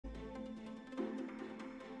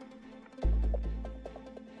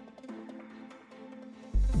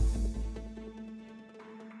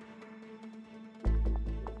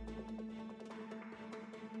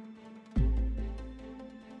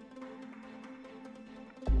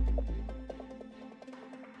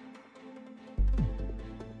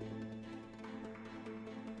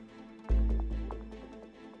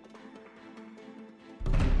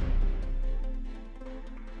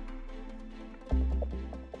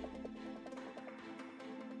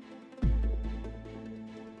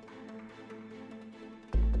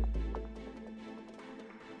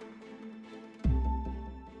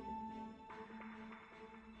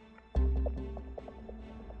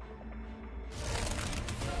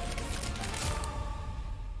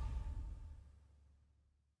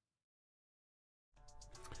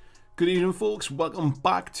Good evening, folks. Welcome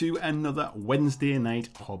back to another Wednesday night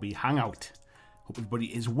hobby hangout. Hope everybody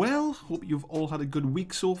is well. Hope you've all had a good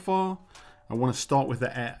week so far. I want to start with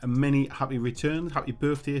a many happy returns. Happy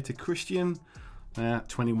birthday to Christian.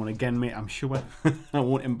 21 again, mate. I'm sure I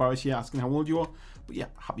won't embarrass you asking how old you are. But yeah,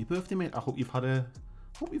 happy birthday, mate. I hope you've had a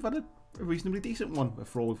reasonably decent one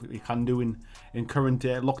for all we can do in current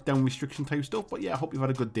lockdown restriction type stuff. But yeah, I hope you've had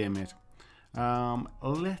a good day, mate.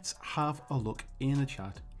 Let's have a look in the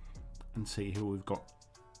chat and see who we've got.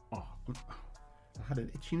 Oh, I had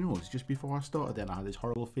an itchy nose just before I started. Then I had this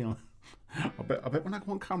horrible feeling. I bet when I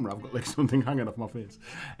go on camera, I've got like something hanging off my face.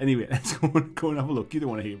 Anyway, let's go and have a look. You don't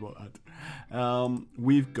want to hear about that.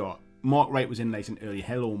 We've got Mark Wright was in nice and early.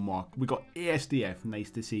 Hello, Mark. We got ASDF. Nice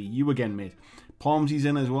to see you again, mate. Palmsy's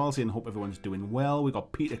in as well, saying hope everyone's doing well. We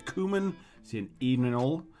got Peter Cooman saying evening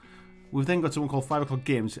all. We've then got someone called 5 O'Clock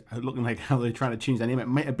Games looking like how they're trying to change their name. It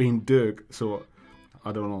might have been Dirk, so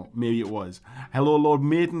I don't know. Maybe it was. Hello, Lord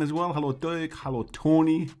Maiden as well. Hello, Dirk. Hello,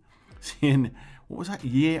 Tony. Saying, what was that?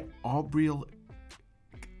 Yeah, Arbriel.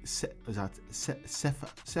 Is that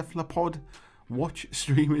Cephalopod? Watch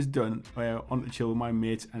stream is done on to chill with my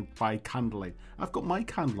mates and by candlelight. I've got my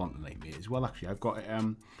candle on tonight, mate, as well. Actually, I've got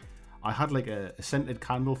I had like a scented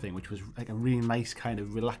candle thing, which was like a really nice kind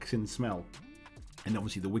of relaxing smell. And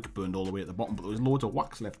obviously the wick burned all the way at the bottom, but there was loads of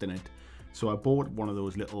wax left in it. So I bought one of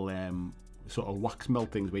those little sort of wax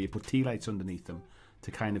melt things where you put tea lights underneath them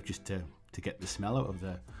to kind of just to get the smell out of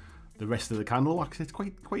the rest of the candle wax. It's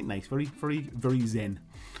quite nice, very zen.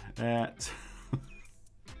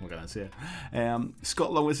 What can I say?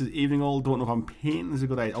 Scott Longwell says, evening all, don't know if I'm painting is a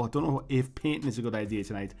good idea. Oh, I don't know if painting is a good idea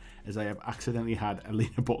tonight, as I have accidentally had a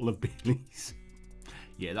liter bottle of Baileys.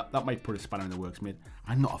 Yeah, that might put a spanner in the works, mate.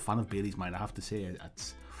 I'm not a fan of Baileys, mate, I have to say.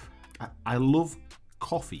 I love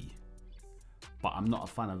coffee, but I'm not a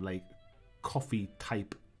fan of like coffee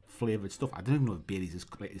type flavoured stuff. I don't even know if Baileys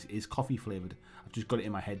is coffee flavoured. I've just got it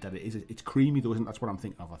in my head that it is. It's creamy though, isn't it? That's what I'm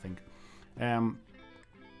thinking of, I think.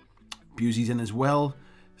 Busey's in as well,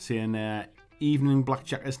 saying evening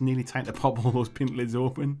BlackJack, it's nearly time to pop all those pint lids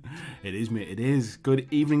open. It is, mate, it is. Good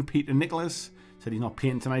evening, Peter Nicholas. Said he's not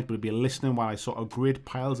painting tonight, but he'll be listening while I sort of great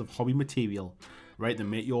piles of hobby material. Right then,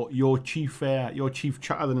 mate, your chief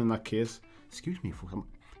chatter then in that case. Excuse me, folks, I'm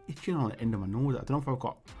itching on the end of my nose. I don't know if I've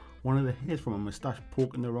got one of the hairs from my moustache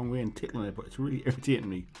poking the wrong way and tickling it, but it's really irritating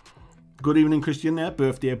me. Good evening, Christian there,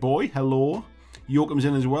 birthday boy. Hello. Yoakum's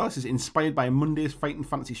in as well. This is inspired by Monday's Fighting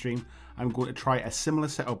Fantasy stream. I'm going to try a similar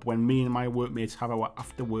setup when me and my workmates have our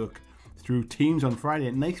after work through Teams on Friday.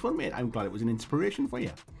 Nice one, mate. I'm glad it was an inspiration for you.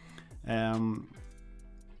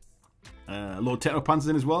 Lord Technopants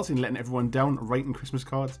in as well, saying letting everyone down, writing Christmas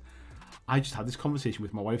cards. I just had this conversation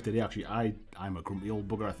with my wife today. Actually, I'm a grumpy old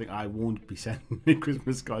bugger. I think I won't be sending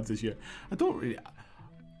Christmas cards this year. I don't really.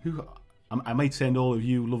 I might send all of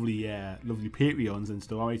you lovely Patreons and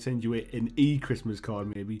stuff. I might send you an Christmas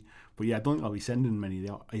card maybe. But yeah, I don't think I'll be sending many,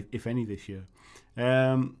 if any, this year.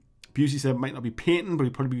 Busey said might not be painting, but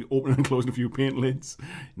he'll probably be opening and closing a few paint lids.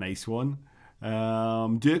 Nice one.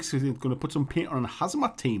 Dirk says he's going to put some paint on a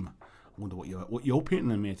hazmat team. I wonder what you're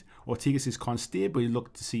painting on, mate. Ortega says can't stay, but he'd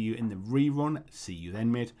look to see you in the rerun. See you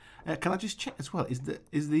then, mate. Can I just check as well? Is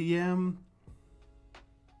the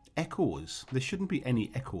echoes? There shouldn't be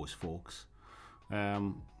any echoes, folks.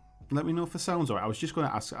 Let me know if the sound's alright. I was just going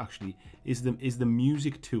to ask actually, is the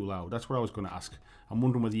music too loud? That's what I was going to ask. I'm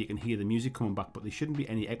wondering whether you can hear the music coming back, but there shouldn't be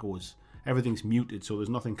any echoes. Everything's muted, so there's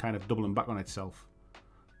nothing kind of doubling back on itself.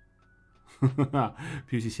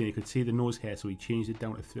 Pusey saying he could see the nose hair, so he changed it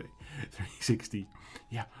down to 360.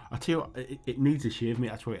 Yeah, I tell you what, it needs a shave, mate.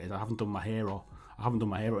 That's what it is. I haven't done my hair or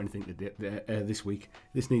anything this week.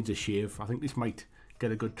 This needs a shave. I think this might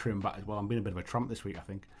get a good trim back as well. I'm being a bit of a tramp this week, I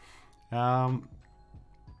think.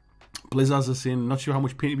 Blizzards are saying not sure how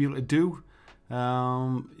much paint he'll be able to do.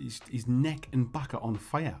 His neck and back are on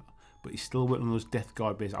fire, but he's still working on those Death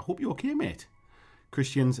Guard bases. I hope you're okay, mate.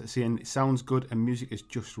 Christian's saying it sounds good and music is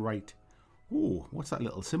just right. Oh, what's that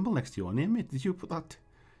little symbol next to your name, mate? Did you put that?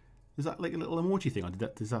 Is that like a little emoji thing, or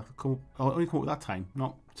does that come? Oh, only come up with that time.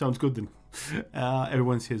 No, sounds good then.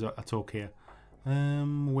 Everyone says that's okay.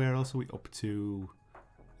 Where else are we up to?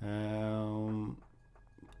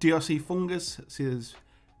 DRC Fungus says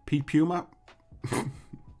Pete Puma.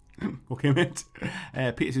 Okay, mate.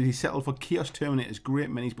 Peter says he settled for Chaos Terminators. Great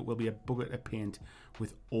minis, but will be a bugger to paint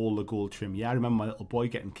with all the gold trim. Yeah, I remember my little boy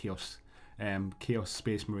getting Chaos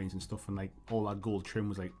Space Marines and stuff, and like all that gold trim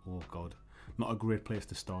was like, oh god, not a great place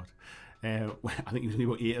to start. I think he was only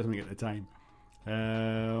about 8 or something at the time.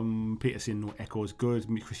 Peter saying no echoes, good.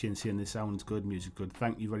 Christian saying the sounds good, music good.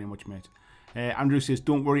 Thank you very much, mate. Andrew says,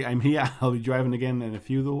 don't worry, I'm here. I'll be driving again in a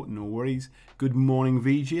few though. No worries. Good morning,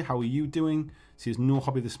 VJ. How are you doing? Says, no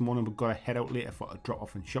hobby this morning, but got to head out later for a drop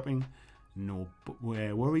off and shopping. No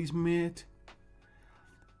worries, mate.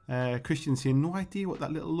 Christian saying, no idea what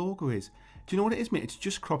that little logo is. Do you know what it is, mate? It's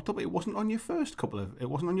just cropped up. It wasn't on your first couple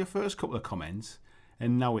of comments,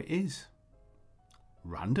 and now it is.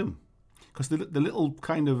 Random. Because the little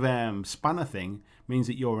kind of spanner thing means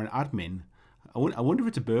that you're an admin. I wonder if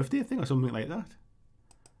it's a birthday thing or something like that.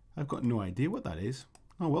 I've got no idea what that is.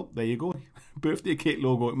 Oh, well, there you go. Birthday cake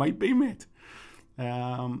logo it might be, mate.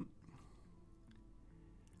 I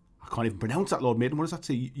can't even pronounce that, Lord Maiden. What does that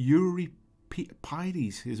say?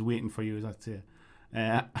 Euripides is waiting for you, as that say.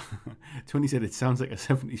 Tony said it sounds like a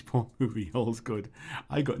 70s porn movie. All's good.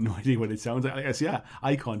 I got no idea what it sounds like. Like I said, yeah,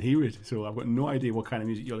 I can't hear it, so I've got no idea what kind of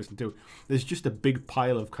music you're listening to. There's just a big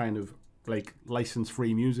pile of kind of like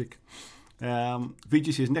license-free music.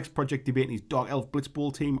 VG says next project debating his Dark Elf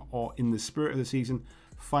Blitzball team or in the spirit of the season,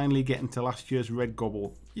 finally getting to last year's Red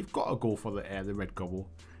Gobble. You've got to go for the Red Gobble.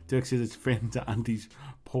 Dirk says it's friend to Andy's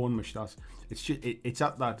porn moustache. It's just it's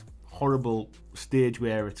at that horrible stage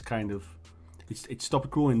where it's kind of it stopped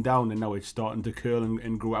growing down and now it's starting to curl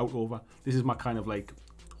and grow out over. This is my kind of like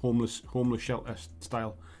homeless shelter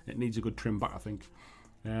style. It needs a good trim back, I think.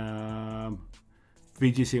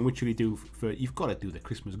 VJ saying, what should we do for? You've got to do the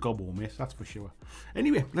Christmas gobble, mate. That's for sure.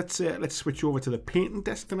 Anyway, let's switch over to the painting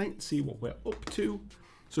desk tonight and see what we're up to.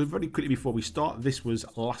 So very quickly before we start, this was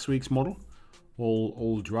last week's model,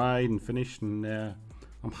 all dried and finished, and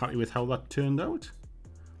I'm happy with how that turned out.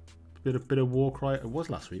 Bit of Warcry. It was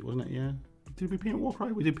last week, wasn't it? Yeah. Did we paint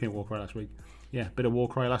Warcry? We did paint Warcry last week. Yeah, bit of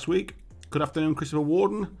Warcry last week. Good afternoon, Christopher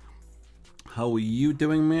Warden. How are you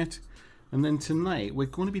doing, mate? And then tonight we're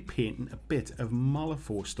going to be painting a bit of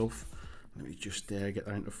Malifaux stuff. Let me just get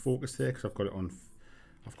that into focus there because I've got it on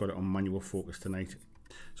manual focus tonight,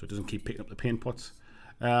 so it doesn't keep picking up the paint pots.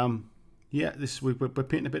 Yeah, we're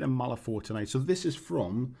painting a bit of Malifaux tonight. So this is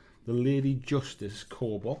from the Lady Justice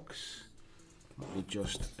core box. Let me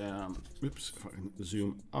just oops, if I can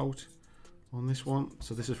zoom out on this one.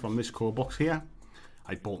 So this is from this core box here.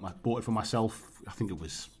 I bought it for myself. I think it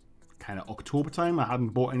was kind of October time. I hadn't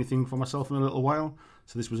bought anything for myself in a little while,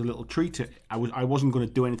 so this was a little treat. I wasn't going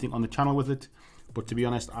to do anything on the channel with it, but to be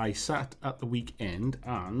honest, I sat at the weekend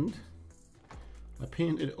and I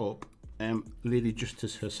painted up Lady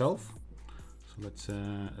Justice herself. So let's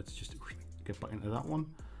just get back into that one.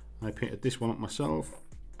 I painted this one up myself,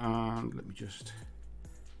 and let me just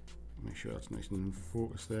make sure that's nice and in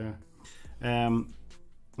focus there. And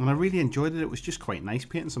I really enjoyed it. It was just quite nice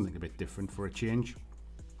painting something a bit different for a change.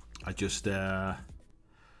 It's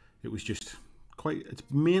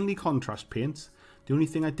mainly contrast paints. The only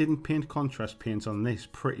thing I didn't paint contrast paints on this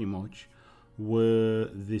pretty much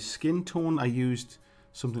were the skin tone. I used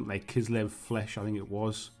something like Kislev Flesh, I think it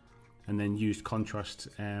was, and then used contrast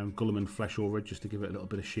Gulliman Flesh over it just to give it a little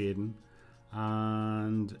bit of shading.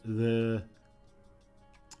 And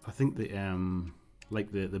I think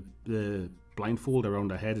the blindfold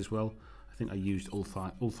around her head as well, I think I used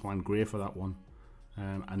Ulthuan Grey for that one.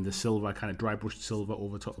 And the silver, kind of dry brushed silver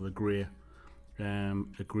over top of a grey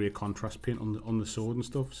contrast paint on the sword and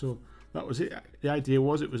stuff. So that was it. The idea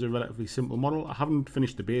was it was a relatively simple model. I haven't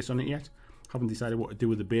finished the base on it yet. Haven't decided what to do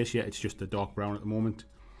with the base yet. It's just a dark brown at the moment.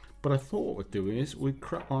 But I thought what we'd do is we'd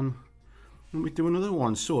crack on and we'd do another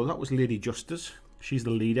one. So that was Lady Justice. She's the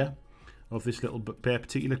leader of this little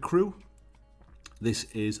particular crew. This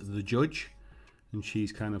is the judge, and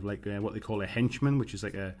she's kind of like what they call a henchman, which is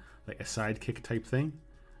like a sidekick type thing.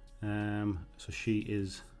 So she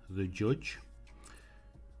is the judge,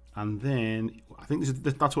 and then I think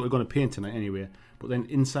that's what we're going to paint tonight anyway. But then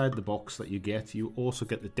inside the box that you also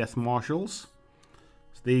get the Death Marshals.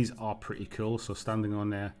 So these are pretty cool. So standing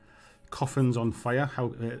on their coffins on fire,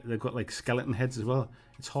 how they've got like skeleton heads as well.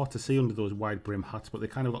 It's hard to see under those wide brim hats, but they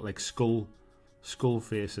kind of got like skull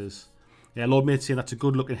faces. Yeah, Lord Mate saying that's a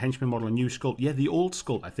good looking henchman model, a new sculpt. Yeah, the old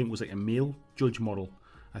sculpt I think was like a male judge model.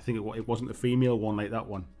 I think it wasn't a female one like that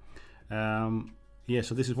one. Yeah,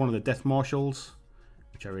 so this is one of the Death Marshals,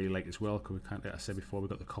 which I really like as well, because like I said before, we've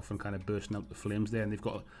got the coffin kind of bursting out the flames there, and they've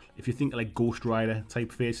got, if you think like Ghost Rider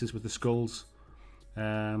type faces with the skulls.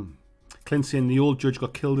 Clint saying the old judge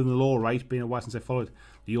got killed in the law, right? Being a while since I followed.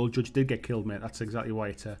 The old judge did get killed, mate. That's exactly why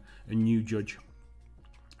it's a new judge.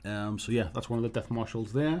 So yeah, that's one of the Death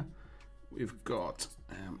Marshals there. We've got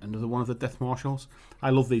another one of the Death Marshals.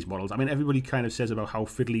 I love these models. I mean, everybody kind of says about how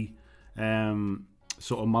fiddly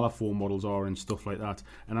sort of Malifaux models are and stuff like that.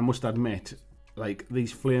 And I must admit, like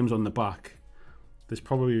these flames on the back, there's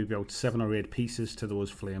probably about 7 or 8 pieces to those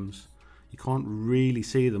flames. You can't really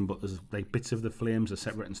see them, but there's like bits of the flames are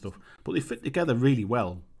separate and stuff. But they fit together really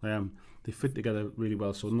well. They fit together really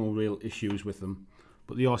well, so no real issues with them.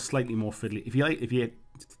 But they are slightly more fiddly. If you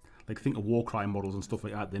think of Warcry models and stuff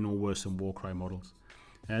like that, they're no worse than Warcry models.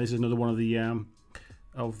 This is another one of the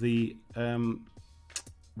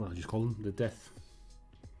what did I just call them? The Death.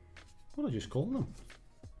 What did I just call them?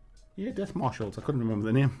 Yeah, Death Marshals. I couldn't remember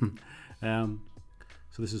the name.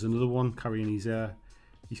 So this is another one carrying his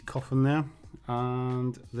coffin there,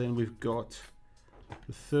 and then we've got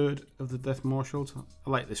the third of the Death Marshals. I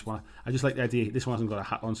like this one. I just like the idea. This one hasn't got a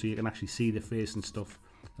hat on, so you can actually see the face and stuff.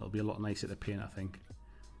 It'll be a lot nicer to paint, I think.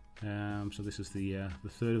 So this is the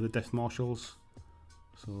third of the Death Marshals.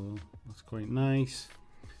 So that's quite nice.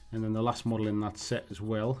 And then the last model in that set as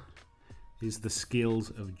well is the Scales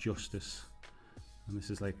of Justice. And this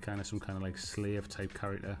is like some kind of like slave type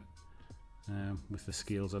character with the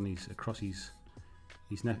scales on across his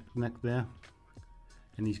neck there.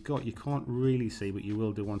 And he's got, you can't really see, but you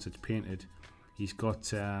will do once it's painted, he's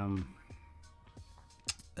got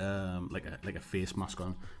like a face mask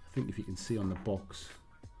on. I think if you can see on the box,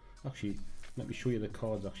 actually let me show you the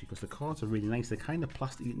cards actually, because the cards are really nice. They're kind of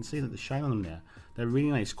plastic. You can see that the shine on them there. They're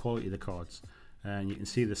really nice quality, the cards, and you can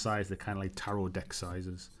see the size. They're kind of like tarot deck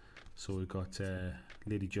sizes. So we've got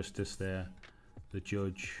Lady Justice there, the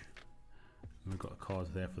Judge, and we've got a card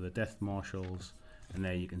there for the Death Marshals, and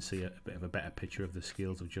there you can see a bit of a better picture of the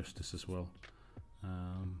Scales of Justice as well.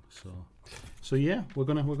 So yeah, we're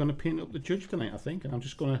gonna paint up the Judge tonight, I think, and I'm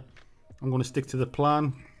gonna stick to the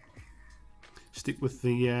plan. Stick with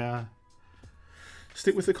the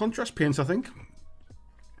contrast paints, I think.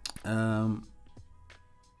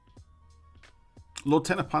 Lord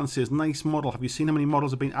Tenderpan says, nice model. Have you seen how many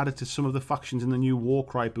models have been added to some of the factions in the new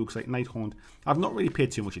Warcry books like Nighthaunt? I've not really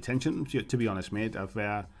paid too much attention, to be honest, mate.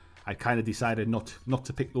 I kind of decided not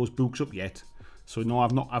to pick those books up yet. So no,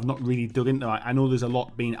 I've not really dug into it. I know there's a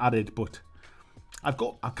lot being added, but I've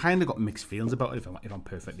kind of got mixed feelings about it, if I'm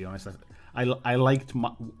perfectly honest. I liked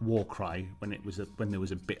Warcry when there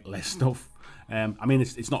was a bit less stuff. I mean,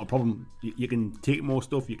 it's not a problem. You can take more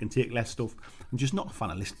stuff, you can take less stuff. I'm just not a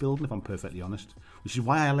fan of list building, if I'm perfectly honest. Which is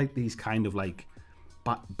why I like these kind of like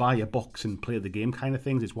buy a box and play the game kind of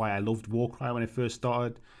things. It's why I loved Warcry when it first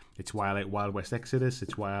started. It's why I like Wild West Exodus.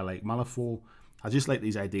 It's why I like Malifaux. I just like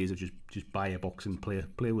these ideas of just buy a box and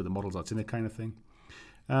play with the models that's in it kind of thing.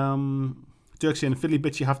 Dirk saying, fiddly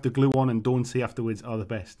bits you have to glue on and don't see afterwards are the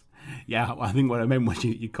best. Yeah, I think what I meant was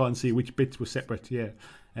you can't see which bits were separate, yeah.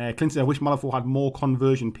 Clinton, I wish Malifaux had more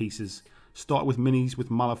conversion pieces. Started with minis with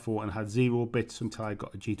Malifaux and had 0 bits until I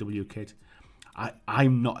got a GW kit.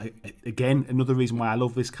 I'm not, again, another reason why I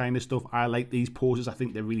love this kind of stuff. I like these poses. I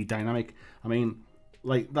think they're really dynamic. I mean,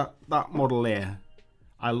 like that model there,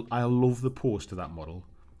 I love the pose to that model.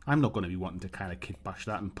 I'm not going to be wanting to kind of kit bash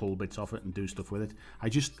that and pull bits off it and do stuff with it.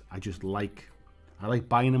 I like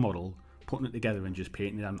buying a model, putting it together and just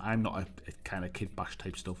painting it. And I'm not a kind of kit bash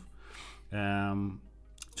type stuff.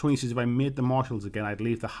 Tony says, if I made the Marshals again, I'd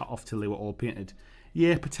leave the hat off till they were all painted.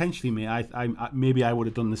 Yeah, potentially, mate. Maybe I would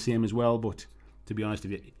have done the same as well, but to be honest,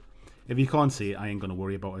 if you can't see it, I ain't going to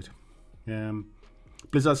worry about it.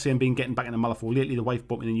 Blizzard saying, been getting back into Malifaux lately. The wife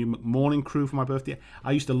bought me the new McMorning crew for my birthday.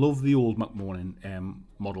 I used to love the old McMorning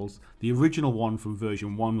models. The original one from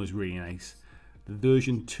version 1 was really nice. The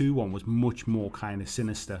version 2 one was much more kind of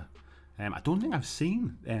sinister. I don't think I've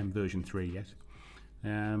seen version 3 yet.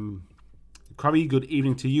 Crabby, good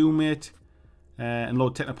evening to you, mate. And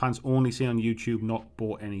Lord Technopants only seen on YouTube, not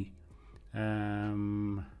bought any.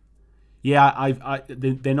 Yeah,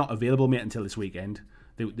 they're not available, mate, until this weekend.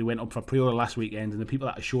 They went up for pre-order last weekend, and the people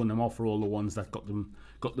that are showing them off are all the ones that got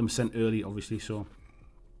them sent early, obviously. So,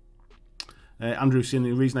 Andrew saying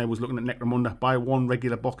the reason I was looking at Necromunda, buy one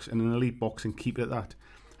regular box and an elite box and keep it at that.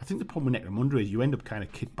 I think the problem with Necromunda is you end up kind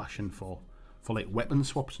of kit bashing for like weapon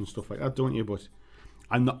swaps and stuff like that, don't you? But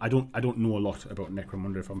I don't know a lot about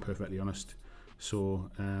Necromunda, if I'm perfectly honest.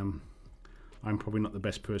 So I'm probably not the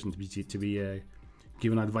best person to be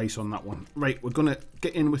giving advice on that one. Right, we're gonna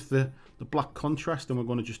get in with the black contrast, and we're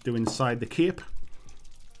gonna just do inside the cape.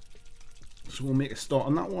 So we'll make a start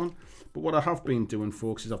on that one. But what I have been doing,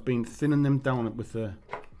 folks, is I've been thinning them down with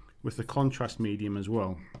the contrast medium as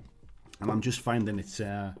well. And I'm just finding it's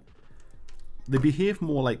they behave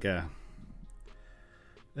more like a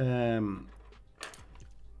they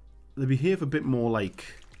behave a bit more like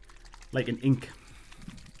an ink,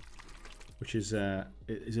 which is a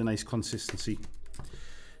nice consistency.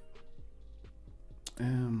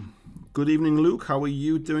 Good evening, Luke. How are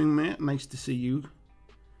you doing, mate? Nice to see you.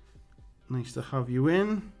 Nice to have you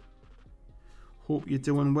in. Hope you're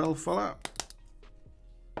doing well, fella.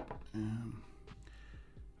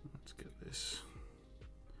 Let's get this.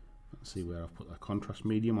 Let's see where I've put that contrast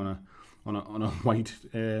medium on a white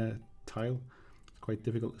tile. It's quite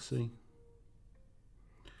difficult to see.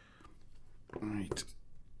 Right.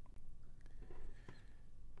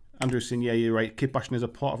 Andrew's saying, yeah, you're right. Kit bashing is a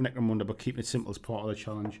part of Necromunda, but keeping it simple is part of the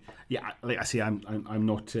challenge. Yeah, like I say, I'm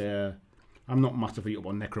not massively up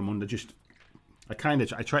on Necromunda. Just I try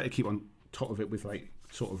to keep on top of it with like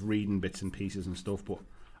sort of reading bits and pieces and stuff. But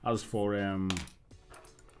as for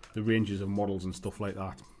the ranges of models and stuff like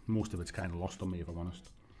that, most of it's kind of lost on me, if I'm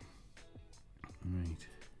honest. Right.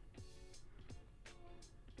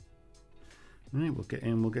 Right,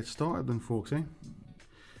 we'll get started then, folks, eh?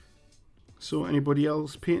 So, anybody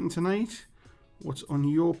else painting tonight? What's on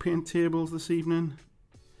your paint tables this evening?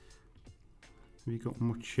 Have you got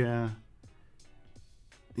much? Are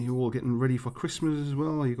you all getting ready for Christmas as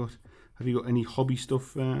well? Have you got any hobby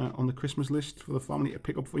stuff on the Christmas list for the family to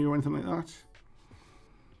pick up for you or anything like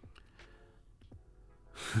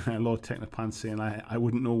that? Lord Technopants saying I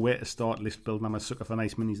wouldn't know where to start list building. I'm a sucker for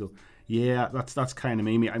nice minis though. Yeah, that's kind of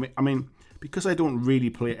me. I mean, because I don't really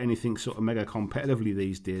play anything sort of mega competitively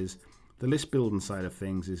these days, the list building side of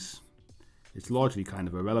things it's largely kind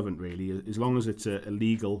of irrelevant really. As long as it's a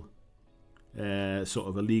legal sort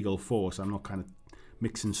of a legal force, I'm not kind of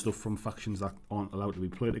mixing stuff from factions that aren't allowed to be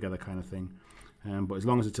played together kind of thing. But as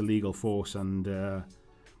long as it's a legal force and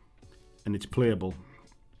it's playable,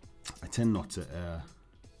 I tend not to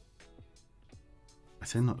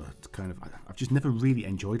I've just never really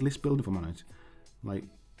enjoyed list building, if I'm honest. Like,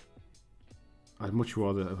 I'd much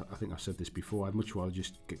rather, I think I've said this before, I'd much rather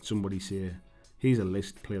just get somebody say, here's a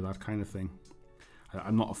list, play that kind of thing.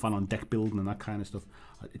 I'm not a fan on deck building and that kind of stuff.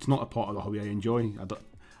 It's not a part of the hobby I enjoy. I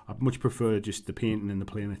much prefer just the painting and the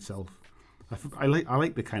playing itself. I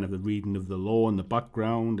like the kind of the reading of the lore and the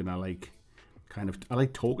background, and I like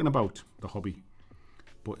talking about the hobby.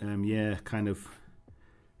 But yeah, kind of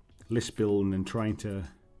list building and trying to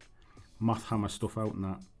math hammer stuff out and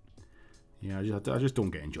that. Yeah, I just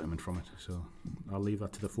don't get enjoyment from it. So I'll leave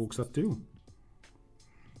that to the folks that do.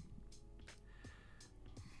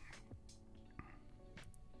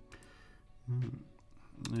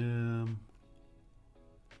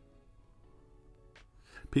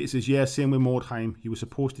 Peter says, yeah, same with Mordheim. You were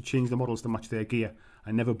supposed to change the models to match their gear.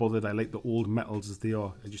 I never bothered. I like the old metals as they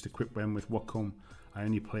are. I just equip them with what come. I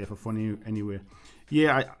only play for fun anyway.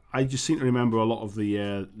 Yeah, I just seem to remember a lot of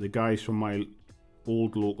the guys from my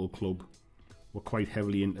old local club were quite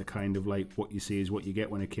heavily into kind of like what you see is what you get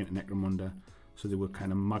when it came to Necromunda. So they were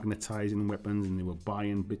kind of magnetizing weapons and they were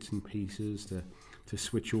buying bits and pieces to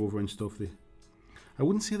switch over and stuff. I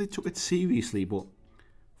wouldn't say they took it seriously, but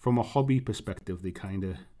from a hobby perspective, they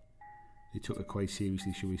took it quite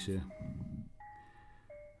seriously, shall we say.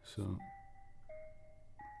 So,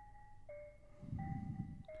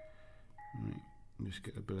 right, just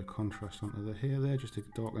get a bit of contrast onto the hair there, just to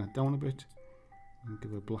darken it down a bit. And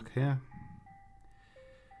give her black hair.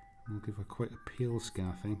 We'll give her quite a pale skin,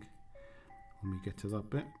 I think, when we get to that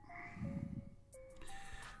bit.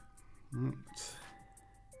 Right.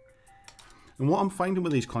 And what I'm finding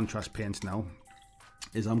with these contrast paints now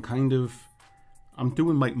is I'm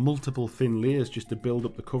doing like multiple thin layers just to build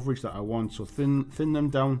up the coverage that I want. So thin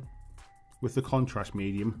them down with the contrast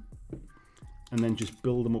medium, and then just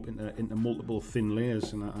build them up into multiple thin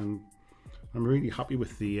layers. And I'm really happy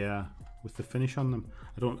with the finish on them.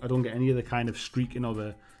 I don't get any of the kind of streaking or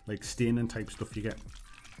the like staining type stuff you get.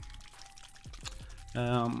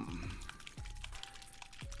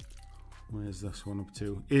 Where's this one up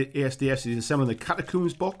to? ASDS is assembling the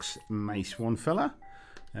Catacombs box. Nice one, fella.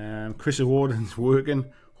 Chris Warden's working.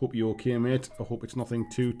 Hope you're okay, mate. I hope it's nothing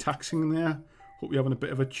too taxing there. Hope you're having a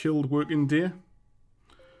bit of a chilled working day.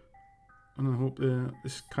 And I hope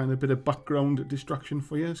this kind of bit of background distraction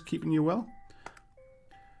for you is keeping you well.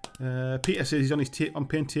 Peter says he's on his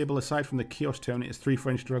paint table. Aside from the Chaos Town, it has 3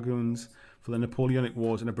 French Dragoons for the Napoleonic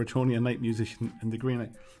Wars and a Bretonnian Night Musician and the Green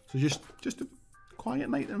Knight. So just a quiet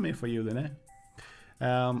night then, mate, for you then,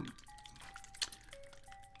 eh?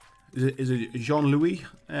 Is it Jean-Louis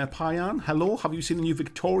Payan? Hello, have you seen the new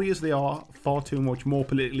Victorias? They are far too much more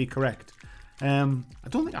politically correct. I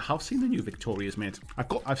don't think I have seen the new Victorias, mate.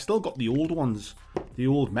 I've still got the old ones, the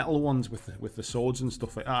old metal ones with the swords and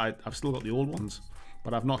stuff like that. I've still got the old ones,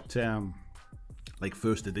 but I've not like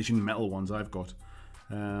first edition metal ones. I've got,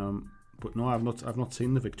 but no, I've not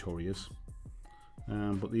seen the Victorias.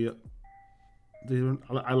 But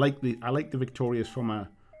I like the Victorias from a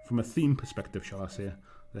theme perspective, shall I say?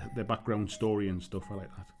 The background story and stuff. I like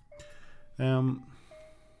that.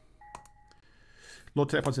 Lord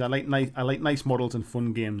Telephone said, I like nice models and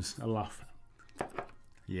fun games. I laugh.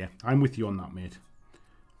 Yeah, I'm with you on that, mate.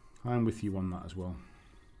 I'm with you on that as well.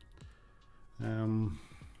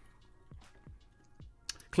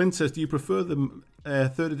 Clint says, do you prefer the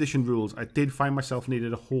 3rd edition rules? I did find myself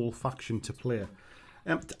needed a whole faction to play.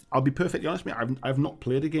 I'll be perfectly honest, mate. I've not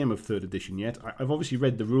played a game of 3rd edition yet. I've obviously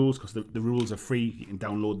read the rules because the rules are free. You can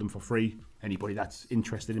download them for free. Anybody that's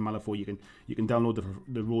interested in Malifaux, you can download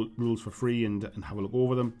the rules for free and have a look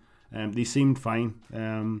over them. They seemed fine.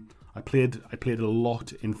 I played a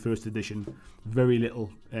lot in 1st edition, very little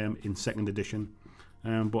in 2nd edition.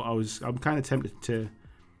 But I'm kind of tempted to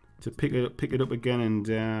pick it up again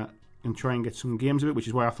and try and get some games of it, which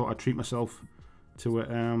is why I thought I'd treat myself to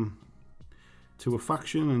a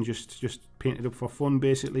faction and just paint it up for fun,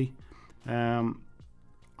 basically.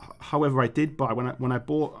 However, I did buy when I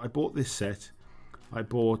bought this set. I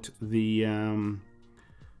bought the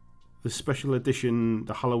special edition,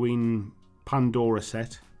 the Halloween Pandora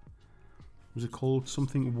set. Was it called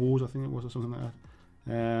something Wars? I think it was, or something like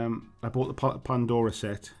that. I bought the Pandora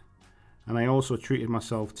set, and I also treated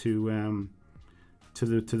myself to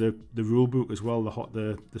the rule book as well,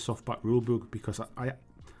 the softback rule book, because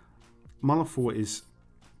Malifaux is,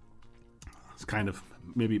 it's kind of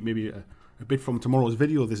maybe a bit from tomorrow's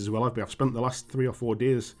video. This as well. I've spent the last 3 or 4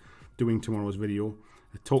 days doing tomorrow's video,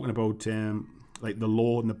 talking about like the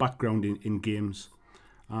lore and the background in games,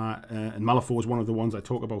 and Malifaux is one of the ones I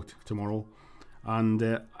talk about tomorrow. And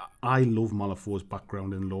I love Malifaux's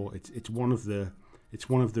background and lore. It's one of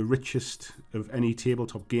the richest of any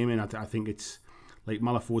tabletop gaming. I think it's like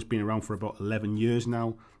Malifaux's been around for about 11 years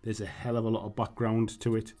now. There's a hell of a lot of background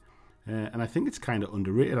to it, and I think it's kind of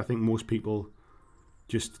underrated. I think most people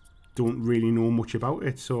just don't really know much about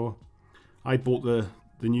it. So I bought the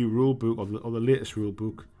new rule book or the latest rule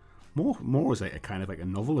book more as like a kind of like a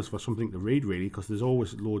novel, as for something to read, really, because there's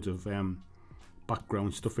always loads of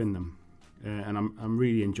background stuff in them. And I'm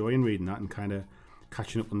really enjoying reading that and kind of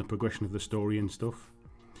catching up on the progression of the story and stuff.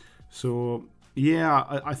 So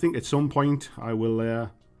yeah, I think at some point I will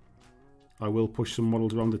push some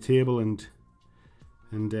models around the table and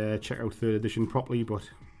check out 3rd edition properly. But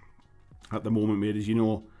at the moment, mate, as you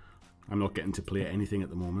know, I'm not getting to play anything at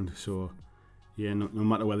the moment. So yeah, no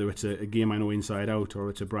matter whether it's a game I know inside out or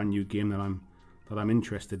it's a brand new game that I'm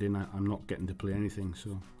interested in, I'm not getting to play anything.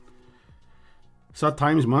 So. Sad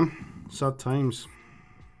times, man. Sad times.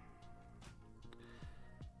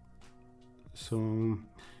 So,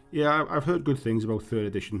 yeah, I've heard good things about 3rd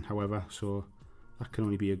edition, however, so that can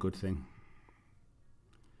only be a good thing.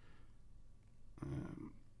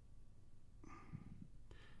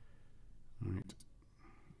 Right.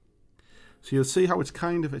 So you'll see how it's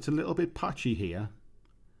a little bit patchy here.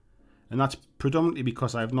 And that's predominantly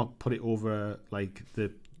because I've not put it over like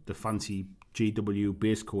the fancy GW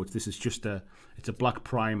base coats. This is just it's a black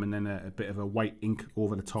prime and then a bit of a white ink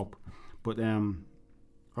over the top. But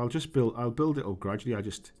I'll build it up gradually. I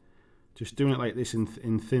just doing it like this in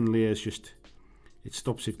thin layers, it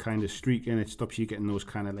stops it kind of streaking. It stops you getting those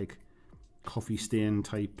kind of like coffee stain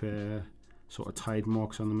type sort of tide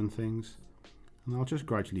marks on them and things. And I'll just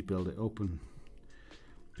gradually build it up and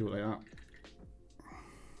do it like that.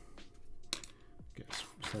 Get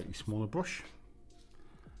a slightly smaller brush.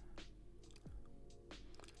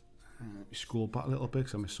 Scroll back a little bit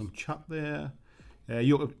because I missed some chat there.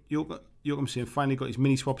 Yoakum saying finally got his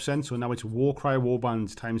mini swap sent, so now it's Warcry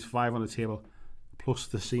Warbands ×5 on the table, plus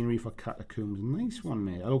the scenery for Catacombs. Nice one,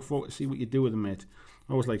 mate. I look forward to see what you do with them, mate.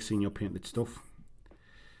 I always like seeing your painted stuff.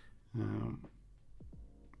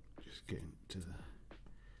 Just getting to the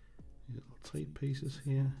little tight pieces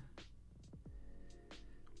here.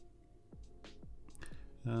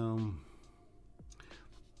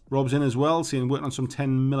 Rob's in as well, seeing working on some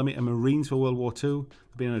 10mm Marines for World War II.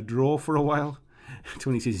 They've been in a draw for a while.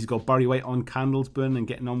 Tony says he's got Barry White on candles burning and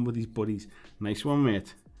getting on with his buddies. Nice one,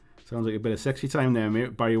 mate. Sounds like a bit of sexy time there,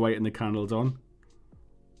 mate. Barry White and the candles on.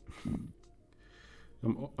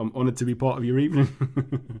 I'm honoured to be part of your evening.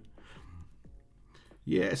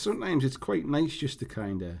 Yeah, sometimes it's quite nice just to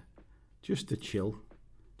chill.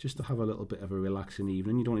 Just to have a little bit of a relaxing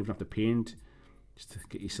evening. You don't even have to paint. Just to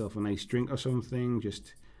get yourself a nice drink or something.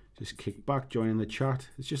 Just kick back, join the chat.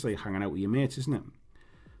 It's just like hanging out with your mates, isn't it?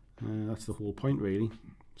 That's the whole point, really.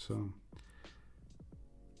 So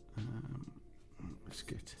let's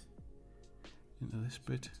get into this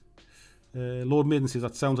bit. Lord Maiden says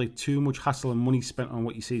that sounds like too much hassle and money spent on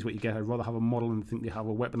what you see is what you get. I'd rather have a model and think they have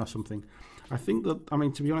a weapon or something. I think that,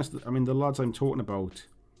 to be honest, the lads I'm talking about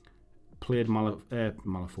played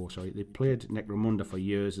Malifaux. Sorry, they played Necromunda for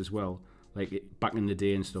years as well, like back in the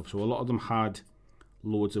day and stuff. So a lot of them had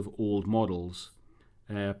loads of old models,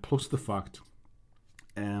 plus the fact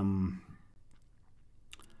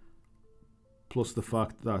plus the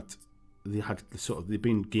fact that they've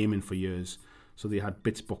been gaming for years, so they had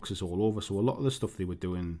bits boxes all over. So a lot of the stuff they were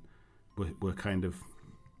doing were kind of,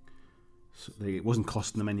 it wasn't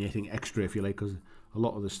costing them anything extra, if you like, because a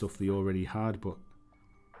lot of the stuff they already had. But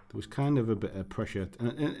there was kind of a bit of pressure,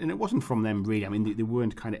 and it wasn't from them really. I mean, they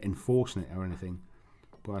weren't kind of enforcing it or anything,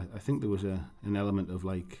 but I think there was an element of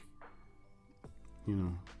like, you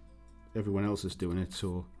know, everyone else is doing it,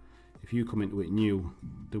 so if you come into it new,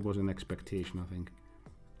 there was an expectation, I think.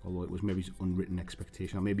 Although it was maybe unwritten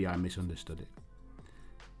expectation, or maybe I misunderstood it.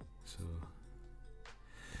 So,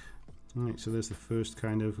 alright, so there's the first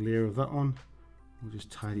kind of layer of that one. We'll just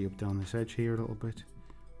tidy up down this edge here a little bit.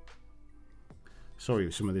 Sorry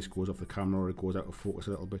if some of this goes off the camera or it goes out of focus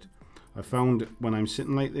a little bit. I found when I'm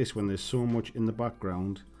sitting like this, when there's so much in the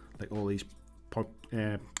background, like all these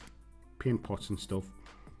paint pots and stuff,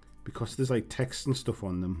 because there's like text and stuff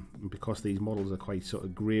on them, and because these models are quite sort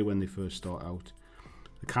of grey when they first start out,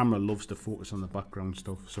 the camera loves to focus on the background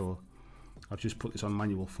stuff. So I've just put this on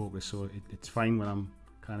manual focus, so it's fine when I'm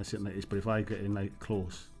kind of sitting like this, but if I get in like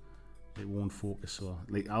close, it won't focus. So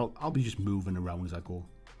like I'll be just moving around as I go.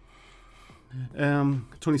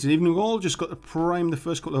 Tony says, evening all, just got to prime the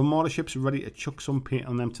first couple of mortar ships, ready to chuck some paint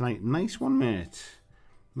on them tonight. Nice one, mate.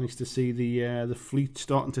 Nice to see the fleet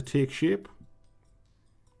starting to take shape.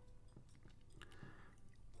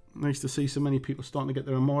 Nice to see so many people starting to get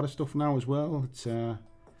their Armada stuff now as well. It's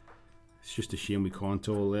just a shame we can't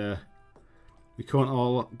all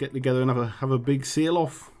get together and have a big sail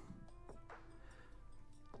off.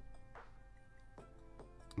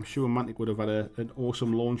 I'm sure Mantic would have had an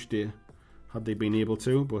awesome launch day had they been able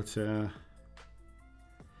to, but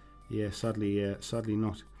yeah, sadly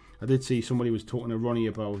not. I did see somebody was talking to Ronnie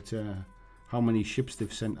about how many ships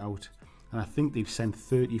they've sent out, and I think they've sent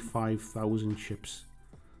 35,000 ships.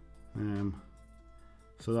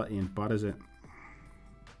 So that ain't bad, is it?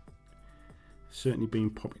 Certainly been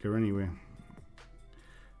popular anyway.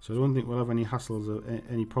 So I don't think we'll have any hassles or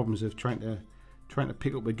any problems of trying to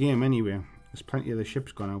pick up a game anyway. There's plenty of the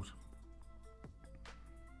ships gone out.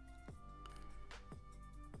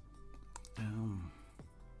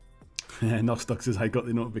 Nostock says I got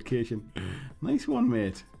the notification. Nice one,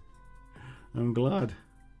 mate. I'm glad.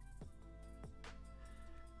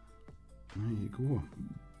 There you go.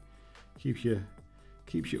 Keeps you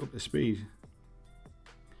up to speed.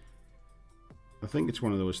 I think it's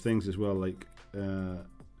one of those things as well, like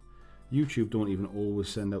YouTube don't even always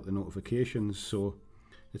send out the notifications, so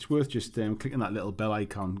it's worth just clicking that little bell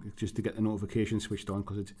icon just to get the notification switched on,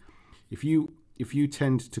 because if you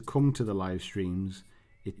tend to come to the live streams,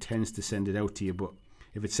 it tends to send it out to you. But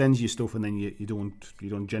if it sends you stuff and then you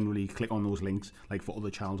don't generally click on those links, like for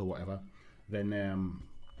other channels or whatever, then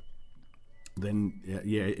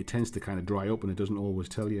yeah, it tends to kind of dry up and it doesn't always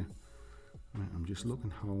tell you. Right, I'm just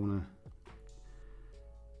looking how I'm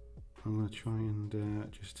gonna try and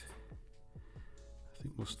just, I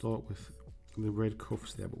think we'll start with the red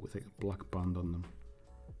cuffs there, but with like a black band on them.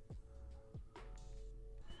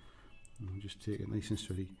 And just take it nice and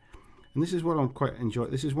steady. And this is what I'm quite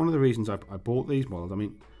enjoying. This is one of the reasons I bought these models. I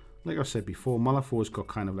mean, like I said before, Malifaux's got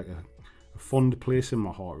kind of like a fond place in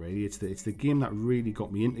my heart, really. It's the game that really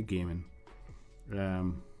got me into gaming.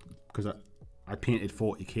 Because I painted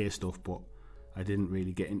 40k stuff, but I didn't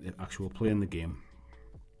really get into actual playing the game.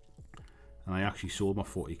 And I actually sold my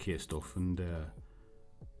 40k stuff and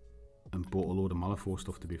bought a load of Malifaux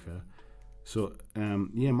stuff, to be fair. So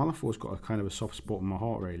yeah, Malifaux's got a kind of a soft spot in my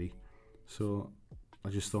heart, really. So I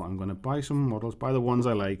just thought I'm going to buy some models, buy the ones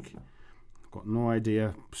I like. I've got no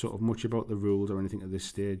idea sort of much about the rules or anything at this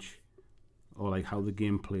stage, or like how the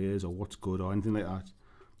game plays or what's good or anything like that.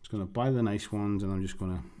 I'm just going to buy the nice ones, and I'm just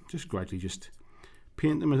going to gradually just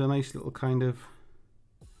paint them as a nice little kind of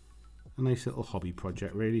hobby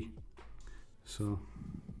project, really. So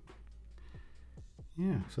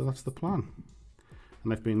yeah, so that's the plan.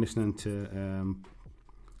 And I've been listening to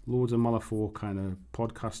loads of Malifaux kind of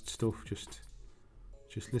podcast stuff, just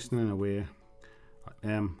listening away.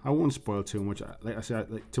 I won't spoil too much. Like I said,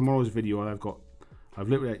 like tomorrow's video, I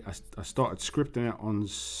started scripting it on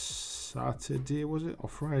Saturday, was it, or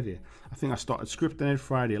Friday? I think I started scripting it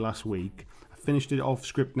Friday last week. I finished it off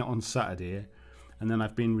scripting it on Saturday, and then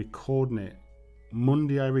I've been recording it.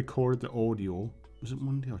 Monday I recorded the audio. Was it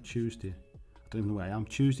Monday or Tuesday? I don't even know where I am.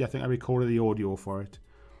 Tuesday I think I recorded the audio for it,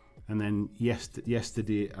 and then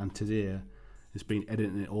yesterday and today it's been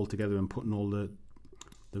editing it all together and putting all the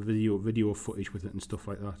video footage with it and stuff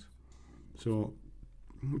like that. So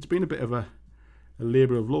it's been a bit of a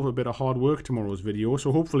labour of love, a bit of hard work, tomorrow's video.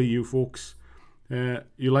 So hopefully you folks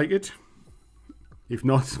you like it. If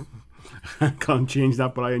not, I can't change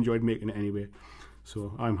that, but I enjoyed making it anyway.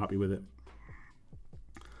 So I'm happy with it.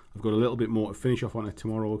 I've got a little bit more to finish off on it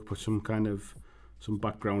tomorrow. Put some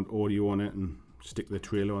background audio on it and stick the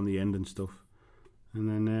trailer on the end and stuff. And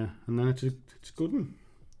then it's good one.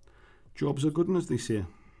 Jobs are good one, as they say.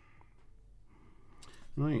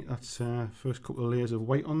 Right, that's first couple of layers of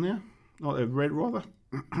white on there. Oh, red rather.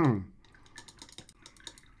 I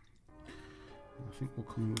think we'll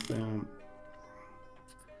come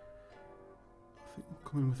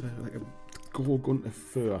with like a gold gunter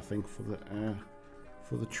fur. I think for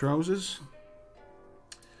the trousers.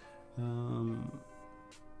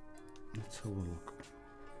 Let's have a look.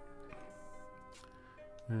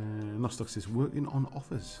 Nostock says working on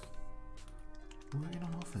offers. Working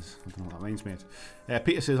on offers. I don't know what that means, mate.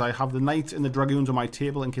 Peter says I have the Knight and the Dragoons on my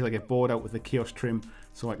table in case I get bored out with the Chaos trim,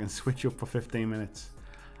 so I can switch up for 15 minutes.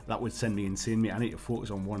 That would send me insane, mate. I need to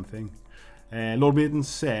focus on one thing. Lord Maiden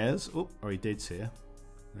says, oh, or he did say,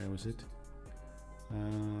 where was it?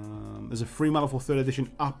 There's a free Malifaux 3rd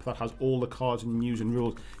edition app that has all the cards and news and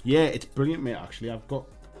rules. Yeah, it's brilliant, mate. Actually, have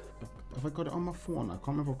I got it on my phone? I can't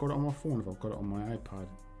remember if I've got it on my phone, if I've got it on my iPad.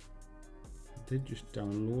 I did just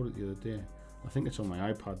download it the other day. I think it's on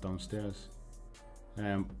my iPad downstairs.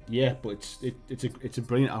 Yeah, but it's a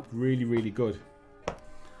brilliant app. Really, really good.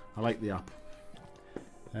 I like the app.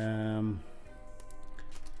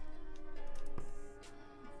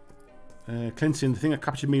 Clinton, the thing that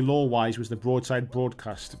captured me lore-wise was the broadside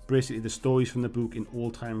broadcast. Basically, the stories from the book in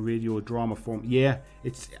old-time radio drama form. Yeah,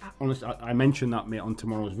 it's honest. I mentioned that, mate, on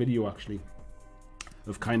tomorrow's video actually.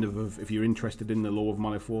 Of if you're interested in the lore of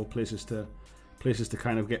Malifaux, places to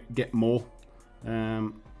kind of get more.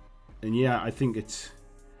 And yeah, I think it's,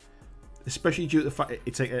 especially due to the fact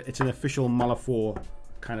it's an official Malifaux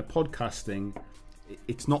kind of podcasting.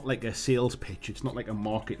 It's not like a sales pitch. It's not like a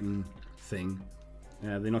marketing thing.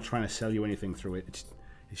 They're not trying to sell you anything through it.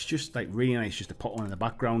 It's just like really nice just to put on in the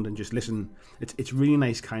background and just listen. It's really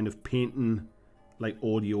nice kind of painting like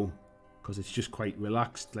audio, because it's just quite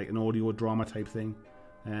relaxed, like an audio drama type thing.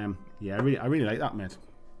 Yeah, I really like that, mate.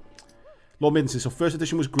 Lord Maiden says, so first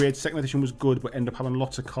edition was great, second edition was good, but ended up having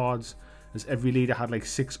lots of cards as every leader had like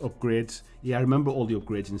 6 upgrades. Yeah, I remember all the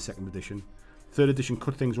upgrades in second edition. Third edition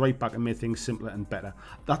cut things right back and made things simpler and better.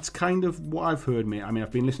 That's kind of what I've heard, mate. I mean,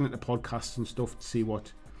 I've been listening to podcasts and stuff to see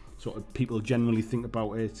what sort of people generally think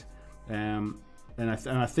about it. And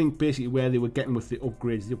I think basically where they were getting with the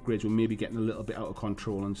upgrades were maybe getting a little bit out of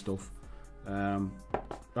control and stuff.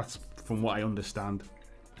 That's from what I understand.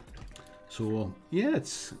 So yeah,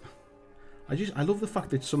 I love the fact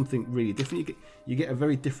that it's something really different. You get a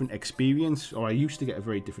very different experience, or I used to get a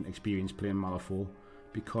very different experience playing Malifaux,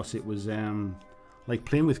 because it was like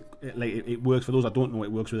playing with, like it works, for those that don't know,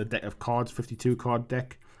 it works with a deck of cards, 52 card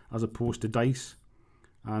deck, as opposed to dice,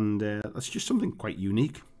 and that's just something quite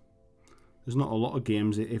unique. There's not a lot of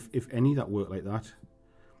games, if any, that work like that,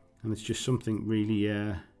 and it's just something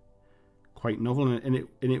really quite novel, and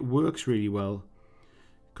it works really well.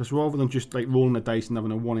 Because rather than just like rolling the dice and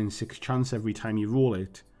having a 1 in 6 chance every time you roll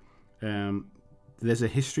it, there's a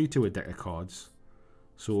history to a deck of cards.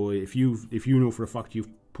 So if you know for a fact you've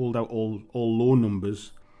pulled out all low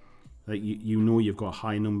numbers, like you know you've got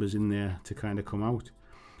high numbers in there to kind of come out.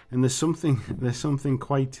 And there's something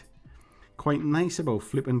quite nice about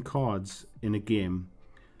flipping cards in a game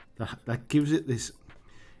that gives it this.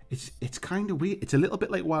 It's kind of weird. It's a little bit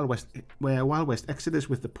like Wild West, where Wild West Exodus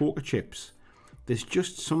with the poker chips. There's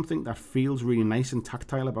just something that feels really nice and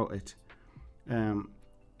tactile about it.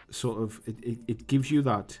 Sort of, it gives you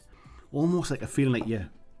that almost like a feeling like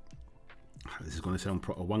this is going to sound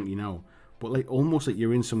proper wanky now, but like almost like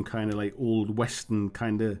you're in some kind of like old western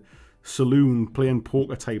kind of saloon playing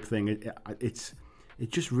poker type thing. It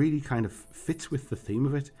just really kind of fits with the theme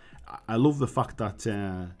of it. I love the fact that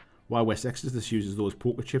Wild West Exodus uses those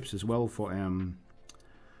poker chips as well for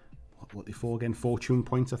what they for again, fortune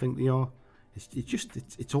points, I think they are.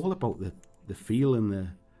 It's all about the feel and the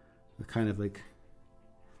kind of like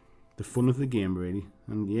the fun of the game, really.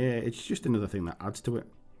 And yeah, it's just another thing that adds to it.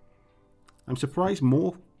 I'm surprised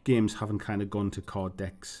more games haven't kind of gone to card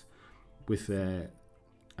decks with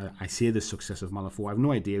I say the success of Malifaux. I have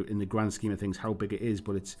no idea in the grand scheme of things how big it is,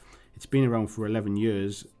 but it's been around for 11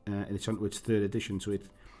 years and it's on to its 3rd edition, so it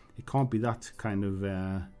can't be that kind of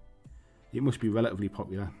it must be relatively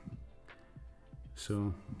popular.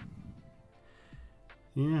 So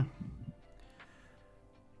yeah,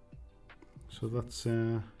 so that's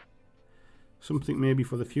something maybe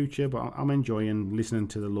for the future, but I'm enjoying listening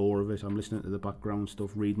to the lore of it. I'm listening to the background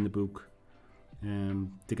stuff, reading the book,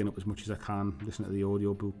 digging up as much as I can, listening to the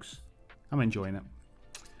audio books. I'm enjoying it.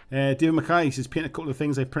 David Mackay says, paint a couple of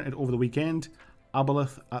things I printed over the weekend.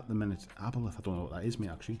 Aboleth at the minute. Aboleth, I don't know what that is, mate,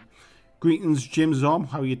 actually. Greetings, Jim Zom.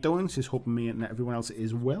 How are you doing? Says, hoping me and everyone else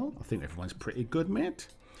is well. I think everyone's pretty good, mate.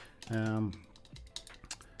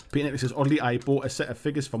 Peter says, oddly, I bought a set of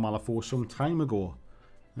figures for Malifaux some time ago.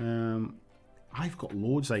 I've got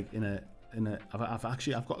loads, like,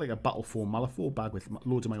 I've got like a Battle for Malifaux bag with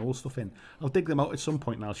loads of my old stuff in. I'll dig them out at some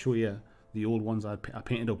point and I'll show you the old ones I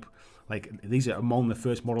painted up. Like, these are among the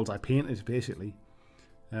first models I painted, basically.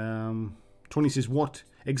 Tony says,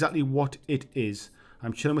 exactly what it is.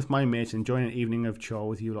 I'm chilling with my mates, enjoying an evening of chow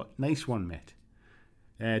with you lot. Nice one, mate.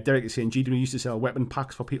 Derek is saying, GW used to sell weapon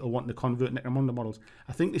packs for people wanting to convert Necromunda models.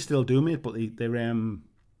 I think they still do, mate, but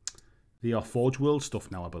they are Forge World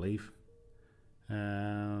stuff now, I believe.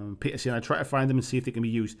 Peter saying, I try to find them and see if they can be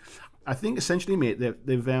used. I think essentially, mate,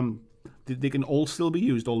 they can all still be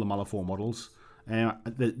used, all the Malifaux models.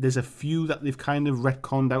 There's a few that they've kind of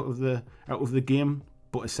retconned out of the game,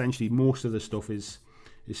 but essentially most of the stuff is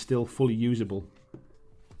still fully usable.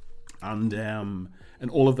 And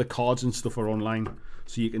all of the cards and stuff are online,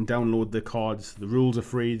 so you can download the cards. The rules are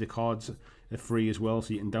free, the cards are free as well,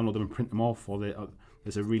 so you can download them and print them off. Or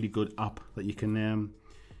there's a really good app that you can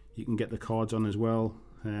get the cards on as well.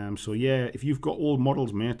 So yeah, if you've got old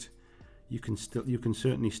models, mate, you can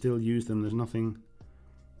certainly still use them. There's nothing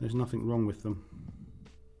wrong with them.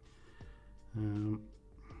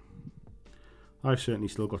 I've certainly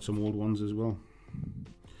still got some old ones as well.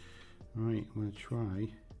 Right, I'm gonna try.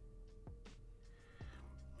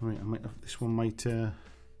 Right, I might have, this one might. I'll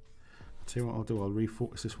tell you what I'll do. I'll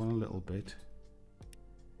refocus this one a little bit.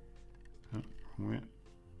 Oh, right.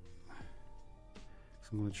 So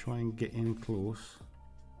I'm going to try and get in close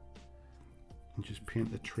and just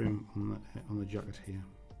paint the trim on the jacket here.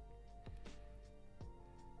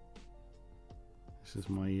 This is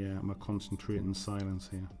my my concentrating silence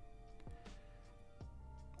here.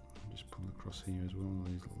 I'll just pull across here as well.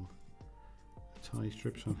 These little tie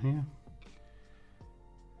strips on here.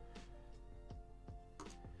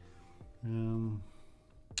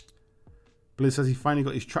 Blizz says he finally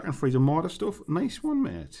got his track and freezer mortar stuff. Nice one,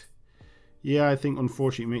 mate. Yeah, I think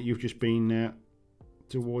unfortunately, mate, you've just been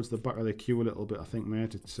towards the back of the queue a little bit. I think,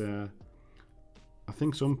 mate, it's I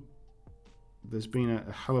think there's been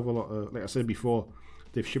a hell of a lot of, like I said before,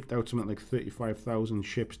 they've shipped out something like 35,000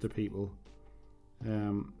 ships to people.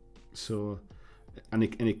 So, and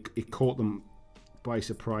it caught them by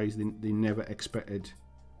surprise. They never expected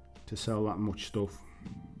to sell that much stuff.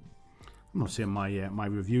 I'm not saying my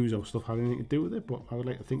reviews or stuff had anything to do with it, but I would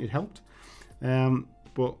like to think it helped.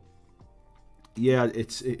 But yeah,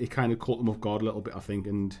 it kind of caught them off guard a little bit, I think,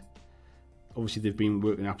 and obviously they've been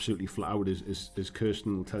working absolutely flat out, as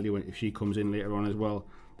Kirsten will tell you if she comes in later on as well.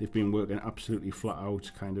 They've been working absolutely flat out,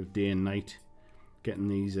 kind of day and night, getting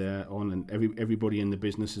these on, and everybody in the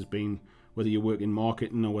business has been, whether you work in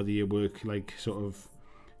marketing or whether you work like sort of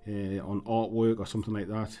on artwork or something like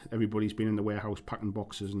that. Everybody's been in the warehouse packing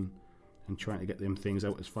boxes and trying to get them things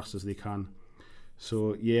out as fast as they can.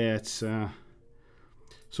 So yeah, it's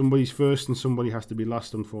somebody's first and somebody has to be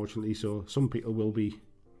last, unfortunately. So some people will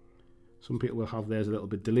have theirs a little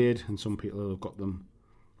bit delayed, and some people have got them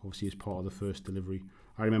obviously as part of the first delivery.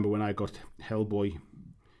 I remember when I got Hellboy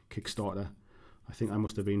Kickstarter, I think I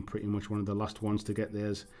must have been pretty much one of the last ones to get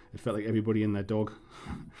theirs. It felt like everybody and their dog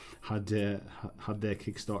had their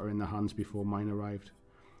Kickstarter in their hands before mine arrived.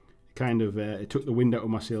 Kind of it took the wind out of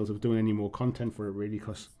my sails of doing any more content for it, really,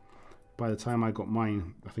 because by the time I got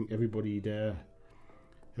mine, I think everybody had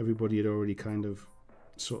already kind of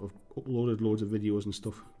sort of uploaded loads of videos and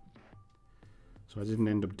stuff. So I didn't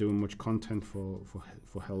end up doing much content for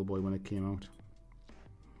Hellboy when it came out,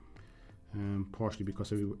 partially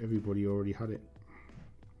because everybody already had it.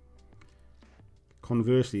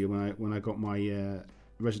 Conversely, when I got my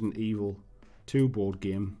Resident Evil 2 board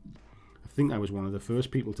game, I think I was one of the first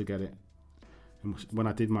people to get it, and when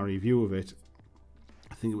I did my review of it,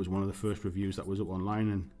 I think it was one of the first reviews that was up online,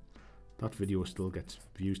 and that video still gets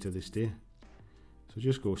views to this day. So it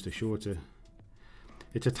just goes to show it's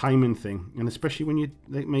a timing thing, and especially when you,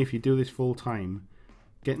 like me, if you do this full time,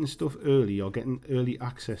 getting stuff early or getting early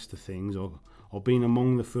access to things or being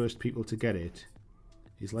among the first people to get it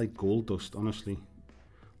is like gold dust, honestly.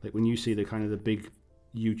 Like when you see the kind of the big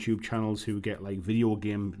YouTube channels who get like video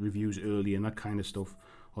game reviews early and that kind of stuff,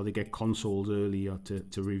 or they get consoles early or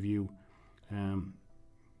to review,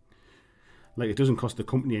 like it doesn't cost the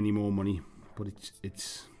company any more money, but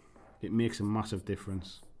it makes a massive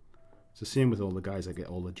difference. It's the same with all the guys that get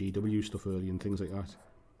all the GW stuff early and things like that.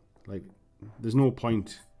 Like there's no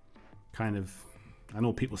point, kind of, I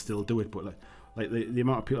know people still do it, but like the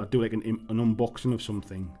amount of people that do like an unboxing of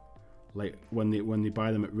something like when they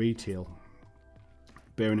buy them at retail,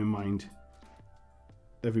 bearing in mind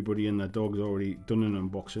everybody and their dog's already done an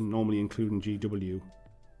unboxing, normally including GW.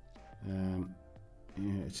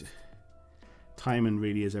 Yeah, it's timing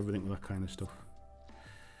really is everything with that kind of stuff.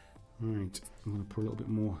 Right, I'm going to put a little bit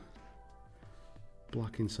more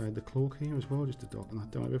black inside the cloak here as well, just to darken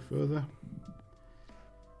that down a bit further.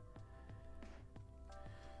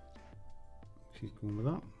 Keep going with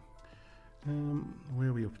that. Where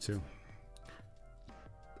are we up to?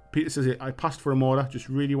 Peter says it, I passed for a mortar, just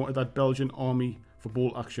really wanted that Belgian army for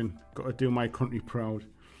bolt action. Got to do my country proud.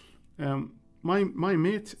 My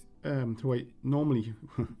mate, who I normally,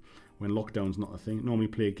 when lockdown's not a thing, normally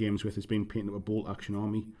play games with, has been painting up a bolt action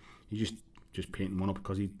army. He's just painting one up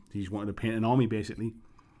because he's wanted to paint an army basically.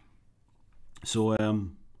 So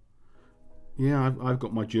yeah, I've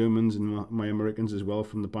got my Germans and my Americans as well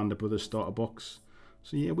from the Band of Brothers starter box.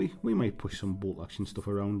 So yeah, we might push some bolt action stuff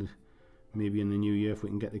around maybe in the new year if we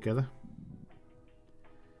can get together.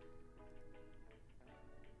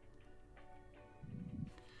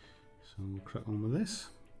 So we'll crack on with this.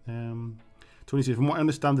 Tony says, from what I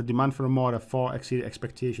understand, the demand for a mortar far exceeded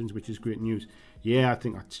expectations, which is great news. Yeah, I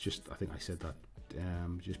think I said that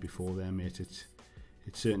just before there, mate.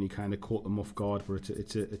 It certainly kind of caught them off guard, but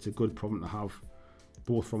it's a good problem to have,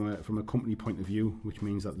 both from a company point of view, which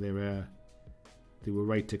means that they were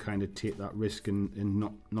right to kind of take that risk and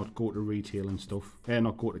not go to retail and stuff.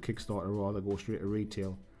 Not go to Kickstarter, rather go straight to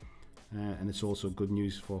retail. And it's also good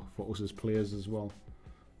news for us as players as well,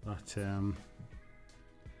 that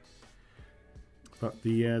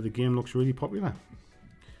the game looks really popular.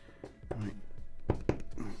 Right,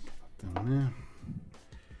 down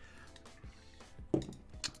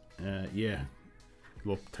there. Yeah,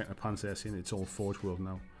 look, Technopants there saying it's all Forge World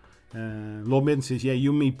now. Lord Maiden says, yeah,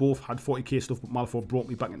 you and me both had 40k stuff, but Malifaux brought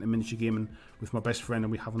me back into miniature gaming with my best friend,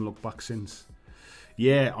 and we haven't looked back since.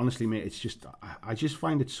 Yeah, honestly, mate, it's just I just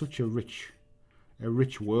find it such a rich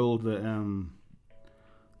world that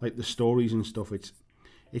like the stories and stuff.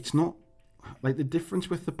 It's not like, the difference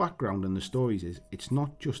with the background and the stories is it's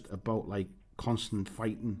not just about like constant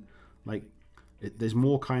fighting. Like there's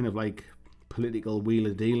more kind of like political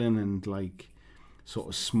wheeler dealing and like sort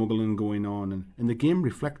of smuggling going on, and the game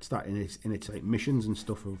reflects that in its like missions and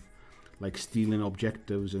stuff, of like stealing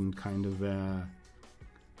objectives and kind of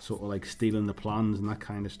sort of like stealing the plans and that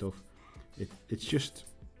kind of stuff.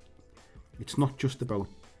 It's not just about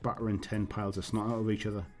battering 10 piles of snot out of each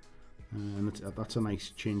other, and that's a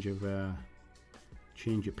nice change of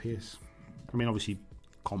pace. I mean, obviously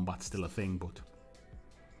combat's still a thing, but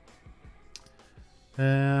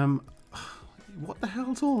what the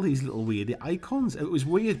hell's all these little weird icons? It was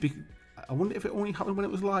weird. I wonder if it only happened when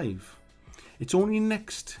it was live. It's only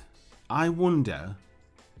next. I wonder.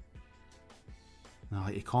 No,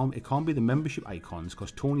 it can't be the membership icons,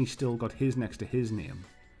 because Tony's still got his next to his name.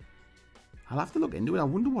 I'll have to look into it. I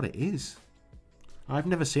wonder what it is. I've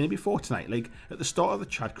never seen it before tonight. Like at the start of the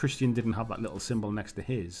chat, Christian didn't have that little symbol next to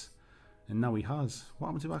his, and now he has. What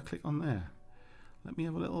happens if I click on there? Let me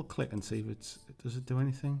have a little click and see if does it do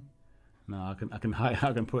anything. No, I can hide.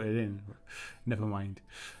 I can put it in. Never mind.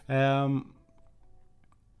 Let's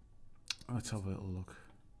have a little look.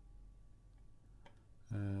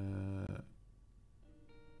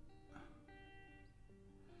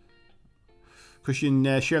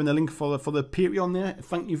 Christian sharing the link for the Patreon there.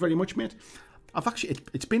 Thank you very much, mate. I've actually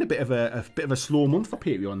it's been a bit of a slow month for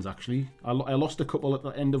Patreons actually. I lost a couple at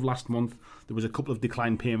the end of last month. There was a couple of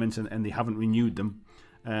declined payments and they haven't renewed them.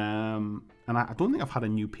 And I don't think I've had a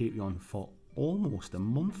new Patreon for almost a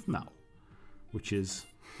month now, which is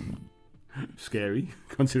scary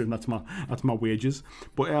considering that's my wages.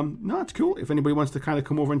 But no, it's cool. If anybody wants to kind of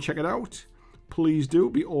come over and check it out, please do.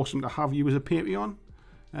 It'd be awesome to have you as a Patreon.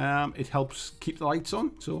 It helps keep the lights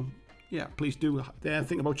on. So yeah, please do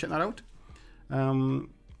think about checking that out.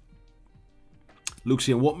 Luke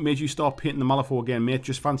saying, what made you start painting the Malifaux again, mate?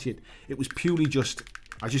 Just fancy it. It was purely just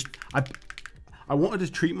I wanted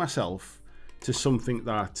to treat myself to something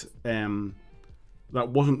that that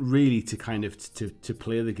wasn't really to kind of to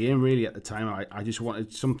play the game really at the time. I just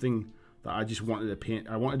wanted something that I just wanted to paint.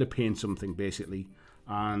 I wanted to paint something basically,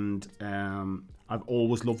 and I've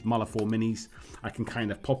always loved Malifaux minis. I can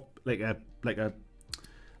kind of pop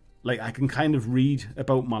I can kind of read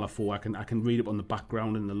about Malifaux. I can read up on the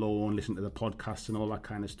background and the lore and listen to the podcasts and all that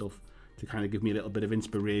kind of stuff to kind of give me a little bit of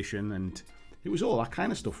inspiration, and it was all that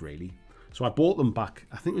kind of stuff really. So I bought them back.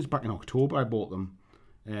 I think it was back in October. I bought them.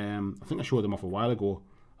 I think I showed them off a while ago.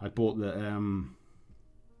 I bought the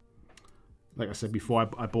like I said before,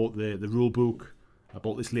 I bought the rule book. I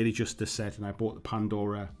bought this Lady Justice set, and I bought the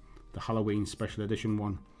Pandora, the Halloween special edition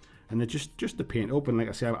one. and they're just to paint up. And like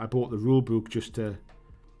I say, I bought the rule book just to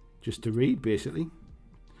read, basically,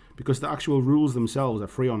 because the actual rules themselves are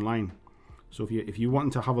free online. So if you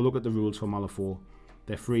want to have a look at the rules for Malifaux,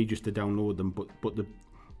 they're free just to download them. But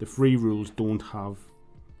the free rules don't have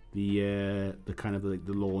the kind of like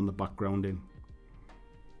the lore and the background in.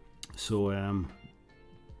 So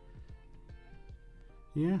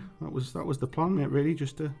yeah, that was the plan, mate. Really,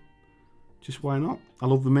 just why not? I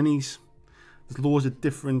love the minis. There's loads of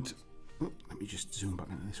different. Let me just zoom back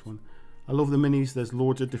into this one. I love the minis. There's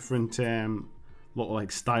loads of different lot of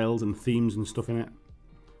like styles and themes and stuff in it.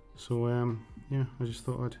 So yeah, I just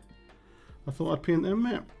thought I'd paint them,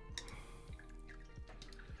 mate.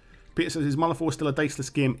 Peter says, is Malifaux still a diceless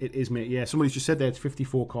game? It is, mate. Yeah, somebody's just said there it's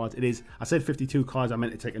 54 cards. It is. I said 52 cards. I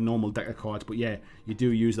meant to take a normal deck of cards, but yeah, you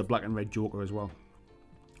do use the black and red Joker as well.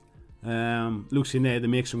 Luke's in there. They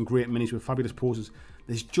make some great minis with fabulous poses.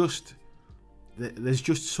 There's just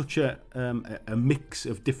such a mix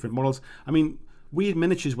of different models. I mean, Weird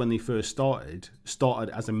Miniatures, when they first started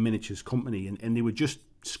as a miniatures company, and they were just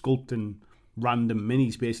sculpting random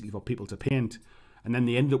minis basically for people to paint. And then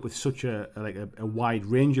they ended up with such a wide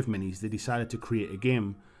range of minis, they decided to create a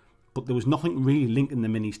game. But there was nothing really linking the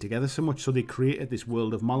minis together so much, so they created this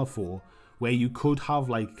world of Malifaux where you could have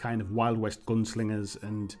like kind of Wild West gunslingers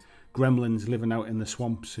and gremlins living out in the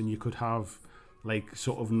swamps, and you could have like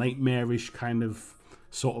sort of nightmarish kind of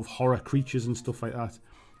sort of horror creatures and stuff like that.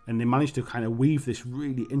 And they managed to kind of weave this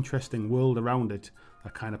really interesting world around it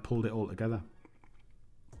that kind of pulled it all together.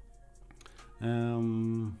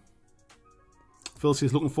 Phil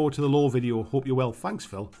says, looking forward to the lore video. Hope you're well. Thanks,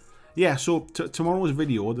 Phil. Yeah, so tomorrow's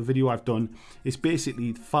video, the video I've done, is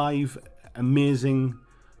basically 5 amazing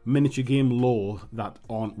miniature game lore that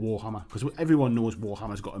aren't Warhammer. Because everyone knows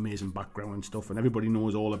Warhammer's got amazing background and stuff, and everybody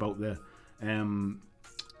knows all about the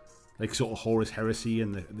like sort of Horus Heresy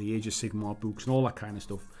and the Age of Sigmar books and all that kind of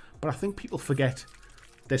stuff. But I think people forget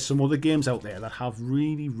there's some other games out there that have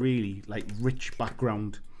really, really like rich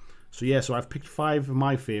background. So yeah, so I've picked 5 of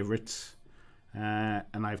my favourites.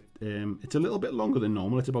 And I've it's a little bit longer than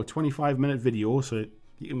normal. It's about 25-minute video, so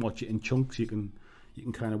you can watch it in chunks. You can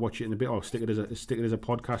kind of watch it in a bit, or stick it as a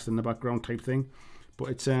podcast in the background type thing. But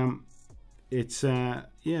it's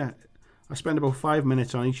yeah, I spend about 5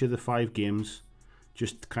 minutes on each of the 5 games,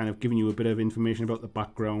 just kind of giving you a bit of information about the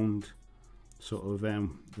background, sort of a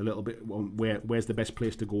little bit where's the best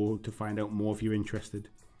place to go to find out more if you're interested.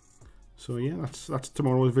 So yeah, that's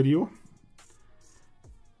tomorrow's video.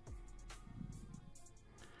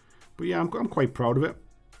 But yeah, I'm quite proud of it.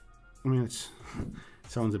 I mean, it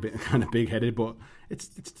sounds a bit kind of big-headed, but it's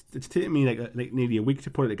taken me like nearly a week to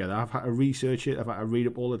put it together. I've had to research it. I've had to read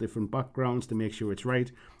up all the different backgrounds to make sure it's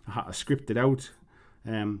right. I had to script it out.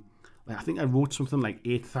 I think I wrote something like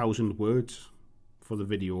 8,000 words for the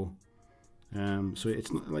video. So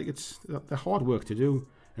it's not like it's the hard work to do.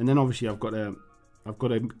 And then obviously I've got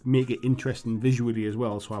to make it interesting visually as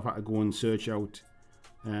well. So I've had to go and search out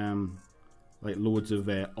like loads of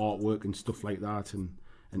artwork and stuff like that, and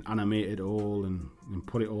animate it all and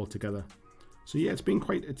put it all together. So yeah, it's been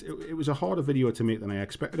quite. It was a harder video to make than I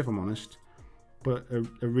expected, if I'm honest, but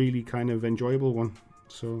a really kind of enjoyable one.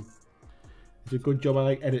 So it's a good job. I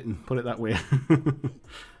like editing, put it that way.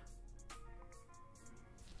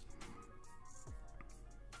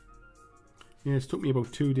 Yeah, it's took me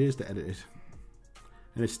about 2 days to edit it,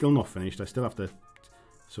 and it's still not finished. I still have to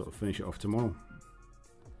sort of finish it off tomorrow.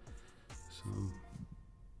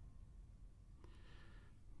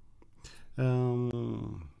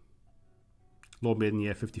 Lord Maiden,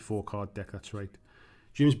 yeah, 54 card deck, that's right.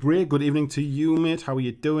 James Bray, good evening to you, mate. How are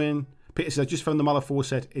you doing? Peter says, I just found the Malifaux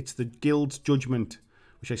set. It's the Guild's Judgment,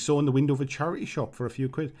 which I saw in the window of a charity shop for a few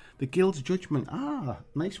quid. The Guild's Judgment,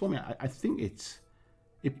 nice one, mate. I think it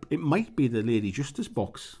might be the Lady Justice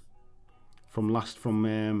box from what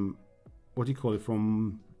do you call it,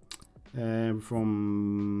 from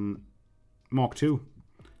Mark II.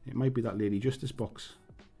 It might be that Lady Justice box.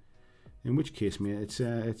 In which case, mate,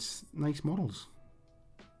 it's nice models.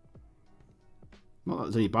 Not that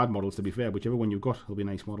there's any bad models, to be fair. Whichever one you've got will be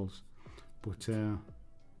nice models. But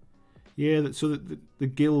yeah, so the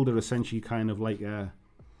guild are essentially kind of like a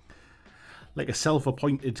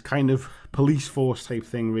self-appointed kind of police force type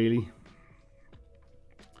thing, really.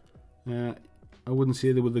 I wouldn't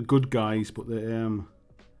say they were the good guys, but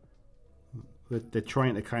they're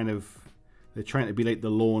trying to kind of. They're trying to be like the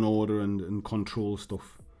law and order and control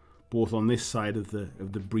stuff, both on this side of the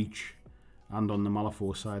breach and on the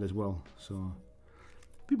Malifaux side as well. So, a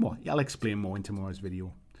bit more. I'll explain more in tomorrow's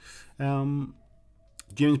video.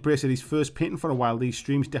 James Bray said he's first painting for a while. These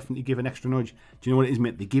streams definitely give an extra nudge. Do you know what it is,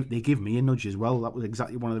 mate? They give me a nudge as well. That was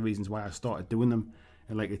exactly one of the reasons why I started doing them.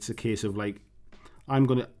 And like, it's a case of like,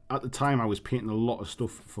 at the time I was painting a lot of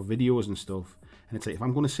stuff for videos and stuff. And it's like, if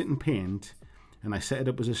I'm going to sit and paint and I set it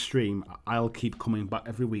up as a stream, I'll keep coming back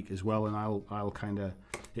every week as well. And I'll kind of,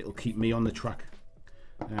 it'll keep me on the track.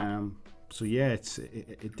 So yeah,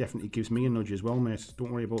 it definitely gives me a nudge as well, mate.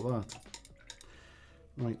 Don't worry about that.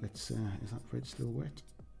 Right, let's, is that red still wet?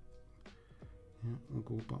 Yeah, I'll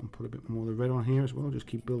go back and put a bit more of the red on here as well, just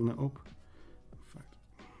keep building it up. In fact,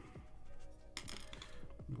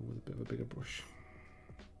 I'll go with a bit of a bigger brush.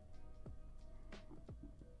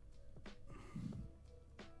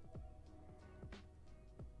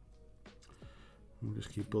 We'll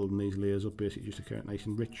just keep building these layers up, basically just to get it nice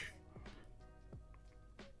and rich.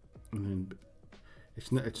 And then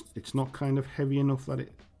it's not kind of heavy enough that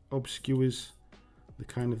it obscures the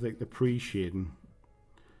kind of like the pre-shading,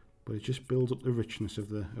 but it just builds up the richness of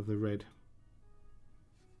the red.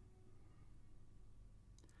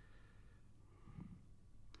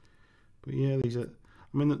 But yeah, these are,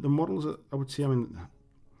 I mean, the models are, I would say, I mean,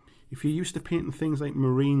 if you're used to painting things like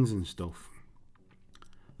marines and stuff,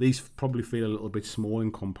 these probably feel a little bit small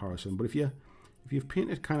in comparison. But if you've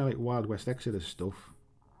painted kind of like Wild West Exodus stuff,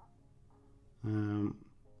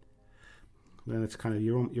 then it's kind of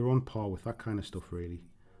you're on par with that kind of stuff, really.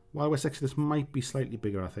 Wild West Exodus might be slightly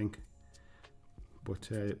bigger, I think, but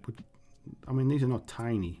I mean, these are not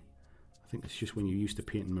tiny. I think it's just when you're used to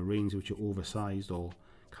painting marines, which are oversized or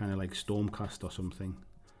kind of like Stormcast or something,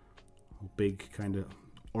 or big kind of,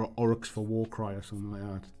 or Oryx for Warcry or something like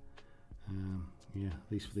that. Yeah,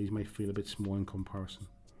 these might feel a bit small in comparison.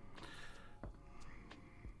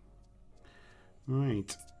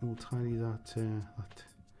 Right, we'll tidy that the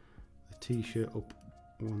t-shirt up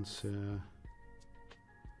once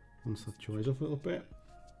that dries off a little bit.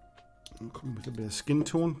 I'll come with a bit of skin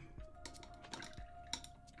tone.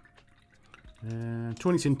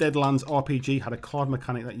 Tony's in Deadlands RPG had a card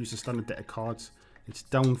mechanic that used a standard deck of cards. Its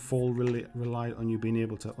downfall relied on you being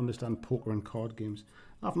able to understand poker and card games.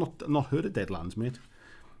 I've not heard of Deadlands, mate.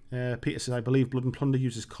 Peter says, I believe Blood and Plunder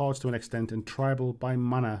uses cards to an extent, and Tribal by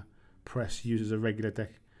Mana Press uses a regular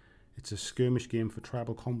deck. It's a skirmish game for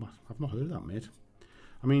tribal combat. I've not heard of that, mate.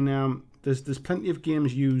 I mean, there's plenty of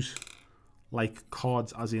games use like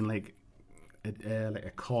cards, as in like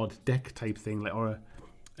a card deck type thing, like, or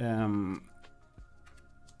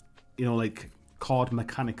you know, like card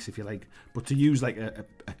mechanics, if you like. But to use like a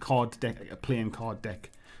card deck, like a playing card deck,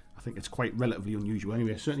 I think it's quite relatively unusual.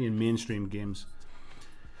 Anyway, certainly in mainstream games.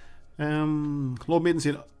 Lord Maiden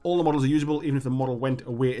said all the models are usable even if the model went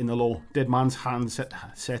away in the lore. Dead Man's Hand set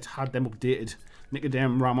had them updated.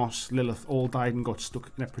 Nicodem, Ramos, Lilith all died and got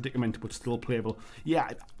stuck in a predicament, but still playable. Yeah,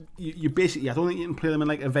 you basically, I don't think you can play them in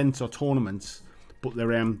like events or tournaments, but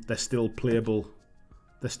they're still playable.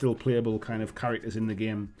 They're still playable kind of characters in the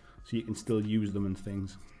game, so you can still use them and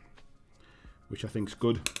things, which I think's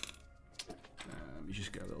good. You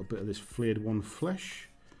just get a little bit of this flayed one flesh.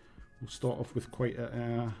 We'll start off with quite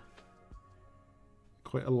a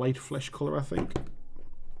light flesh colour, I think.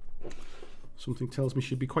 Something tells me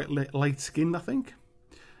she'd be quite light skinned, I think.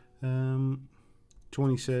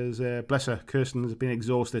 Tony says, bless her, Kirsten has been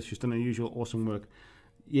exhausted. She's done unusual awesome work.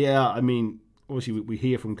 Yeah, I mean, obviously we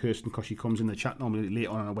hear from Kirsten because she comes in the chat normally late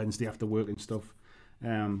on a Wednesday after work and stuff.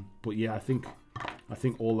 But yeah, I think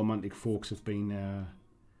all the Mantic folks have been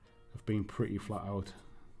pretty flat out.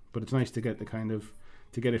 But it's nice to get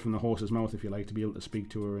to get it from the horse's mouth, if you like, to be able to speak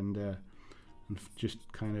to her and just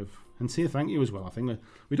kind of say thank you as well. I think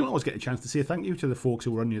we don't always get a chance to say thank you to the folks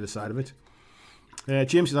who are on the other side of it.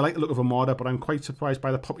 James says, I like the look of Armada, but I'm quite surprised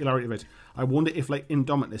by the popularity of it. I wonder if, like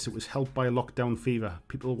Indomitus, it was helped by lockdown fever.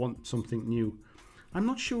 People want something new. I'm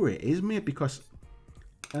not sure it is, mate, because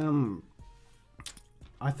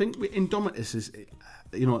I think Indomitus is,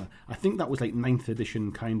 you know, I think that was like 9th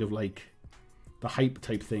edition kind of like the hype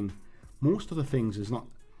type thing. Most of the things is not,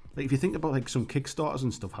 like if you think about like some Kickstarters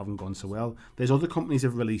and stuff haven't gone so well. There's other companies that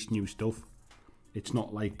have released new stuff. It's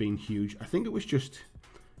not like being huge. I think it was just,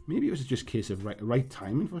 maybe it was just a case of right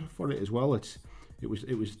timing for it as well. It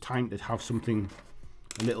was time to have something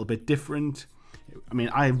a little bit different. I mean,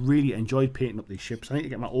 I really enjoyed painting up these ships. I need to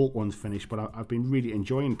get my oak ones finished, but I've been really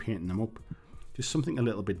enjoying painting them up. Just something a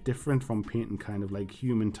little bit different from painting kind of like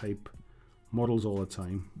human type models all the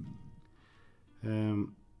time.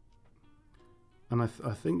 And I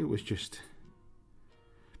think it was just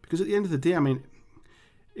because at the end of the day, I mean,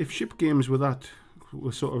 if ship games were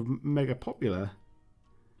sort of mega popular,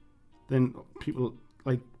 then people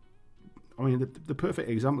like, I mean, the perfect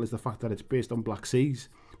example is the fact that it's based on Black Seas.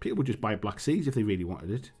 People would just buy Black Seas if they really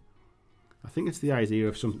wanted it. I think it's the idea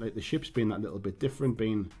of something like the ships being that little bit different,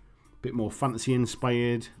 being a bit more fantasy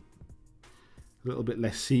inspired, a little bit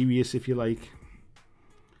less serious, if you like.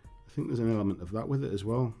 I think there's an element of that with it as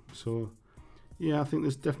well. So yeah, I think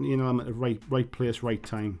there's definitely an element of right place, right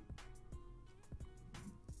time.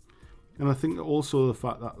 And I think also the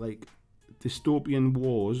fact that like Dystopian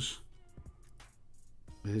Wars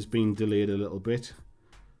has been delayed a little bit.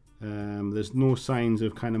 There's no signs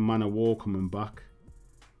of kind of Man of War coming back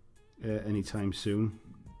anytime soon.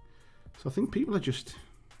 So I think people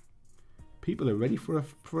are ready for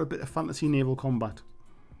a bit of fantasy naval combat.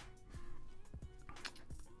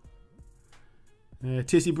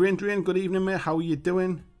 Tasty Brain Drain, good evening, mate. How are you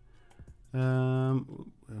doing? Where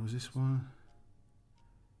was this one?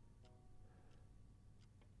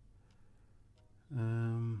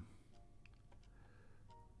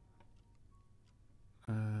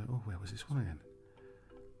 Oh, where was this one again?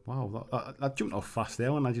 Wow, that jumped off fast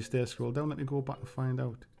there when I just scrolled down. Let me go back and find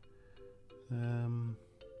out.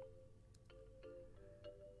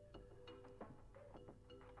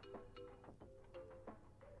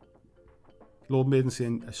 Lord Maiden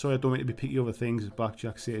saying, sorry I don't mean to be picky over things, as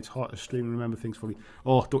BlackJack say, it's hard to stream and remember things fully.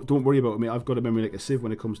 Oh, don't worry about me, I've got a memory like a sieve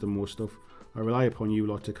when it comes to most stuff. I rely upon you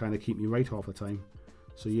lot to kind of keep me right half the time.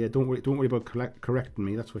 So yeah, don't worry about correcting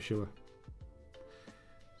me, that's for sure.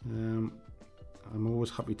 I'm always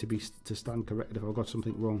happy to stand corrected if I've got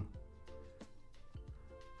something wrong.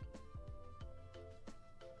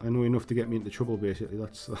 I know enough to get me into trouble, basically.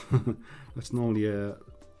 That's that's normally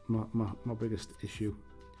my biggest issue.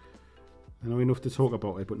 I know enough to talk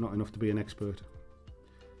about it, but not enough to be an expert.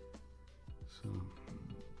 So,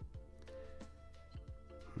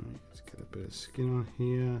 right, let's get a bit of skin on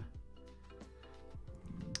here.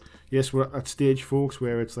 Yes, we're at that stage, folks,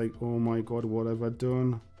 where it's like, oh my god, what have I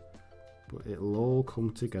done? But it'll all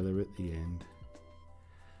come together at the end.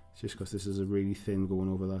 It's just because this is a really thin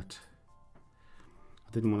going over that.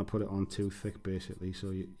 I didn't want to put it on too thick, basically, so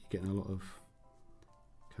you're getting a lot of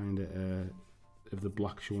kind of the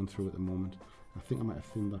black showing through at the moment. I think I might have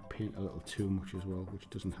thinned that paint a little too much as well, which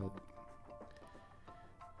doesn't help.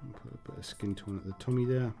 And put a bit of skin tone at the tummy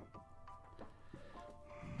there.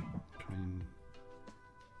 Try and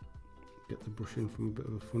get the brush in from a bit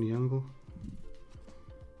of a funny angle.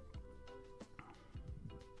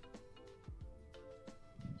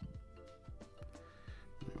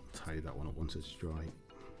 I'll tidy that one up once it's dry.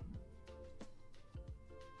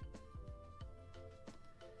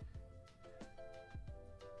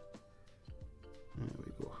 There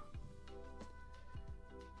we go.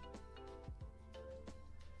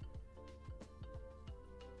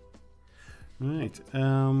 Right.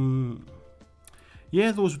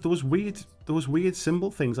 Yeah, those weird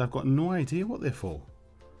symbol things. I've got no idea what they're for.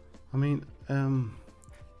 I mean,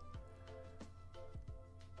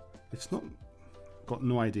 it's not. Got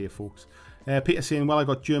no idea, folks. Peter saying, well, I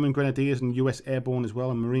got German Grenadiers and US Airborne as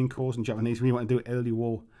well, and Marine Corps and Japanese. We want to do it early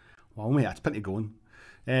war. Wow, mate, that's plenty going.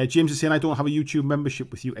 James is saying, I don't have a YouTube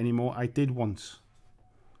membership with you anymore. I did once.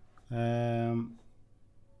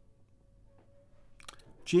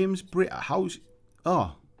 James Britt, how's...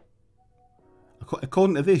 Oh.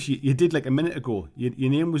 According to this, you did like a minute ago.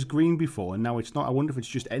 Your name was green before, and now it's not. I wonder if it's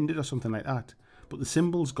just ended or something like that. But the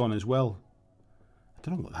symbol's gone as well. I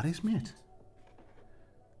don't know what that is, mate.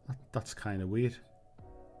 That's kind of weird.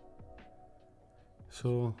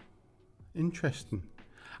 So, interesting.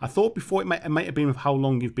 I thought before it might have been with how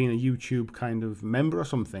long you've been a YouTube kind of member or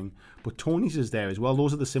something, but Tony's is there as well.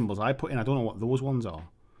 Those are the symbols I put in. I don't know what those ones are.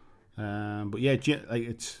 But yeah,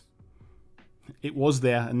 like it was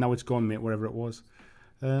there and now it's gone, mate, wherever it was.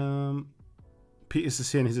 Peter's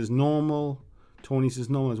saying his is normal. Tony's is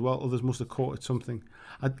normal as well. Others must have caught it something.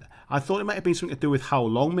 I thought it might have been something to do with how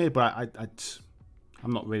long, mate, but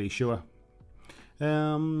I'm not really sure.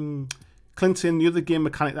 Clint saying the other game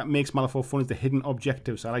mechanic that makes Malifaux fun is the hidden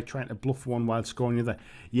objectives. I like trying to bluff one while scoring the other.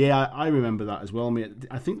 Yeah, I remember that as well, mate.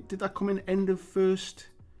 I think, did that come in end of first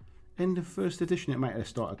edition? It might have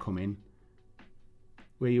started coming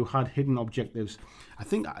where you had hidden objectives. I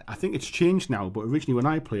think it's changed now, but originally when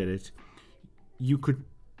I played it, you could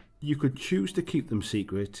choose to keep them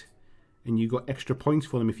secret, and you got extra points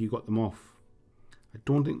for them if you got them off. I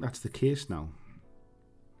don't think that's the case now.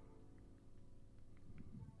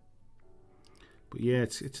 But yeah,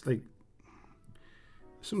 it's like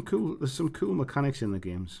there's some cool mechanics in the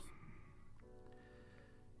games.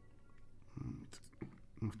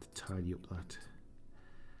 I'll have to tidy up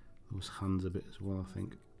those hands a bit as well, I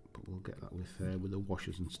think. But we'll get that with the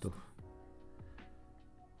washers and stuff.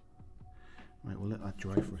 Right, we'll let that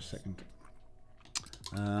dry for a second.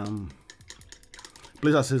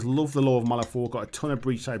 Blizzard says, love the lore of Malifaux. Got a ton of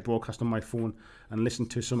Breachside broadcast on my phone and listen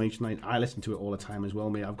to some each night. I listen to it all the time as well,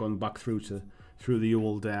 mate. I've gone back through the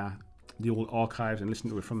old archives and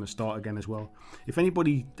listened to it from the start again as well. If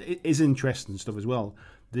anybody is interested in stuff as well,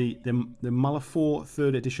 the Malifaux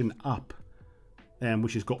 3rd edition app,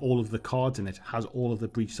 which has got all of the cards in it, has all of the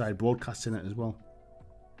Breachside broadcasts in it as well.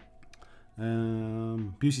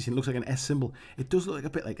 Busey saying, looks like an S symbol. It does look like a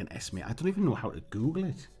bit like an S, mate. I don't even know how to Google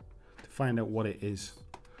it to find out what it is.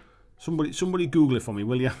 Somebody Google it for me,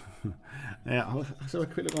 will you? Yeah, I'll have a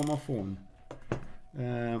quick look on my phone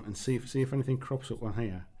and see if anything crops up on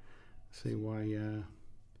here. See why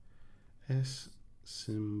S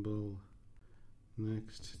symbol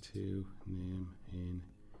next to name in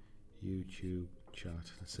YouTube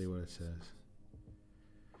chat. Let's see what it says.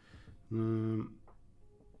 No,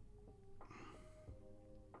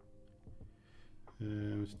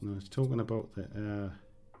 it's talking about the.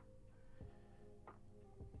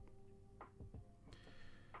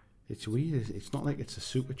 It's weird. It's not like it's a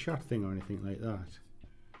super chat thing or anything like that.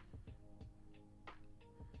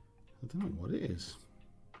 I don't know what it is.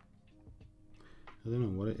 I don't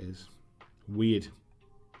know what it is. Weird.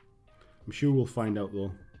 I'm sure we'll find out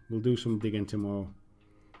though. We'll do some digging tomorrow.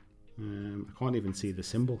 I can't even see the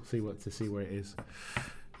symbol. See where it is.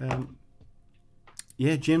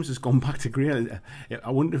 Yeah, James has gone back to grey. I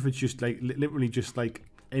wonder if it's just like literally just like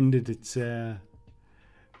ended its the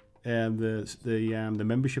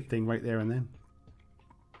membership thing right there and then.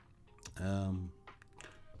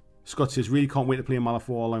 Scott says, really can't wait to play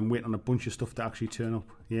Malifaux. I'm waiting on a bunch of stuff to actually turn up.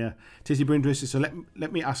 Yeah. Tasty Brain says, so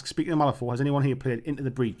let me ask, speaking of Malifaux, has anyone here played Into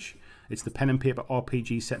the Breach? It's the pen and paper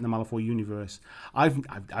RPG set in the Malifaux universe.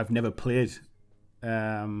 I've never played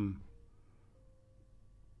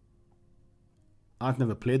I've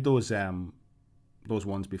never played those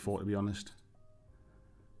ones before, to be honest.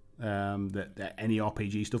 Any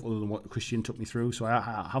RPG stuff other than what Christian took me through, so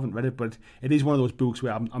I haven't read it, but it is one of those books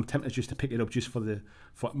where I'm tempted just to pick it up just for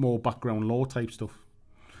more background lore type stuff.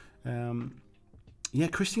 Yeah,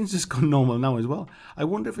 Christian's just gone normal now as well. I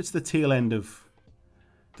wonder if it's the tail end of,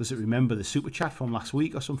 does it remember the super chat from last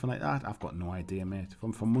week or something like that? I've got no idea, mate.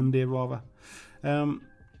 From Monday rather.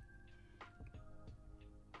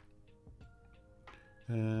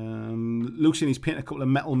 Luke's saying he's painted a couple of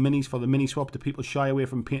metal minis for the mini swap. Do people shy away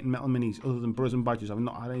from painting metal minis other than brothers and badges? I've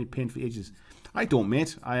not had any paint for ages. I don't,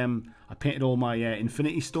 mate. I painted all my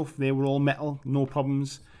Infinity stuff. They were all metal, no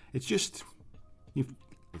problems. It's just you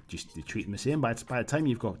treat them the same. By the time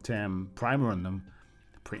you've got primer on them,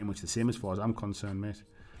 they're pretty much the same as far as I'm concerned, mate.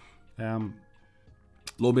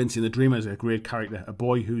 Low saying the Dreamer is a great character, a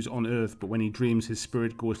boy who's on Earth, but when he dreams, his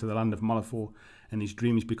spirit goes to the land of Malifaux, and his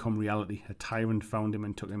dreams become reality. A tyrant found him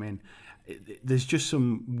and took him in. There's just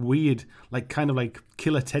some weird, kind of like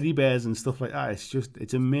killer teddy bears and stuff like that.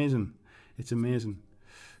 It's amazing. It's amazing.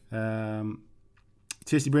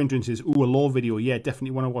 Tasty Brain Drink says, ooh, a lore video. Yeah,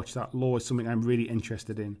 definitely want to watch that. Lore is something I'm really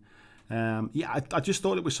interested in. Yeah, I just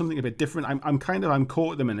thought it was something a bit different. I'm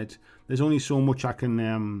caught at the minute. There's only so much I can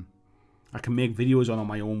make videos on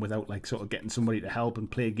my own without sort of getting somebody to help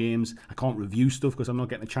and play games. I can't review stuff because I'm not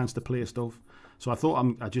getting a chance to play stuff. So I thought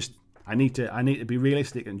I need to be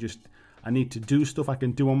realistic and I need to do stuff I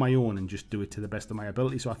can do on my own and just do it to the best of my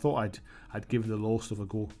ability. So I thought I'd give the lore stuff a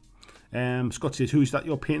go. Scott says, who's that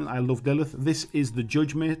you're painting? I love Lilith. This is the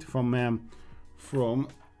Judge, mate, from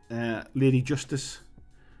Lady Justice,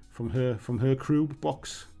 from her crew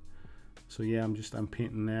box. So yeah, I'm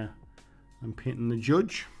painting the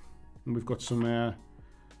Judge. And we've got some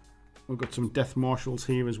Death Marshals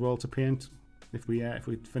here as well to paint if we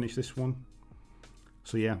finish this one.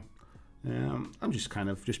 So yeah, I'm just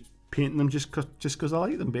painting them just because I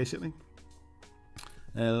like them, basically.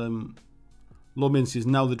 Lobin says,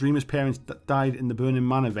 now the Dreamer's parents died in the Burning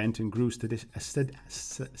Man event and grew sadistic.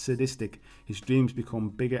 His dreams become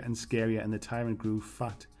bigger and scarier, and the tyrant grew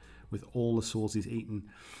fat with all the souls he's eaten.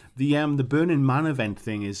 The Burning Man event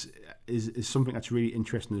thing is something that's really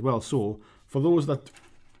interesting as well. So for those that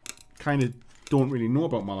kind of don't really know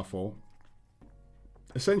about Malifaux,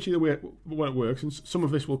 essentially the way it works, and some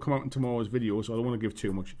of this will come out in tomorrow's video, so I don't want to give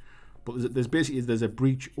too much, but there's a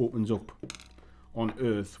breach opens up on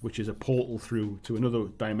Earth, which is a portal through to another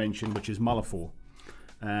dimension, which is Malifaux,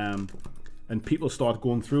 and people start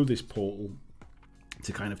going through this portal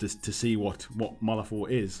to kind of to see what Malifaux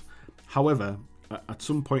is. However, at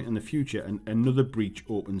some point in the future, another breach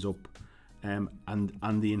opens up, and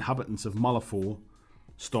the inhabitants of Malifaux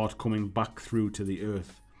start coming back through to the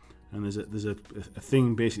Earth. And there's a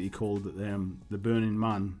thing basically called the Burning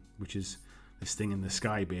Man, which is this thing in the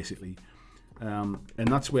sky basically, and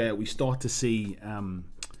that's where we start to see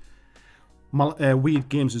Weird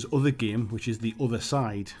Games' other game, which is The Other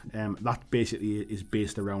Side, that basically is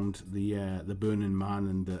based around the Burning Man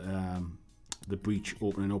and the breach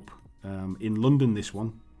opening up in London. This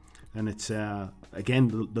one, and it's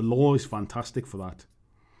again the lore is fantastic for that.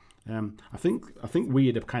 I think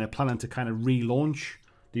Weird are kind of planning to kind of relaunch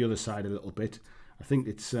The Other Side a little bit. I think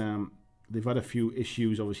it's they've had a few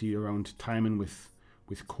issues obviously around timing with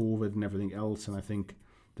COVID and everything else, and I think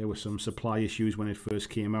there were some supply issues when it first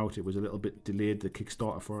came out. It was a little bit delayed, the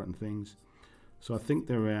Kickstarter for it and things. So I think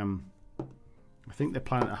they're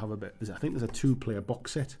planning to have a bit. I think there's a 2-player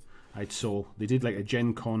box set I saw. They did like a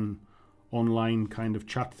Gen Con online kind of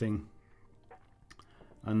chat thing,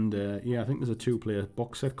 and yeah, I think there's a 2-player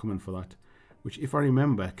box set coming for that, which, if I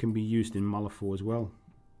remember, can be used in Malifaux as well.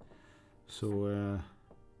 So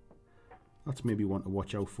that's maybe one to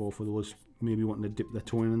watch out for those maybe wanting to dip their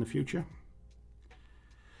toe in the future.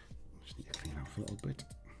 Just need to clean out a little bit.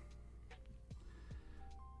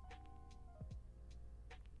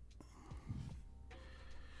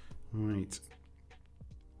 Right.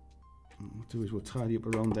 What we'll do is we'll tidy up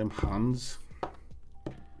around them hands. What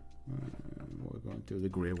we're going to do, the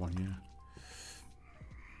grey one here.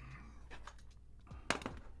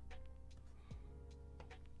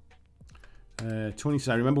 Tony says,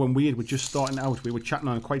 I remember when Weird were just starting out, we were chatting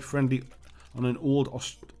on quite friendly on an old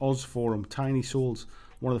Oz forum, Tiny Souls.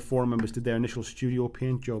 One of the forum members did their initial studio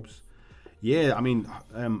paint jobs. Yeah, I mean,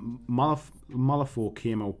 Malifaux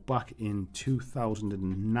came out back in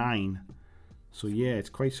 2009. So yeah, it's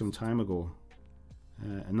quite some time ago.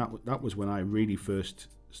 And that was when I really first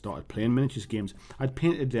started playing miniatures games. I'd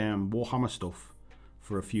painted Warhammer stuff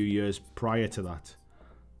for a few years prior to that.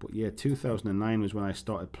 But yeah, 2009 was when I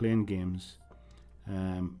started playing games.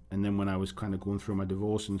 And then when I was kind of going through my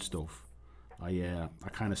divorce and stuff, I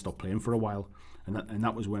kind of stopped playing for a while, and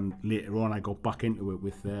that was when later on I got back into it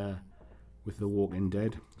with The Walking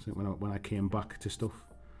Dead. So when I came back to stuff,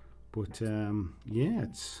 but yeah,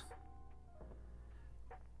 it's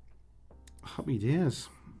happy days.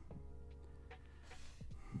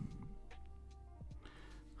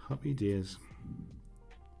 Happy days.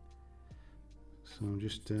 So I'm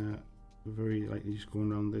just very lightly just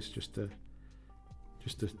going around this just to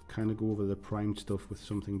kind of go over the primed stuff with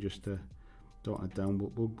something just to dot it down.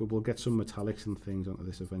 We'll get some metallics and things onto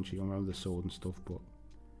this eventually around the sword and stuff, but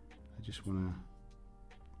I just want to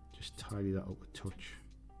just tidy that up a touch.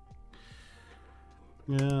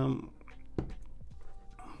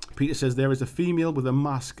 Peter says there is a female with a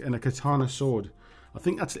mask and a katana sword. I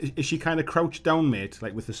think is she kind of crouched down, mate,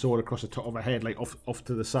 like with the sword across the top of her head, like off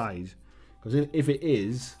to the side? Because if it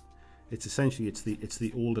is, it's essentially it's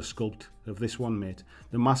the older sculpt of this one, mate.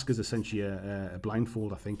 The mask is essentially a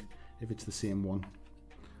blindfold, I think, if it's the same one.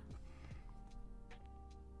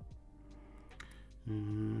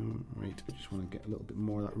 Right, I just want to get a little bit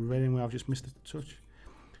more of that red in where I've just missed a touch.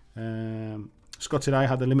 Scott said I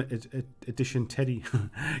had the limited edition Teddy.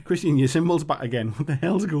 Christian, your symbol's back again. What the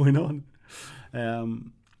hell's going on?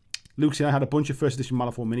 Luke said I had a bunch of first edition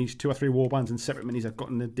Malifaux minis, 2 or 3 warbands and separate minis. I've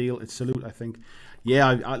gotten a deal at Salute, I think.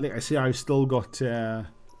 Yeah, like I say, I've still got some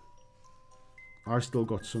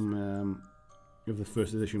of the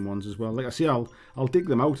first edition ones as well. Like I say, I'll dig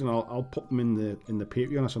them out and I'll put them in the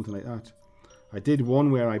Patreon or something like that. I did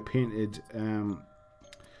one where I painted.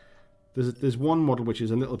 There's one model which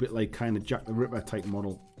is a little bit like kind of Jack the Ripper type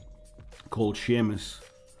model called Seamus,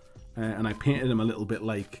 and I painted him a little bit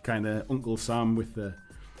like kind of Uncle Sam with the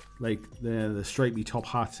stripy top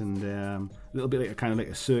hat and a little bit like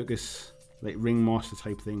a circus like ringmaster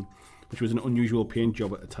type thing, which was an unusual paint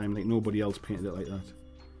job at the time. Like nobody else painted it like that,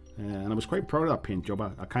 and I was quite proud of that paint job.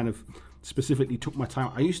 I kind of specifically took my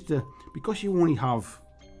time. I used to, because you only have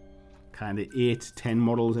kind of 8-10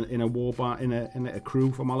 models in a warband in a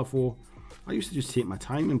crew for Malifaux, I used to just take my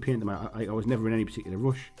time and paint them. I was never in any particular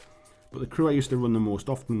rush. But the crew I used to run the most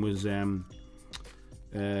often was the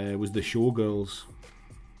Showgirls.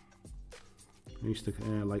 I used to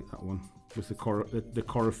like that one with the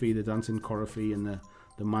choreography, the dancing choreography, and the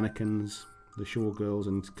mannequins, the Showgirls,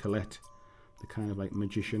 and Colette, the kind of like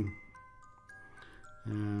magician.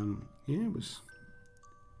 Yeah, it was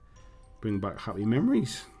bring back happy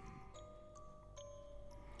memories.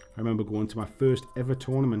 I remember going to my first ever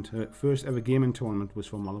tournament, first ever gaming tournament was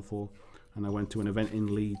for Malifaux, and I went to an event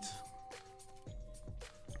in Leeds.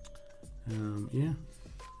 Yeah,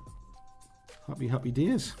 happy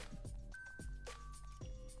days.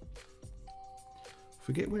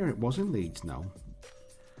 Forget where it was in Leeds now.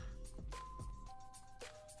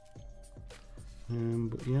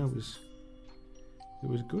 But yeah, it was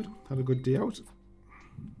good. Had a good day out.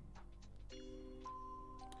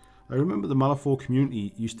 I remember the Malifaux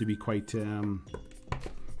community used to be quite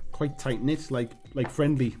tight knit, like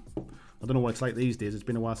friendly. I don't know what it's like these days. It's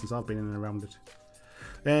been a while since I've been in and around it.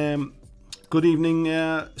 Good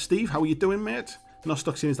evening, Steve. How are you doing, mate?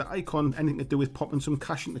 Nostock saying, is that icon anything to do with popping some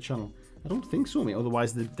cash in the channel? I don't think so, mate.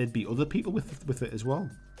 Otherwise, there'd be other people with it as well.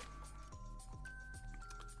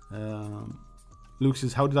 Luke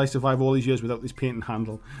says, how did I survive all these years without this painting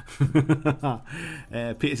handle?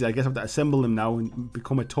 Peter says, I guess I have to assemble them now and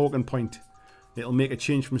become a talking point. It'll make a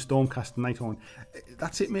change from Stormcast to Nighthorn.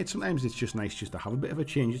 That's it, mate. Sometimes it's just nice just to have a bit of a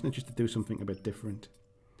change, isn't it? Just to do something a bit different.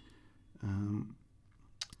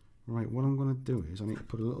 Right, what I'm going to do is I need to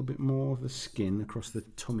put a little bit more of the skin across the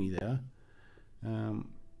tummy there.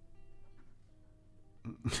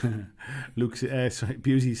 Luke, sorry,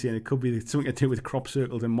 Busey saying it could be something to do with crop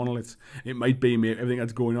circles and monoliths. It might be, mate, everything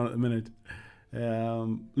that's going on at the minute.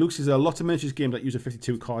 Luke says there are lots of miniatures games that use a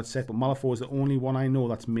 52 card set, but Malifaux is the only one I know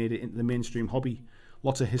that's made it into the mainstream hobby.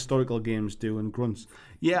 Lots of historical games do and grunts.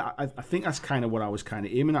 Yeah, I think that's kind of what I was kind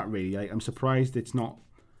of aiming at, really. I'm surprised it's not.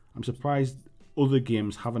 I'm surprised other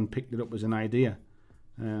games haven't picked it up as an idea.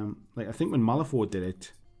 Like I think when Malifaux did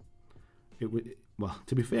it, well,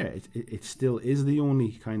 to be fair, it still is the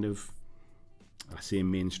only kind of, I say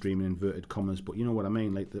mainstream in inverted commas, but you know what I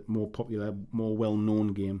mean, like the more popular, more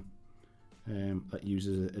well-known game that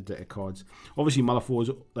uses a deck of cards. Obviously,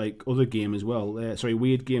 Malifaux's like other game as well. Sorry,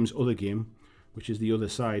 Weird Game's other game, which is the other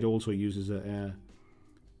side, also uses a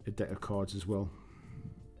deck of cards as well.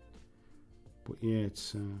 But yeah,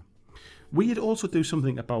 it's Weird also do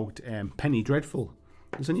something about Penny Dreadful.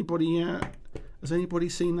 Has anybody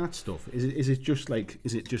seen that stuff? Is it just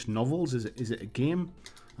novels? Is it a game?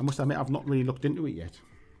 I must admit I've not really looked into it yet.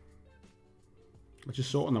 I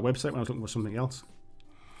just saw it on the website when I was looking for something else.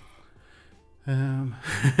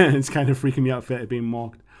 It's kind of freaking me out for it being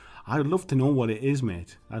marked. I'd love to know what it is,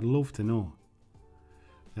 mate. I'd love to know.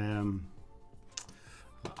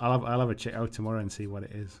 I'll have a check out tomorrow and see what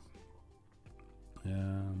it is.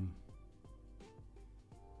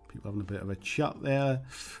 People having a bit of a chat there.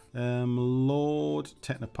 Lord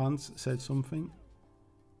Technopants said something.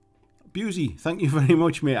 Busey, thank you very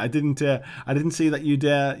much, mate. I didn't see that you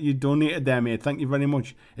donated there, mate. Thank you very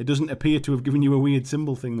much. It doesn't appear to have given you a weird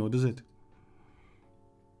symbol thing, though, does it?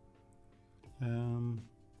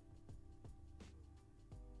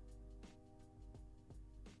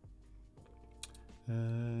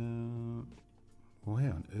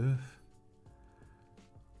 Where on earth?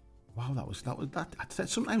 Wow, that was that.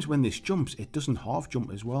 Sometimes when this jumps, it doesn't half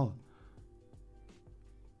jump as well.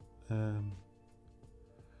 There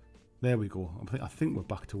we go. I think we're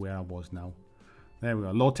back to where I was now. There we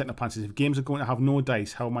go. Lord Technopants says, if games are going to have no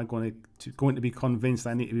dice, how am I going to be convinced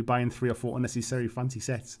I need to be buying 3 or 4 unnecessary fancy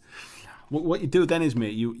sets? What you do then is,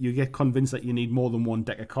 mate, you get convinced that you need more than one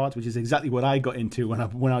deck of cards, which is exactly what I got into when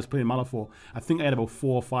I was playing Malifaux. I think I had about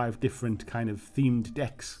 4 or 5 different kind of themed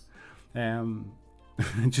decks,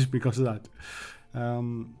 just because of that.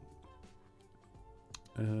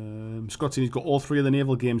 Scott said he's got all 3 of the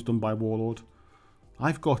naval games done by Warlord.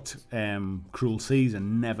 I've got Cruel Seas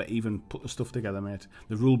and never even put the stuff together, mate.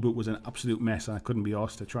 The rulebook was an absolute mess and I couldn't be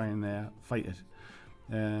arsed to try and fight it.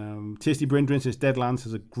 Tasty Brain Drain says Deadlands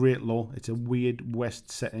has a great lore. It's a weird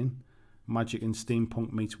west setting. Magic and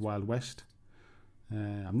steampunk meets Wild West.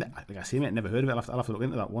 Like I say, mate, never heard of it. I'll have to look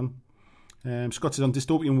into that one. Scott says on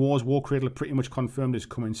Dystopian Wars, War Cradle are pretty much confirmed is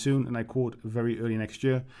coming soon, and I quote, very early next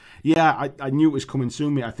year. Yeah, I knew it was coming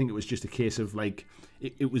soon, mate. I think it was just a case of like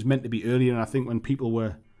it was meant to be earlier, and I think when people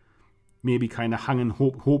were maybe kind of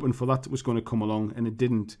hoping for that was going to come along, and it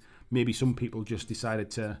didn't, maybe some people just decided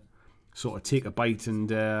to sort of take a bite and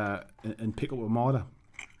pick up Armada.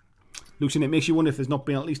 Luke, it makes you wonder if there's not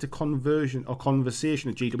been at least a conversion or conversation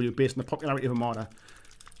at GW based on the popularity of Armada.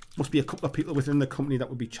 Must be a couple of people within the company that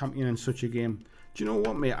would be championing such a game. Do you know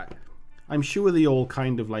what, mate? I'm sure they all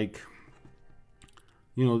kind of like,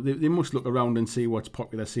 you know, they must look around and see what's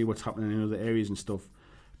popular, see what's happening in other areas and stuff.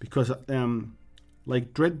 Because,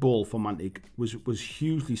 like, Dreadball for Mantic was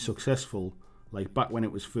hugely successful, like, back when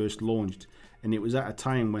it was first launched. And it was at a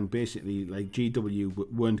time when basically, like,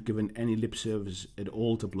 GW weren't given any lip service at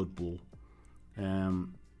all to Blood Bowl.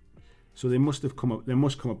 So they must have come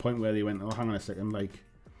a point where they went, oh, hang on a second, like,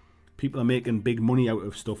 people are making big money out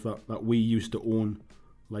of stuff that we used to own,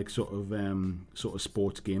 like sort of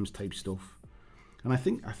sports games type stuff. And I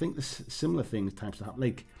think the similar things types to happen.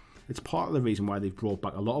 Like, it's part of the reason why they've brought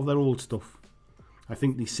back a lot of their old stuff. I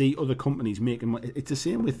think they see other companies making money. It's the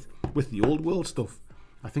same with the old world stuff.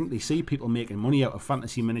 I think they see people making money out of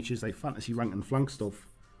fantasy miniatures, like fantasy rank and flank stuff,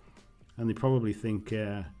 and they probably think,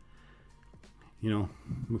 you know,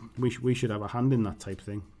 we should have a hand in that type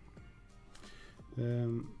thing.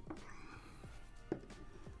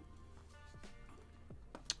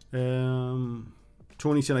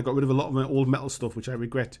 Tony said I got rid of a lot of my old metal stuff, which I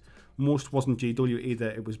regret. Most wasn't GW either.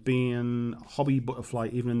 It was being hobby butterfly,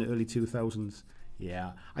 even in the early 2000s.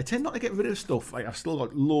 Yeah, I tend not to get rid of stuff. Like, I've still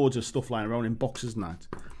got loads of stuff lying around in boxes and that.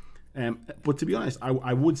 But to be honest,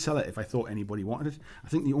 I would sell it if I thought anybody wanted it. I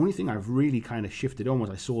think the only thing I've really kind of shifted on was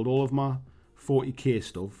I sold all of my 40k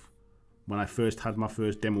stuff when I first had my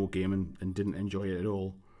first demo game and didn't enjoy it at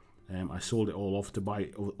all. I sold it all off to buy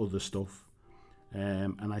other stuff.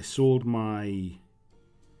 And I sold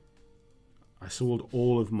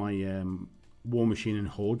all of my War Machine and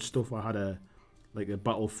Horde stuff. I had a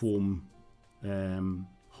Battle Foam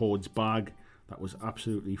Hordes bag that was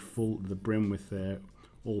absolutely full to the brim with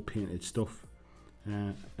all painted stuff,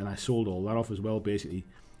 and I sold all that off as well, basically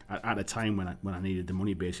at a time when I needed the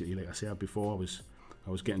money. Basically, like I said before, I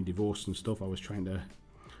was getting divorced and stuff. I was trying to.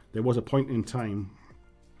 There was a point in time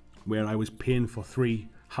where I was paying for 3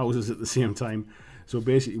 houses at the same time. So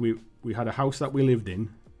basically, we had a house that we lived in,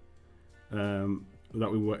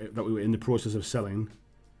 that we were in the process of selling.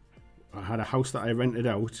 I had a house that I rented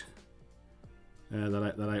out,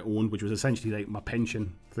 that I owned, which was essentially like my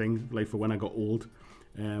pension thing, like for when I got old.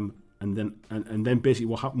 And then basically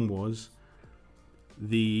what happened was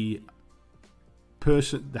the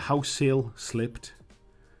house sale slipped,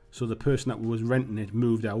 so the person that was renting it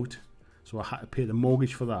moved out, so I had to pay the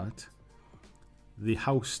mortgage for that. The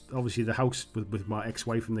house, obviously the house with my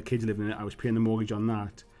ex-wife and the kids living in it, I was paying the mortgage on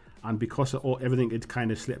that, and because everything had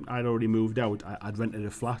kind of slipped, I'd already moved out. I'd rented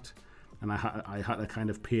a flat, and I had to kind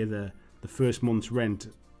of pay the first month's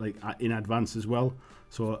rent like in advance as well.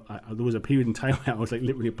 So there was a period in time where I was like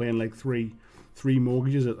literally paying like three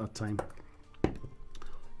mortgages at that time.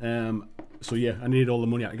 So yeah, I needed all the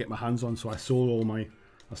money I could get my hands on, so I sold all my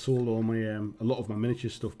a lot of my miniature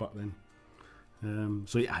stuff back then.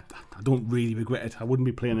 So yeah, I don't really regret it. I wouldn't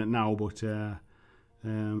be playing it now, but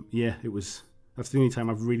yeah, that's the only time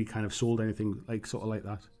I've really kind of sold anything like sort of like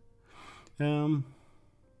that.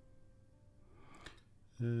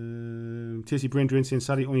 Tasty Brain Drain saying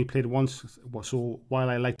sadly only played once, so while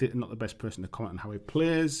I liked it, I'm not the best person to comment on how it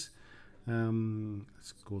plays.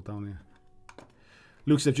 Let's go down here.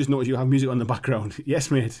 Luke said, I've just noticed you have music on the background. Yes,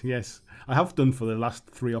 mate, yes. I have done for the last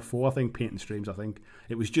 3 or 4, I think, painting streams, I think.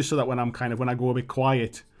 It was just so that when I go a bit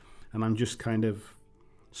quiet and I'm just kind of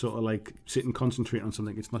sort of like sit and concentrate on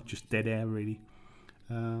something, it's not just dead air, really.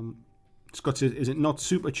 Scott says, is it not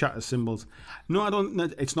super chat as symbols? No, I don't.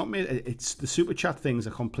 It's not made. It's the super chat thing's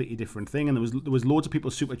a completely different thing, and there was loads of people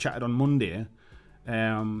super chatted on Monday,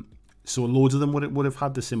 so loads of them would have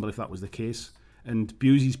had the symbol if that was the case. And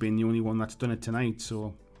Busey's been the only one that's done it tonight,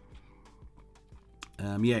 so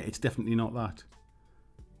yeah, it's definitely not that.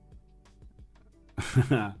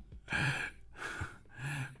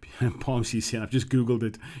 Palmsy saying, I've just googled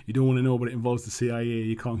it. You don't want to know, but it involves the CIA.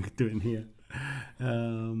 You can't do it in here.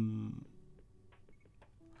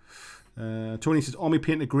 Tony says, Army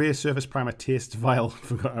painted grey, surface primer tastes vile.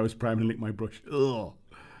 Forgot I was priming to lick my brush. Ugh.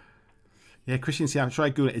 Yeah, Christian says, I've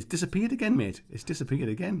tried Googling it. It's disappeared again, mate. It's disappeared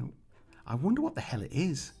again. I wonder what the hell it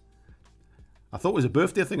is. I thought it was a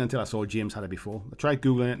birthday thing until I saw James had it before. I tried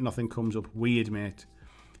Googling it, nothing comes up. Weird, mate.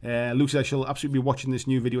 Luke says, I shall absolutely be watching this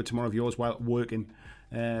new video tomorrow of yours while working.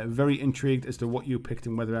 Very intrigued as to what you picked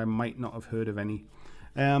and whether I might not have heard of any.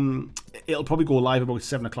 It'll probably go live about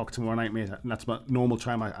 7 o'clock tomorrow night, mate, and that's my normal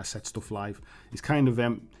time I set stuff live. It's kind of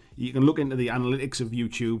you can look into the analytics of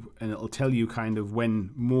YouTube and it'll tell you kind of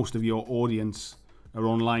when most of your audience are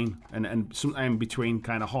online, and sometime between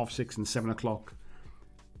kind of 6:30 and 7 o'clock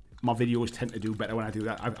my videos tend to do better when I do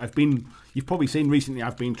that. You've probably seen recently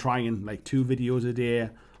I've been trying like 2 videos a day.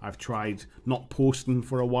 I've tried not posting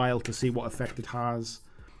for a while to see what effect it has.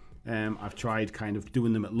 I've tried kind of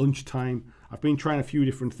doing them at lunchtime. I've been trying a few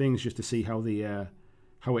different things just to see how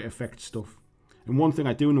it affects stuff. And one thing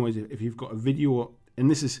I do know is if you've got a video, and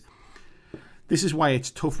this is why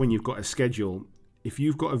it's tough when you've got a schedule. If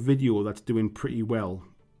you've got a video that's doing pretty well,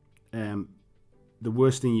 the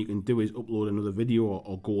worst thing you can do is upload another video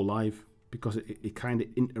or go live, because it kind of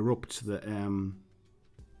interrupts the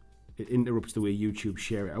way YouTube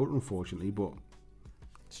share it out, unfortunately. But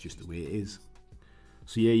it's just the way it is.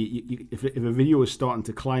 So yeah, if a video is starting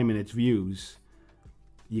to climb in its views,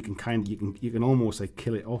 you can almost like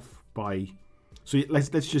kill it off by. So let's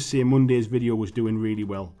just say Monday's video was doing really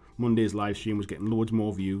well. Monday's live stream was getting loads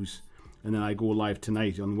more views, and then I go live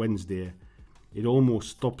tonight on Wednesday. It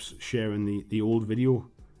almost stops sharing the old video.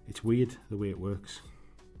 It's weird the way it works,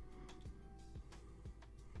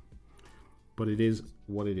 but it is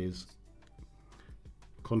what it is.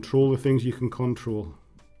 Control the things you can control.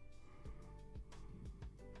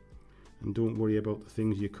 And don't worry about the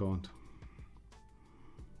things you can't.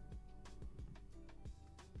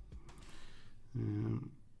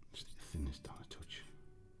 Just thin this down a touch.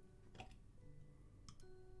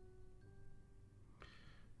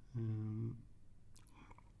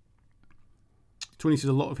 Tony says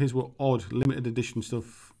a lot of his were odd, limited edition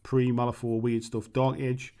stuff, pre-Malifaux weird stuff. Dark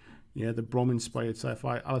Age, yeah, the Brom-inspired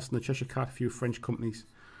sci-fi. Alice and the Cheshire Cat, a few French companies.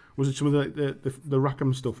 Was it some of the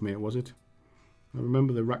Rackham stuff, mate, was it? I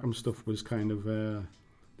remember the Rackham stuff was kind of,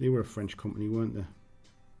 they were a French company, weren't they?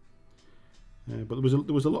 But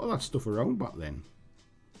there was a lot of that stuff around back then.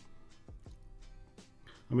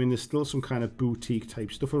 I mean, there's still some kind of boutique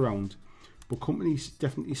type stuff around, but companies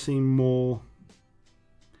definitely seem more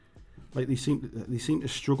like they seem to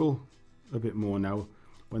struggle a bit more now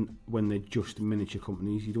when they're just miniature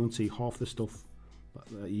companies. You don't see half the stuff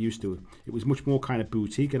that you used to. It was much more kind of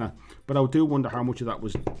boutique, but I do wonder how much of that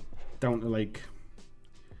was down to like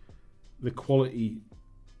the quality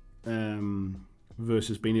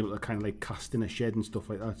versus being able to kind of like cast in a shed and stuff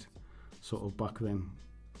like that, sort of back then.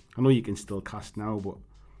 I know you can still cast now, but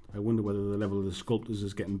I wonder whether the level of the sculptors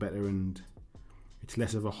is getting better and it's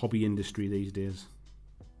less of a hobby industry these days.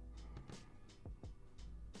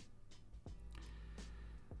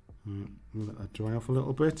 We'll let that dry off a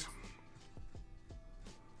little bit.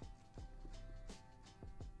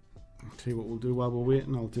 I'll tell you what we'll do while we're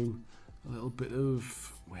waiting. I'll do a little bit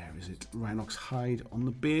of, where is it? Rhinox hide on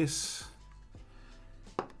the base.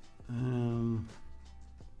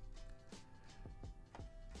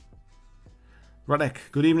 Radek,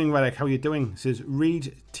 good evening Radek, how are you doing? It says,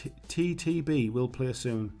 read TTB will play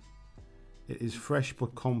soon. It is fresh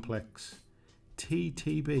but complex.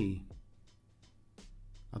 TTB.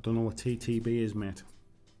 I don't know what TTB is, mate.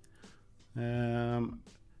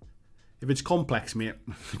 If it's complex, mate,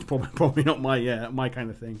 it's probably not my kind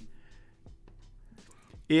of thing.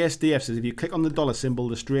 ASDF says, if you click on the dollar symbol,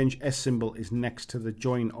 the strange S symbol is next to the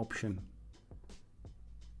join option.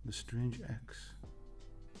 The strange X.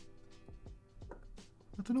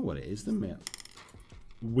 I don't know what it is then, mate.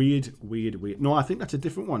 Weird. No, I think that's a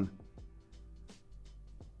different one.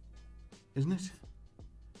 Isn't it?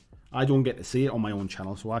 I don't get to see it on my own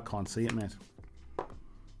channel, so I can't see it, mate.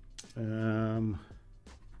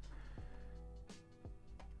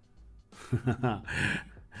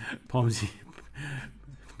 Pomsy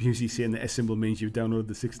Busey saying the S symbol means you've downloaded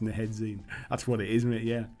the 6 in the head zine. That's what it is, mate,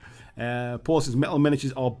 yeah. Paul says metal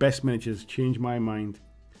miniatures are best miniatures. Change my mind.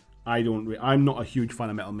 I'm not a huge fan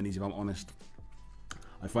of metal minis, if I'm honest.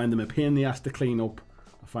 I find them a pain in the ass to clean up.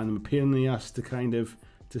 I find them a pain in the ass to kind of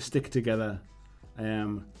to stick together.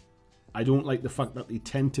 I don't like the fact that they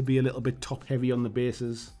tend to be a little bit top heavy on the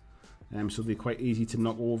bases. So they're quite easy to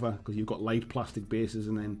knock over because you've got light plastic bases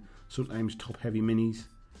and then sometimes top heavy minis.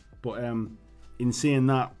 But in saying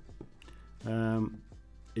that,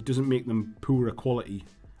 it doesn't make them poorer quality.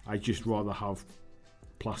 I just rather have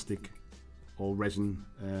plastic or resin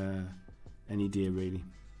any day, really.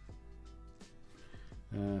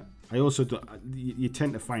 I also you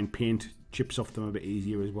tend to find paint chips off them a bit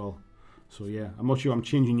easier as well. So yeah, I'm not sure I'm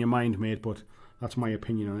changing your mind, mate, but that's my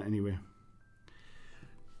opinion on it anyway.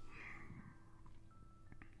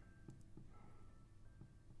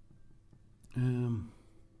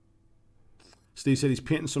 Steve said he's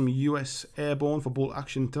painting some US Airborne for bolt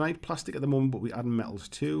action tonight. Plastic at the moment, but we're adding metals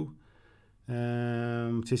too.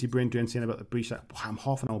 Tasty Brain Drain saying about the breach. I'm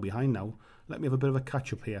half an hour behind now. Let me have a bit of a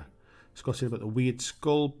catch up here. Scott said about the weird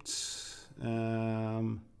sculpts.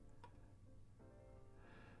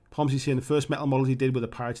 Pomsy saying the first metal models he did with the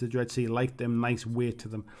Pirates of the Dread Sea, liked them, nice weight to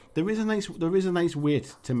them. There is a nice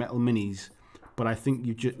weight to metal minis, but I think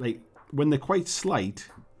you just like when they're quite slight,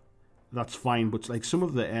 that's fine. But like some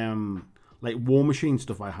of the like War Machine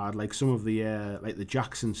stuff I had, like some of the like the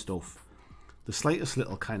Jackson stuff, the slightest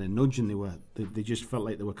little kind of nudge and they just felt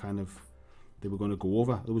like they were going to go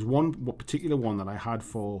over. There was one particular one that I had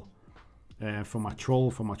for my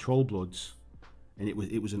troll bloods, and it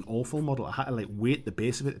was an awful model. I had to like weight the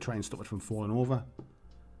base of it to try and stop it from falling over.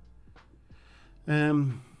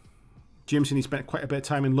 James said he spent quite a bit of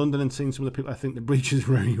time in London and seen some of the people. I think the breach is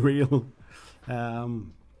very real.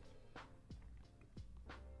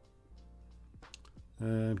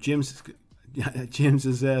 James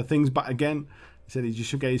is things back again. He said he just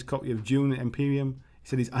should get his copy of Dune Imperium. He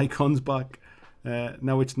said his icon's back.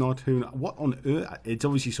 No, it's not. What on earth? It's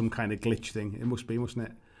obviously some kind of glitch thing. It must be, mustn't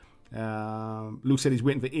it? Luke said he's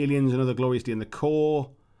waiting for Aliens, another glorious day in the core.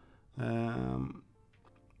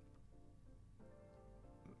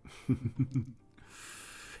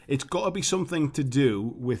 It's got to be something to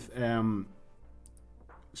do with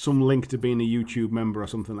some link to being a YouTube member or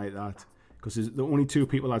something like that. because the only two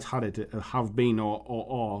people that's had it have been or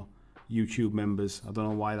are YouTube members. I don't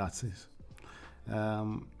know why that is.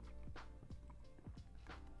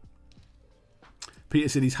 Peter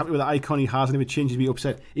said he's happy with the icon he has, and if it changes, me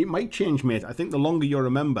upset. It might change, mate. I think the longer you're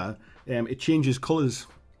a member, it changes colours.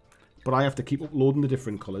 But I have to keep uploading the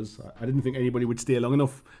different colours. I didn't think anybody would stay long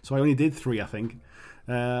enough, so I only did 3, I think.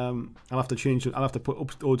 I'll have to change. I'll have to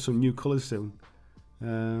upload some new colours soon.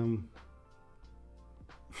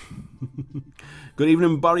 Good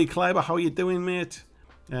evening, Barry Kleiber. How are you doing, mate?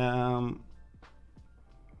 Where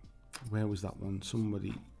was that one?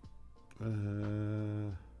 Somebody. Where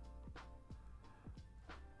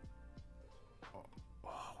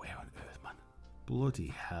on earth, man? Bloody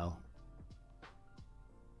hell.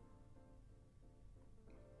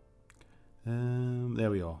 There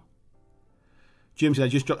we are. Jim said I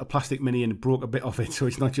just dropped a plastic mini and broke a bit off it, so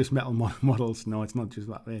it's not just metal models. No, it's not just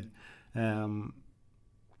that way.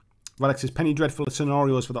 Alex says Penny Dreadful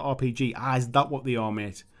scenarios for the RPG. Ah, is that what they are,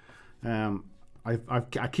 mate? I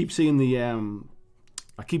keep seeing the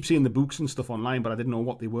books and stuff online, but I didn't know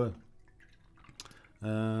what they were.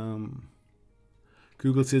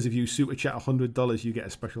 Google says if you super chat $100, you get a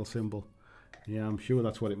special symbol. Yeah, I'm sure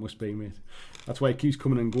that's what it must be, mate. That's why it keeps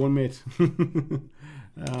coming and going, mate.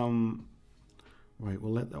 Right,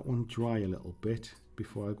 we'll let that one dry a little bit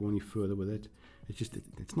before I go any further with it.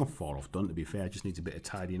 It's not far off done, to be fair. It just needs a bit of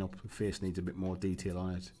tidying up. The face needs a bit more detail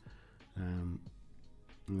on it. And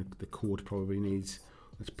the coat probably needs.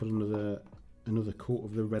 Let's put another coat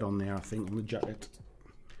of the red on there, I think, on the jacket.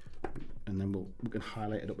 And then we can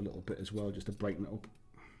highlight it up a little bit as well, just to brighten it up.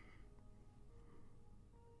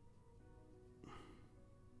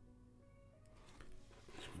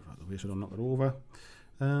 So don't knock it over.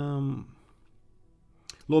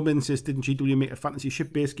 Lobin says, didn't GW make a fantasy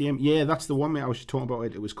ship-based game? Yeah, that's the one, mate. I was just talking about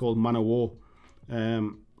it. It was called Man of War.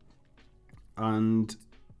 And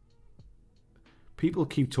people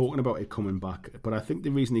keep talking about it coming back. But I think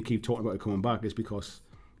the reason they keep talking about it coming back is because,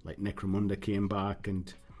 like, Necromunda came back,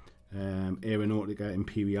 and Aeronautica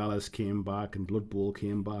Imperialis came back, and Blood Bowl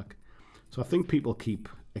came back. So I think people keep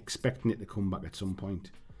expecting it to come back at some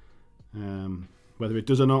point. Whether it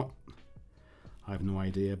does or not, I have no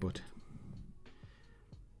idea, but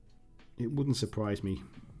it wouldn't surprise me.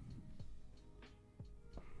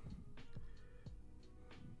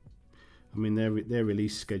 I mean, their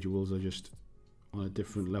release schedules are just on a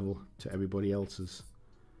different level to everybody else's.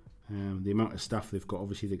 The amount of staff they've got,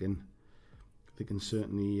 obviously, they can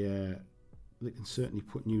certainly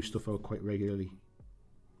put new stuff out quite regularly.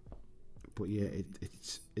 But yeah,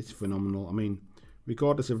 it's phenomenal. I mean,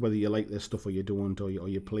 regardless of whether you like their stuff or you don't, or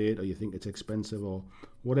you play it, or you think it's expensive, or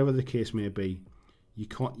whatever the case may be, you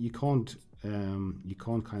can't kind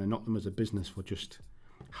of knock them as a business for just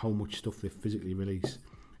how much stuff they physically release.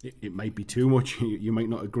 It might be too much. You might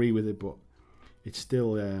not agree with it, but it's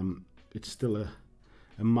still a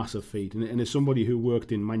massive feat. And as somebody who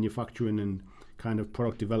worked in manufacturing and kind of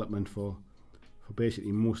product development for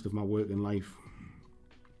basically most of my working life,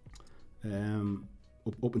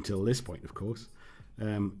 up until this point, of course.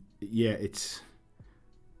 Yeah,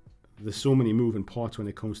 there's so many moving parts when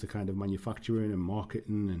it comes to kind of manufacturing and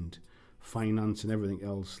marketing and finance and everything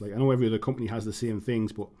else. Like, I know every other company has the same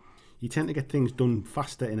things, but you tend to get things done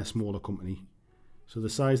faster in a smaller company. So the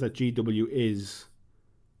size that GW is,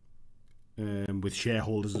 with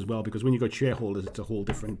shareholders as well, because when you've got shareholders, it's a whole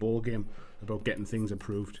different ball game about getting things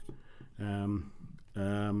approved.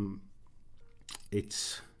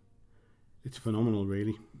 It's phenomenal,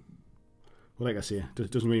 really. Well, like I say, it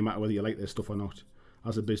doesn't really matter whether you like their stuff or not.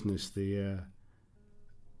 As a business, they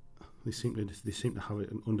seem to have it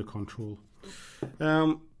under control.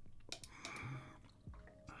 I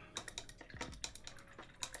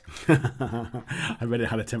read it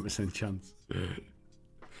had a 10% chance.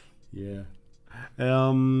 Yeah.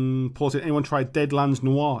 Paul said, anyone tried Deadlands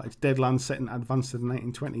Noir? It's Deadlands set in advance to the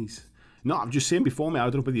 1920s. No, I'm just saying before me, I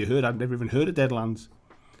don't know whether you heard. I've never even heard of Deadlands.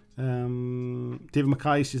 David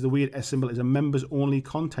Mackay says the weird S symbol is a members only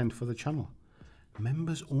content for the channel.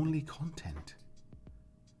 Members only content.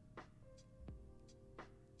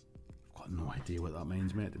 I've got no idea what that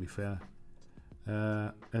means, mate, to be fair.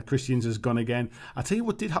 Christians has gone again. I tell you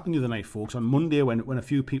what did happen the other night, folks. On Monday, when a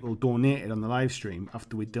few people donated on the live stream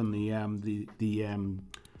after we'd done the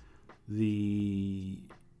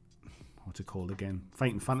what's it called again?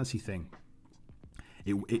 Fighting Fantasy thing.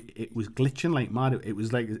 It was glitching like mad. It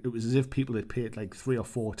was as if people had paid like 3 or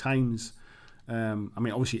 4 times. I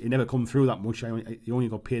mean, obviously it never come through that much. You only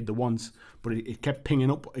got paid the once, but it kept pinging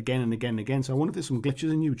up again and again and again. So I wonder if there's some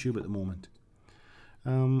glitches in YouTube at the moment.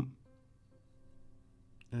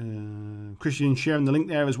 Christian sharing the link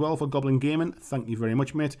there as well for Goblin Gaming. Thank you very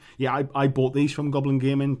much, mate. Yeah, I bought these from Goblin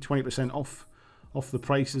Gaming, 20% off the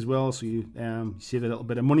price as well, so you save a little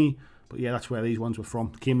bit of money. But yeah, that's where these ones were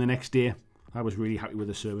from. Came the next day. I was really happy with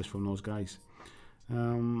the service from those guys.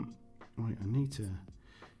 Right, I need to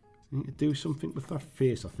do something with that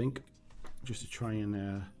face, I think, just to try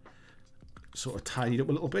and sort of tidy it up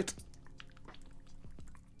a little bit.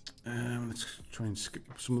 Let's try and skip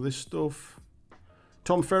some of this stuff.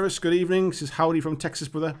 Tom Ferris, good evening. Says howdy from Texas,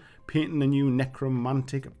 brother. Painting the new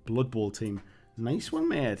Necromantic Blood Bowl team. Nice one,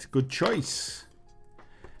 mate. Good choice.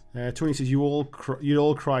 Tony says you all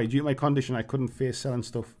cried due to my condition. I couldn't face selling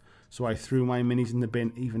stuff, so I threw my minis in the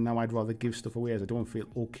bin. Even now, I'd rather give stuff away as I don't feel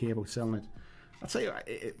okay about selling it. I'd say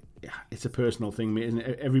it's a personal thing, mate. Isn't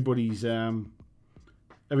it? Everybody's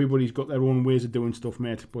got their own ways of doing stuff,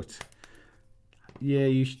 mate. But yeah,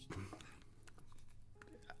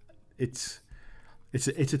 it's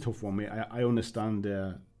a tough one, mate. I understand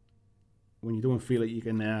when you don't feel like you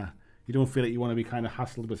can, you don't feel like you want to be kind of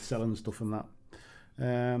hassled with selling stuff and that.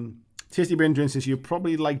 Tasty Brain Drain says you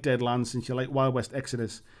probably like Deadlands since you like Wild West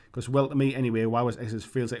Exodus, because well, to me anyway, Wild West Exodus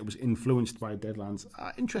feels like it was influenced by Deadlands.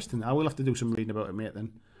 Interesting. I will have to do some reading about it, mate.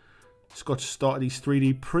 Then Scott started his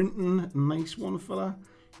 3D printing. Nice one, fella.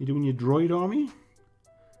 You're doing your droid army.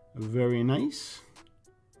 Very nice.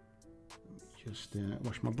 Just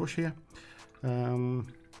wash my brush here. Neil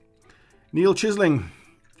Chisling,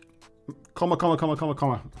 comma.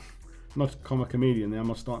 Not comma comedian there. I'm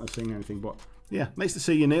not starting to sing anything, but yeah, nice to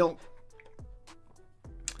see you, Neil.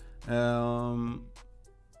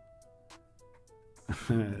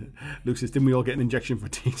 Luke says, didn't we all get an injection for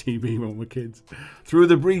TTB when we were kids? Through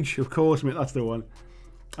the Breach, of course, mate. That's the one.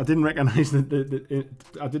 I didn't recognise I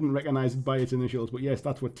didn't recognise it by its initials, but yes,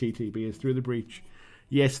 that's what TTB is. Through the Breach.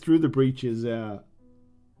 Yes, Through the Breach is the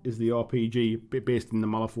RPG based in the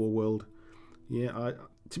Malifaux world. Yeah,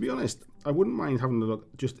 to be honest, I wouldn't mind having a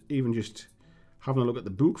look, just having a look at the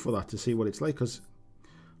book for that to see what it's like, because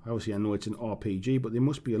obviously I know it's an RPG, but there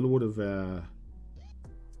must be a load of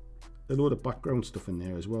background stuff in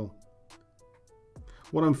there as well.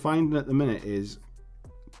 What I'm finding at the minute is,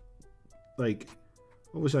 like,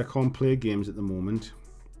 obviously I can't play games at the moment,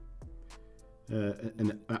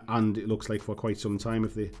 and it looks like for quite some time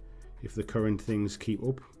if the current things keep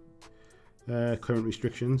up, current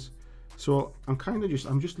restrictions. So I'm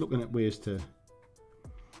just looking at ways to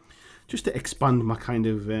expand my kind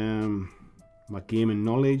of my gaming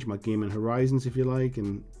knowledge, my gaming horizons, if you like,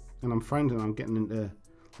 and I'm finding I'm getting into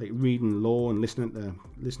like reading lore and listening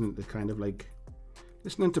to kind of like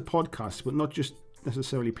listening to podcasts, but not just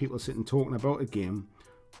necessarily people sitting talking about a game,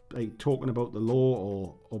 like talking about the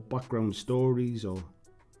lore or background stories. Or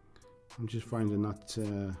I'm just finding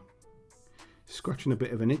that scratching a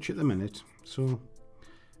bit of an itch at the minute. So,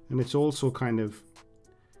 and it's also kind of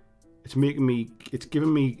it's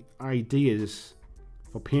giving me ideas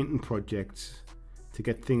for painting projects to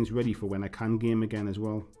get things ready for when I can game again as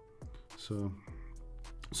well. So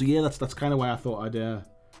yeah, that's kind of why I thought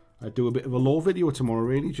I'd do a bit of a lore video tomorrow,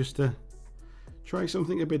 really, just to try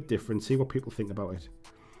something a bit different, see what people think about it.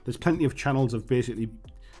 There's plenty of channels of basically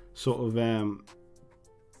sort of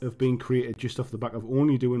have been created just off the back of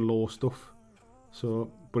only doing lore stuff.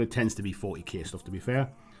 So, but it tends to be 40k stuff, to be fair.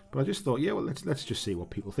 But I just thought, yeah, well, let's just see what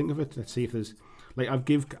people think of it. Let's see if there's like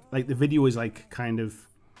the video is like kind of,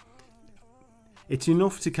 it's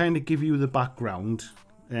enough to kind of give you the background,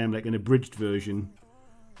 like an abridged version.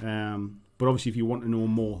 But obviously, if you want to know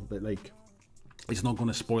more, that like it's not going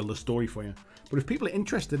to spoil the story for you. But if people are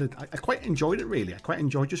interested, I quite enjoyed it, really. I quite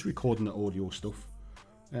enjoyed just recording the audio stuff.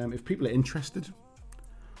 If people are interested,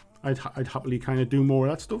 I'd happily kind of do more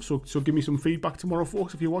of that stuff. So give me some feedback tomorrow,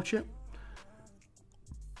 folks, if you watch it.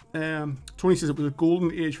 Tony says it was a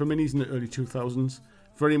golden age for minis in the early 2000s.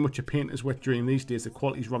 Very much a painter's wet dream these days. The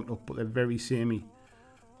quality's ramped up, but they're very samey.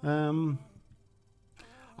 I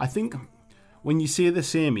think when you say the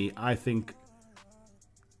samey, I think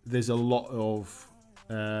there's a lot of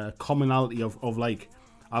commonality of like,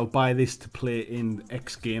 I'll buy this to play in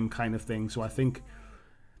X game kind of thing. So I think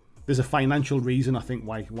there's a financial reason, I think,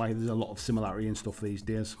 why there's a lot of similarity and stuff these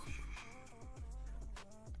days.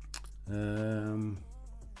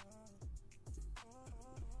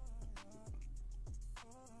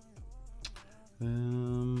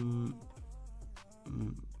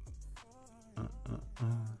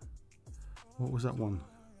 What was that one?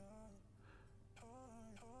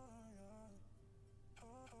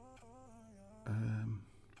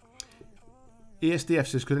 ASDF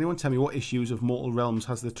says, could anyone tell me what issues of Mortal Realms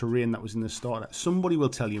has the terrain that was in the starter? Somebody will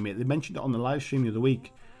tell you, mate. They mentioned it on the live stream the other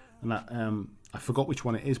week, and that I forgot which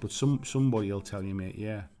one it is, but somebody will tell you, mate.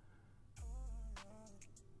 Yeah.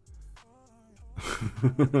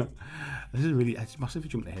 This is really, it's massively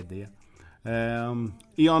jumped ahead there.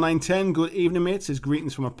 ER910, good evening, mate. Says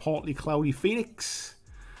greetings from a partly cloudy Phoenix.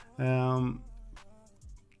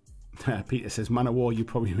 Peter says, Man of War, you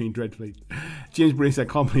probably mean Dreadfleet. James Brace, I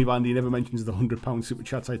can't believe Andy never mentions the £100 super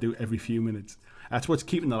chats I do every few minutes. That's what's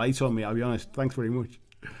keeping the lights on me, I'll be honest. Thanks very much.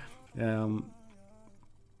 Bit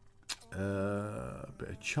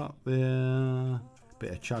of chat there.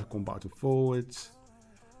 Bit of chat going back and forwards.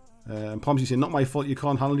 Pomsy saying, not my fault you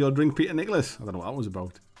can't handle your drink, Peter Nicholas. I don't know what that was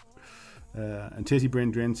about. And Tasty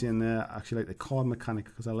Brain Drain saying there, I actually like the card mechanic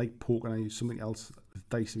because I like poker and I use something else with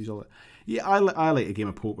dice to use all that. Yeah, I like a game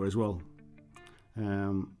of poker as well.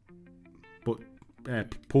 But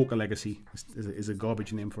Poker Legacy is a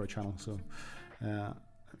garbage name for a channel. So let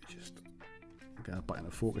me just get back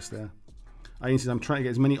into focus there. Ian says, I'm trying to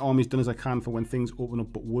get as many armies done as I can for when things open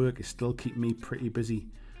up, but work is still keeping me pretty busy.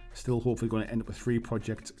 Still hopefully going to end up with 3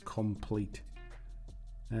 projects complete.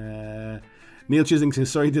 Neil Chisling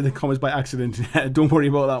says, sorry, did the comments by accident. Don't worry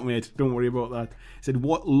about that, mate. Don't worry about that. He said,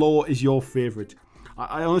 what law is your favourite?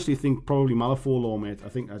 I honestly think probably Malifaux law, mate. I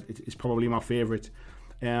think it's probably my favourite.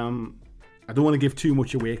 I don't want to give too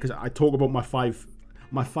much away because I talk about my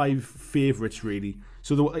five favourites really.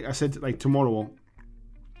 So like I said, like tomorrow,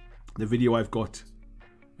 the video I've got,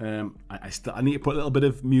 I need to put a little bit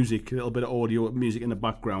of music, a little bit of audio music in the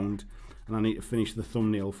background, and I need to finish the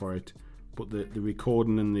thumbnail for it. But the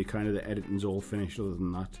recording and the kind of the editing's all finished other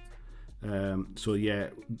than that. So yeah,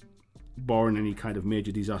 barring any kind of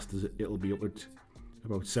major disasters, it'll be up at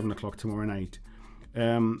about 7 o'clock tomorrow night.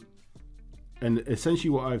 And essentially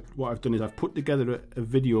what I've done is I've put together a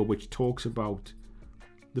video which talks about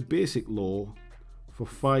the basic lore for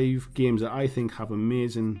 5 games that I think have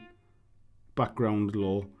amazing background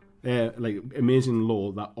lore, like amazing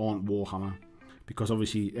lore that aren't Warhammer, because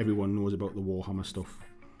obviously everyone knows about the Warhammer stuff.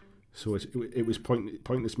 So it was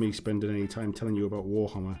pointless me spending any time telling you about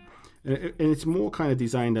Warhammer, and it's more kind of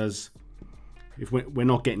designed as if we're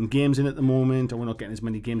not getting games in at the moment, or we're not getting as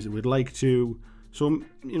many games as we'd like to. So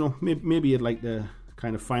you know, maybe you'd like to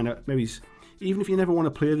kind of find out, maybe even if you never want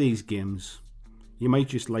to play these games, you might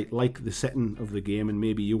just like the setting of the game, and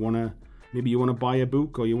maybe you want to buy a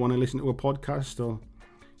book, or you want to listen to a podcast, or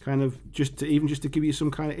kind of just to give you some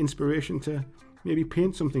kind of inspiration to maybe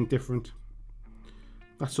paint something different.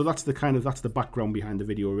 That's the background behind the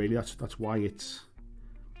video really. That's why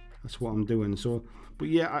that's what I'm doing. So, but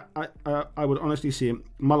yeah, I would honestly say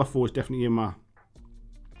Malifaux is definitely in my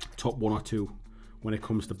top 1 or 2 when it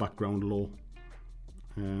comes to background lore.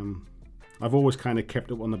 I've always kind of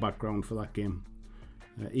kept up on the background for that game,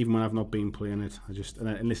 even when I've not been playing it. I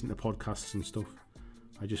listen to podcasts and stuff.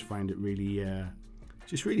 I just find it really,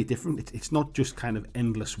 just really different. It's not just kind of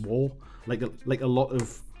endless war like a lot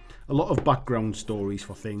of background stories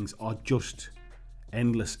for things are just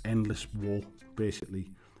endless war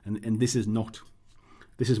basically, and this is not.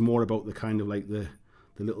 This is more about the kind of like the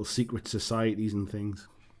little secret societies and things.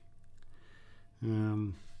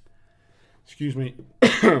 Excuse me.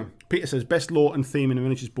 Peter says, best lore and theme in a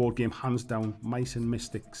miniatures board game, hands down, Mice and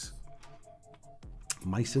Mystics.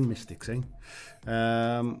 Mice and Mystics, eh?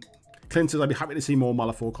 Clint says, I'd be happy to see more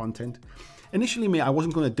Malifaux content. Initially, mate, I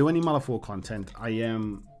wasn't going to do any Malifaux content.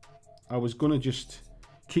 I was going to just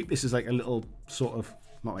keep this as like a little sort of,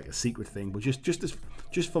 not like a secret thing, but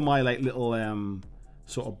just for my like little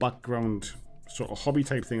sort of background, sort of hobby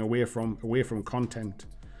type thing away from content.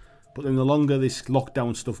 But then the longer this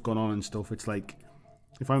lockdown stuff gone on and stuff, it's like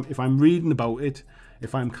if I'm reading about it,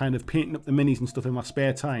 if I'm kind of painting up the minis and stuff in my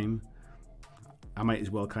spare time, I might as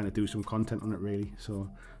well kind of do some content on it really. So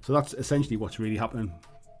that's essentially what's really happening.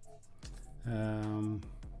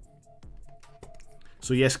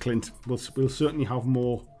 So yes, Clint, we'll certainly have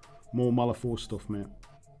more Malifaux stuff, mate.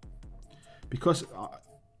 Because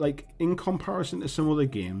like in comparison to some other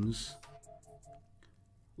games,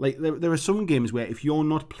 like there are some games where if you're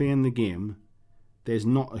not playing the game, there's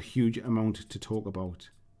not a huge amount to talk about.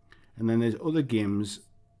 And then there's other games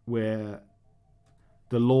where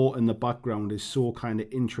the lore and the background is so kind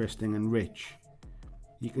of interesting and rich.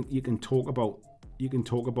 You can talk about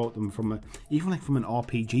them from even like from an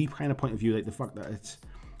RPG kind of point of view, like the fact that it's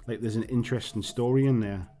like there's an interesting story in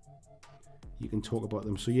there. You can talk about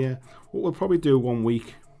them. So yeah, what we'll probably do one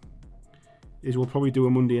week is we'll probably do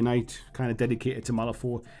a Monday night kind of dedicated to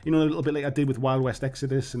Malifaux. You know, a little bit like I did with Wild West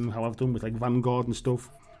Exodus and how I've done with like Vanguard and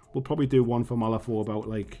stuff. We'll probably do one for Malifaux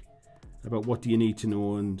about what do you need to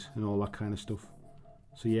know and all that kind of stuff.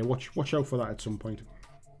 So yeah, watch out for that at some point.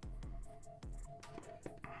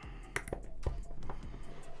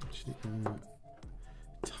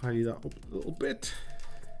 tidy that up a little bit.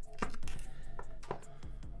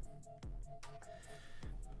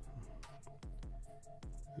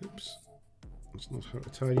 Oops, that's not how to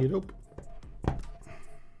tidy it up.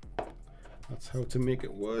 That's how to make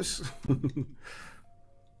it worse.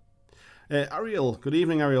 Ariel, good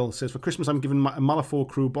evening. Ariel says, for Christmas I'm giving a Malifaux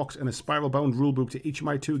crew box and a spiral bound rulebook to each of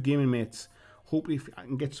my 2 gaming mates. Hopefully I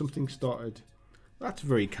can get something started. That's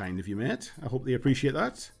very kind of you, mate. I hope they appreciate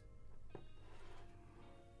that.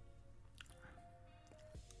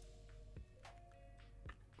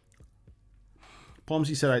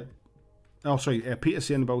 Palmsy said, Peter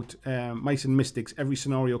saying about Mice and Mystics, every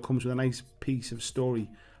scenario comes with a nice piece of story,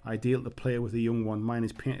 ideal to play with a young one. Mine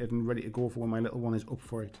is painted and ready to go for when my little one is up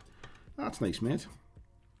for it. That's nice, mate.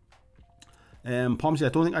 Palmsy, I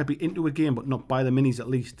don't think I'd be into a game, but not buy the minis at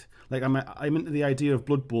least. Like, I'm into the idea of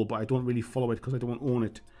Blood Bowl, but I don't really follow it because I don't own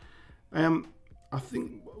it. I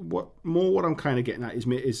think what I'm kind of getting at is,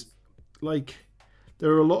 mate, is like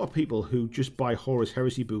there are a lot of people who just buy Horus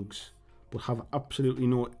Heresy books but have absolutely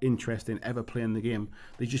no interest in ever playing the game.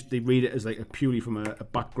 They read it as like purely from a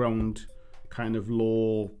background kind of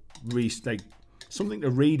lore, like something to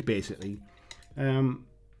read basically. And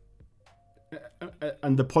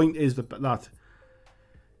the point is that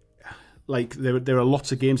like there are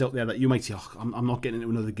lots of games out there that you might say, oh, I'm not getting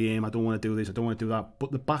into another game, I don't want to do this, I don't want to do that.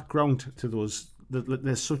 But the background to those,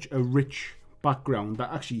 there's such a rich background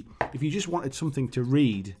that actually, if you just wanted something to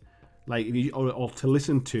read, like if you or to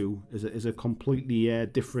listen to, is a completely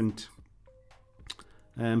different,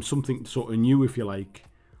 something sort of new, if you like.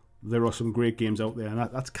 There are some great games out there, and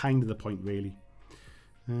that's kind of the point, really.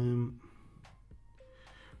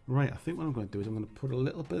 Right, I think what I'm going to do is I'm going to put a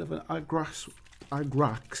little bit of an Agrax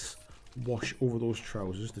wash over those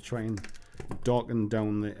trousers to try and darken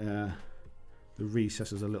down the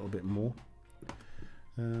recesses a little bit more.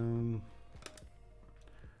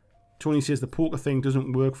 Tony says the poker thing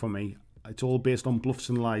doesn't work for me. It's all based on bluffs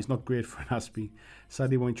and lies, not great for an Aspie.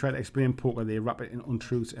 Sadly, when we try to explain poker, they wrap it in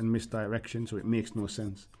untruths and misdirection, so it makes no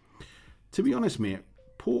sense. To be honest, mate,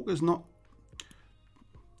 poker's not...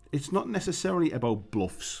 It's not necessarily about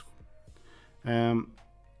bluffs.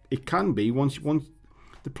 It can be once.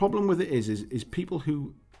 The problem with it is people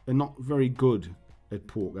who are not very good at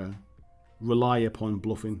poker rely upon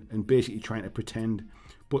bluffing and basically trying to pretend.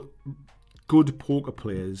 But good poker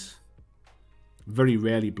players very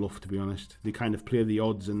rarely bluff, to be honest. They kind of play the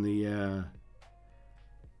odds and they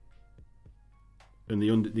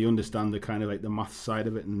understand the kind of like the math side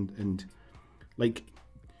of it, and like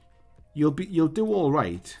you'll do all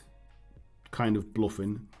right kind of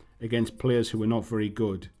bluffing against players who are not very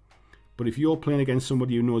good. But if you're playing against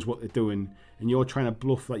somebody who knows what they're doing and you're trying to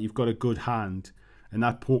bluff that you've got a good hand, and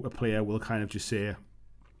that poker player will kind of just say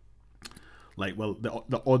like, well,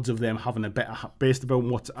 the odds of them having a better, based upon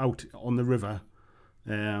what's out on the river,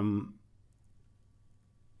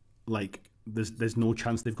 like there's no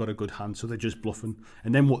chance they've got a good hand, so they're just bluffing.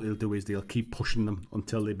 And then what they'll do is they'll keep pushing them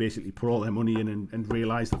until they basically put all their money in and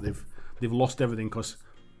realise that they've lost everything, because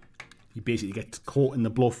you basically get caught in the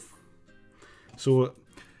bluff. So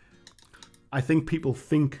I think people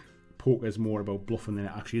think poker is more about bluffing than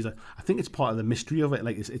it actually is. I think it's part of the mystery of it.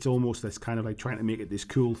 Like it's almost this kind of like trying to make it this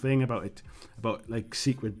cool thing about like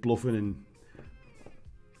secret bluffing and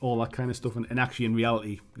all that kind of stuff. And actually, in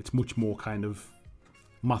reality, it's much more kind of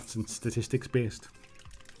maths and statistics based.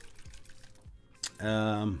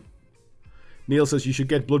 Neil says you should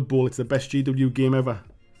get Blood Bowl. It's the best GW game ever.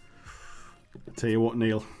 I tell you what,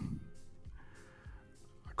 Neil,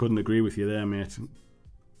 I couldn't agree with you there, mate.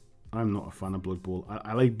 I'm not a fan of Blood Bowl.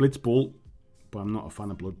 I like Blitz Bowl, but I'm not a fan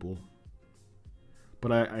of Blood Bowl.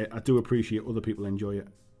 But I do appreciate other people enjoy it,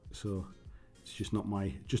 so it's just not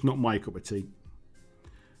my cup of tea.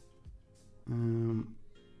 Right,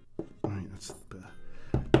 that's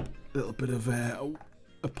a little bit of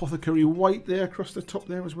apothecary white there across the top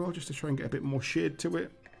there as well, just to try and get a bit more shade to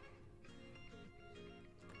it.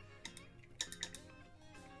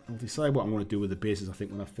 I'll decide what I'm going to do with the bases. I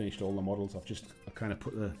think when I've finished all the models, I've kind of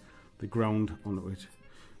put the ground onto it.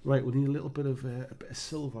 Right, we need a little bit of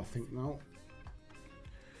silver, I think, now.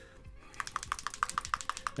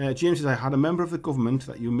 James says, I had a member of the government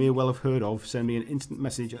that you may well have heard of send me an instant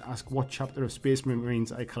message and ask what chapter of Space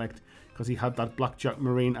Marines I collect, because he had that BlackJack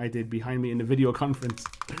Marine I did behind me in the video conference.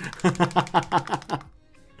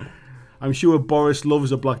 I'm sure Boris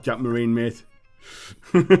loves a BlackJack Marine, mate.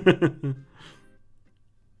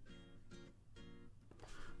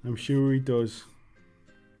 I'm sure he does.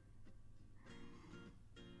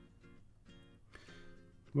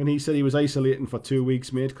 When he said he was isolating for 2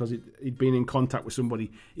 weeks, mate, because he'd been in contact with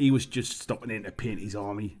somebody, he was just stopping in to paint his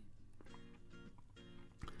army.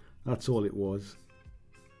 That's all it was.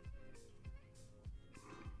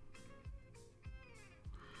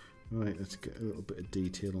 Right, let's get a little bit of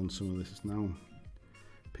detail on some of this now.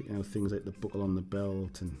 Picking out things like the buckle on the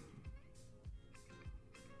belt and...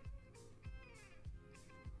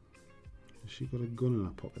 Has she got a gun in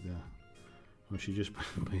her pocket there? Or she just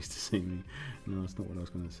placed to see me? No, that's not what I was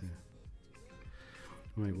going to say.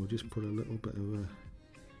 Right, we'll just put a little bit of a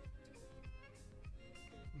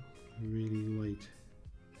really light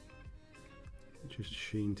just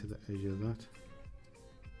sheen to the edge of that.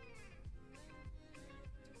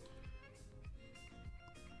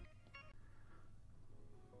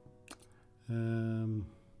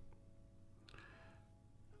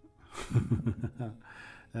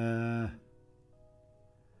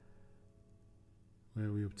 Where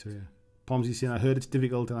are we up to here? Pomsy saying, I heard it's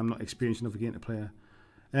difficult and I'm not experienced enough a game to play.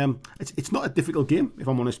 It's not a difficult game, if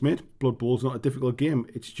I'm honest, mate. Blood Bowl's not a difficult game.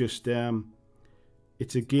 It's just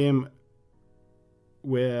it's a game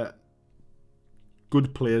where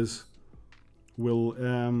good players will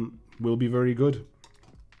be very good.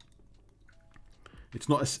 It's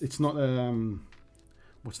not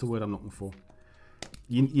what's the word I'm looking for?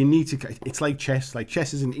 You need to. It's like chess. Like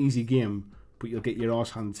chess is an easy game, but you'll get your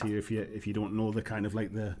arse handed to you if you don't know the kind of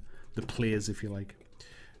like the players, if you like.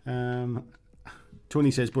 Tony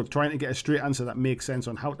says, but trying to get a straight answer that makes sense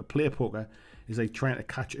on how to play poker is like trying to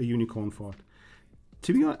catch a unicorn fart.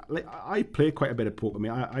 To be honest, like I play quite a bit of poker. I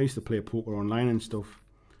mean, I used to play poker online and stuff,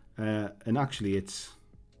 and actually,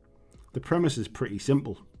 the premise is pretty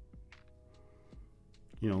simple.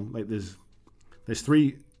 You know, like there's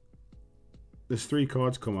three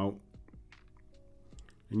cards come out,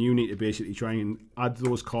 and you need to basically try and add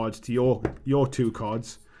those cards to your two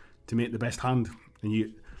cards to make the best hand. And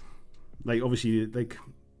you, like, obviously, like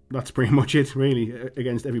that's pretty much it really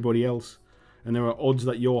against everybody else. And there are odds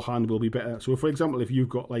that your hand will be better. So, for example, if you've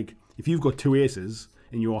got two aces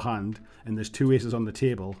in your hand and there's two aces on the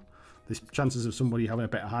table, the chances of somebody having a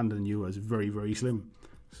better hand than you is very, very slim.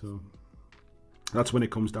 So that's when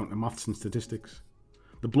it comes down to maths and statistics.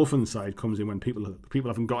 The bluffing side comes in when people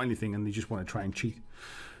haven't got anything and they just want to try and cheat.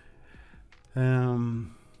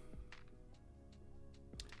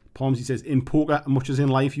 Palmsy says, in poker, much as in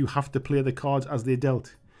life, you have to play the cards as they're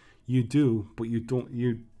dealt. You do, but you don't.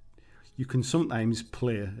 You can sometimes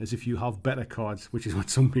play as if you have better cards, which is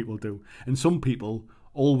what some people do. And some people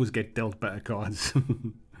always get dealt better cards.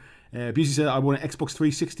 Busey said, I won an Xbox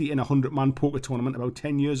 360 in a 100-man poker tournament about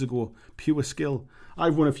 10 years ago. Pure skill.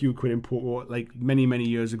 I've won a few quid in poker like many, many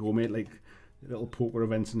years ago, mate. Like little poker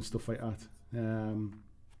events and stuff like that.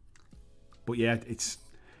 But yeah, it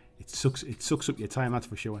sucks up your time, that's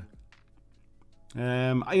for sure.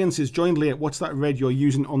 Ian says, joined late. What's that red you're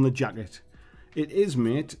using on the jacket? It is,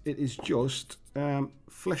 mate. It is just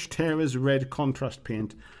Flesh Tearer's red contrast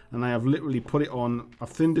paint, and I have literally put it on. I've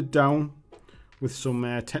thinned it down with some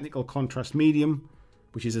technical contrast medium,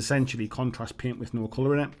 which is essentially contrast paint with no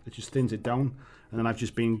colour in it. It just thins it down, and then I've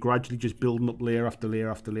just been gradually just building up layer after layer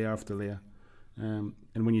after layer after layer. And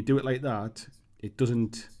when you do it like that, it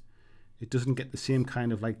doesn't get the same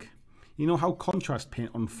kind of like, you know how contrast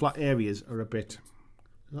paint on flat areas are a bit.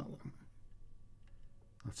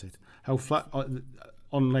 That's it. How flat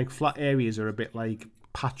on like flat areas are a bit like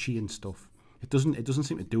patchy and stuff. It doesn't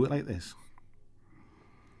seem to do it like this.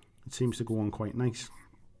 It seems to go on quite nice.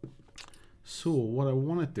 So what I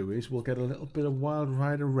want to do is we'll get a little bit of Wild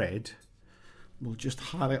Rider red. We'll just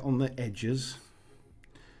highlight on the edges.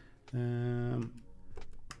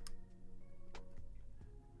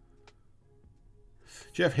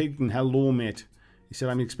 Jeff Higdon, hello mate. He said,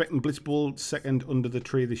 I'm expecting Blitzball second under the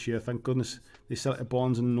tree this year. Thank goodness they sell it at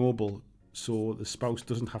Barnes and Noble, so the spouse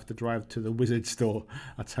doesn't have to drive to the Wizard store.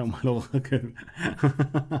 That's how my little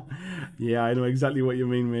yeah, I know exactly what you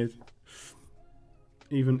mean, mate.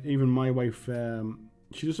 Even my wife,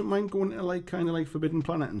 she doesn't mind going to like kind of like Forbidden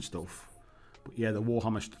Planet and stuff. But yeah, the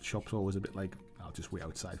Warhammer shop's always a bit like, I'll just wait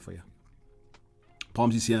outside for you.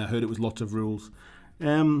 Palmsy saying, I heard it was lots of rules.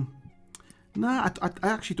 Nah, I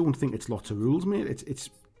actually don't think it's lots of rules, mate. It's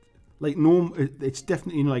like it's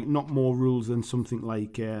definitely like not more rules than something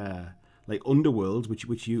like Underworld,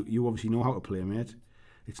 which you obviously know how to play, mate.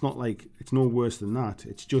 It's not like it's no worse than that.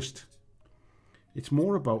 It's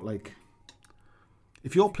more about like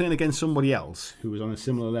if you're playing against somebody else who is on a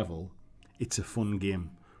similar level, it's a fun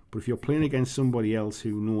game. But if you're playing against somebody else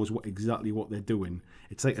who knows exactly what they're doing,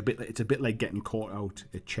 it's a bit like getting caught out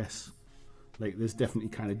at chess. Like there's definitely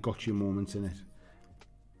kind of gotcha moments in it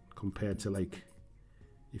compared to like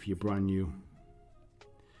if you're brand new.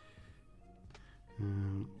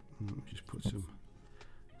 Just put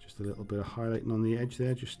just a little bit of highlighting on the edge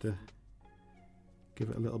there, just to give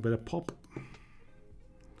it a little bit of pop.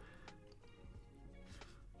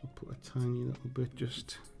 I'll put a tiny little bit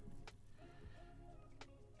just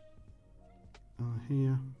on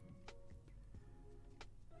here,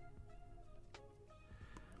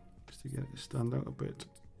 just to get it to stand out a bit.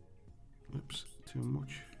 Oops, too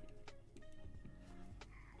much.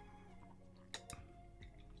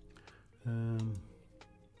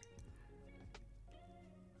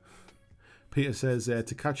 Peter says,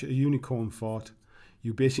 to catch a unicorn fart,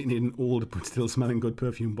 you basically need an old but still smelling good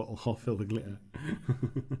perfume bottle half filled with glitter.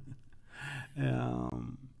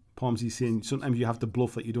 Palmsy's saying, sometimes you have to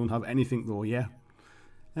bluff that you don't have anything though, yeah.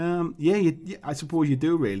 Yeah, I suppose you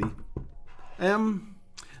do really.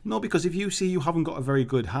 No, because if you see you haven't got a very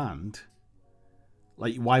good hand,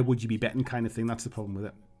 like why would you be betting kind of thing? That's the problem with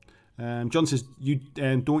it. John says,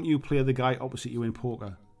 don't you play the guy opposite you in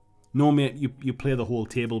poker? No, mate, you play the whole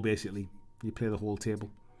table basically. You play the whole table.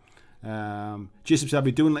 Jason said, I'll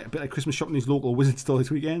be doing like a bit of Christmas shopping in his local wizard store this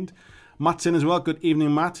weekend. Matt's in as well. Good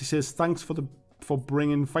evening, Matt. He says, thanks for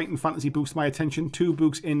bringing Fighting Fantasy books to my attention. 2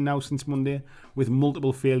 books in now since Monday with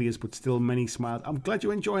multiple failures, but still many smiles. I'm glad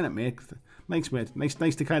you're enjoying it, mate. Thanks, mate. Nice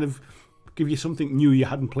to kind of give you something new you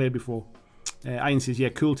hadn't played before. Ian says, yeah,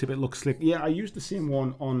 cool tip. It looks slick. Yeah, I used the same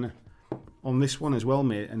one on this one as well,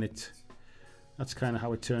 mate, and that's kind of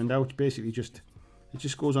how it turned out. Basically, it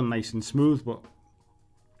just goes on nice and smooth, but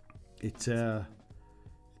it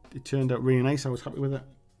turned out really nice. I was happy with it.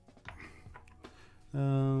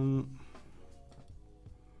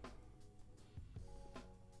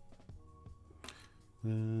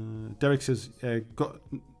 Derek says, you got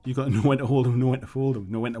to know when to hold them, know when to fold them,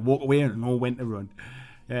 know when to walk away, and know when to run.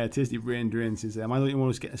 Tasty Brain Drain says, am I the only one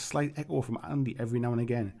who's getting a slight echo from Andy every now and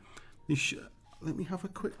again? Let me have a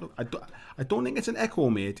quick look. I don't think it's an echo,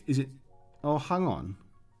 mate. Is it? Oh, hang on.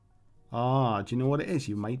 Ah, do you know what it is?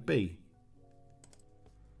 You might be.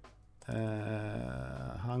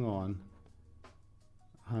 Hang on.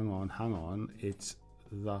 It's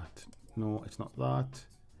that. No, it's not that.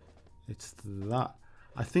 It's that.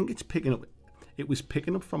 I think it's picking up. It was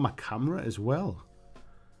picking up from my camera as well.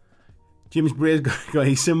 Jim's Bray's got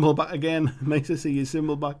his symbol back again. Nice to see his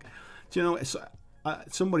symbol back. Do you know,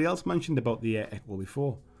 somebody else mentioned about the echo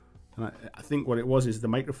before. And I think what it was is the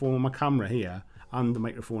microphone on my camera here and the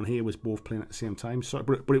microphone here was both playing at the same time. So,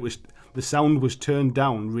 but it was, the sound was turned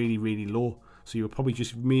down really, really low. So you were probably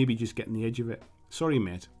maybe just getting the edge of it. Sorry,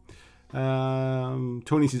 mate.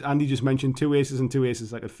 Tony says, Andy just mentioned 2 aces and 2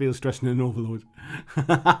 aces. I could feel stressing an overload.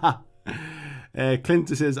 Clint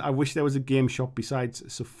says, I wish there was a game shop besides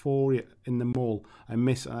Sephora in the mall. I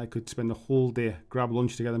miss, and I could spend the whole day, grab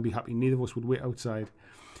lunch together and be happy. Neither of us would wait outside.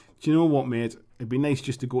 Do you know what, mate? It'd be nice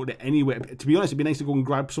just to go to anywhere. To be honest, it'd be nice to go and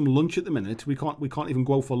grab some lunch at the minute. We can't even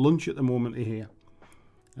go out for lunch at the moment here.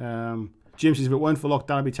 James says, if it weren't for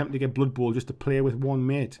lockdown, I'd be tempted to get Blood Bowl just to play with one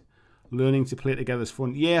mate. Learning to play together is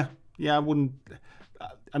fun. Yeah, I wouldn't.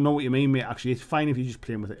 I know what you mean, mate. Actually, it's fine if you're just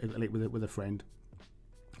playing with it, like with a friend.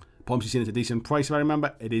 Pomsey's saying it's a decent price, if I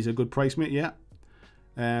remember. It is a good price, mate, yeah.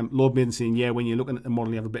 Lord Maiden saying, yeah, when you're looking at the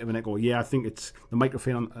model, you have a bit of an echo. Yeah, I think it's the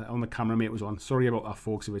microphone on the camera, mate, was on. Sorry about that,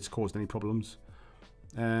 folks, if it's caused any problems.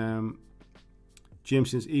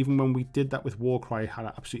 James says, even when we did that with Warcry, had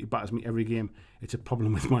it absolutely batters me every game. It's a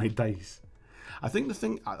problem with my dice. I think the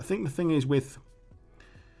thing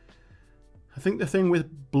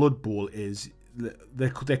with Blood Bowl is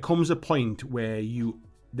there comes a point where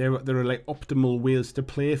there are like optimal ways to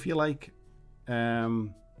play, if you like,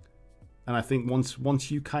 and I think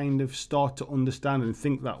once you kind of start to understand and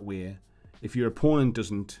think that way, if your opponent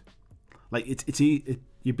doesn't, like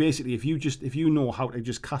you basically, if you know how to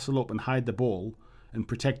just castle up and hide the ball and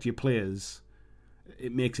protect your players,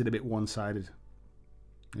 it makes it a bit one-sided.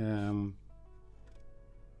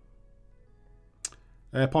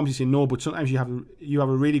 Pomsey saying no, but sometimes you have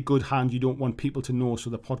a really good hand you don't want people to know, so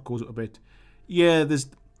the pot goes up a bit. Yeah, there's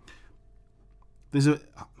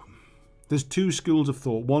 2 schools of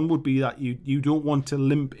thought. One would be that you don't want to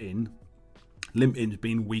limp in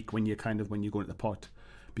being weak when you're going into the pot,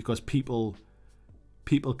 because people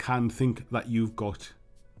can think that you've got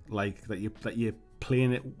like that you're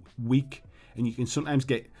playing it weak, and you can sometimes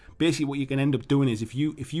get, basically what you can end up doing is if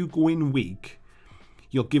you go in weak,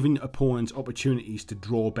 you're giving opponents opportunities to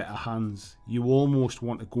draw better hands. You almost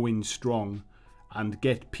want to go in strong and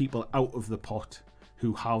get people out of the pot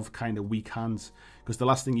who have kind of weak hands, because the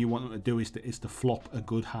last thing you want them to do is to flop a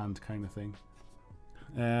good hand kind of thing.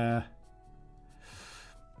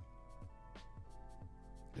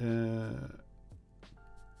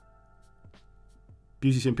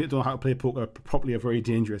 Busy saying people don't know how to play poker properly are very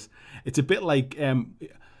dangerous. It's a bit like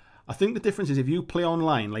I think the difference is if you play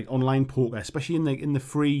online, like online poker, especially in the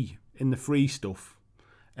free stuff,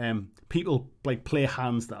 people like play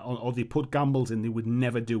hands that or they put gambles in they would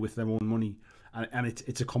never do with their own money, and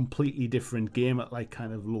it's a completely different game at like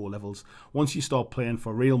kind of low levels. Once you start playing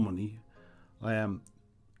for real money,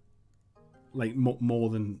 like more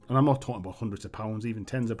than, and I'm not talking about hundreds of pounds, even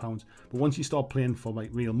tens of pounds, but once you start playing for like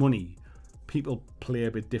real money, people play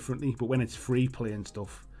a bit differently. But when it's free play and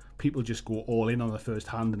stuff, people just go all in on the first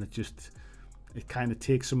hand, and it kind of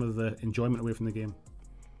takes some of the enjoyment away from the game.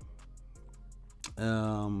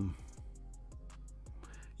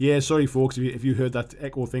 Yeah, sorry folks if you heard that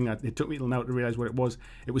echo thing. It took me till now to realise what it was.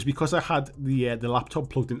 It was because I had the laptop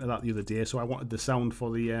plugged into that the other day, so I wanted the sound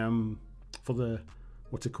for the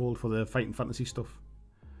what's it called, for the fighting fantasy stuff.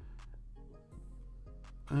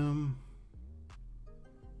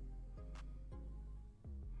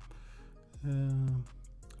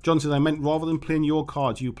 John says, I meant rather than playing your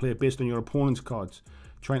cards, you play based on your opponent's cards,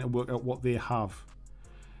 trying to work out what they have.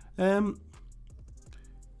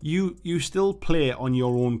 You still play on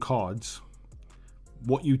your own cards.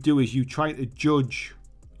 What you do is you try to judge.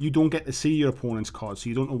 You don't get to see your opponent's cards, so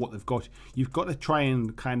you don't know what they've got. You've got to try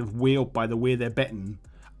and kind of weigh up by the way they're betting,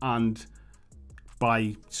 and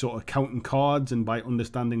by sort of counting cards, and by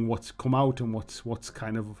understanding what's come out and what's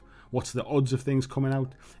the odds of things coming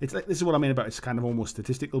out. It's like, this is what I mean about it's kind of almost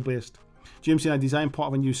statistical based. James said, I designed part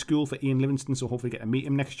of a new school for Ian Livingston, so hopefully get to meet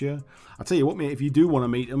him next year. I'll tell you what, mate, if you do want to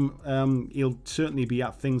meet him, he'll certainly be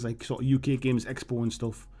at things like sort of UK Games Expo and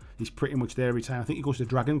stuff. He's pretty much there every time. I think he goes to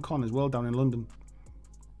Dragon Con as well down in London.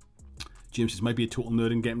 James says, might be a total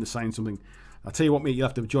nerd and get him to sign something. I'll tell you what, mate, you'll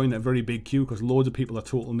have to join a very big queue because loads of people are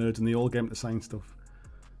total nerds and they all get him to sign stuff.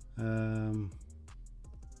 Where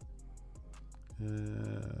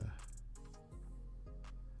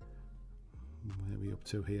are we up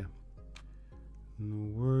to here? No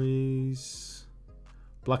worries.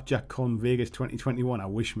 BlackJack Con Vegas 2021. I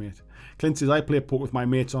wish, mate. Clint says, I play poker with my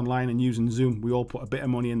mates online and using Zoom. We all put a bit of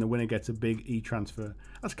money in, the winner gets a big e-transfer.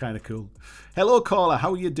 That's kind of cool. Hello, caller.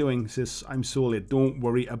 How are you doing? Says, I'm so late. Don't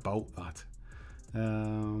worry about that.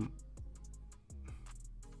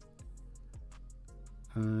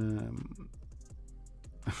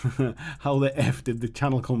 How the F did the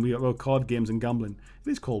channel come about card games and gambling?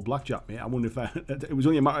 It is called BlackJack, mate. I wonder if it was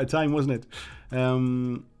only a matter of time, wasn't it?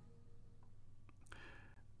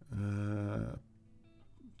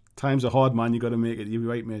 Times are hard, man. You got to make it. You're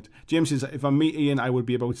right, mate. James says, if I meet Ian, I would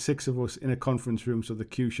be about 6 of us in a conference room, so the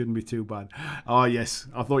queue shouldn't be too bad. Oh, yes.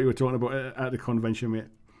 I thought you were talking about it at the convention, mate.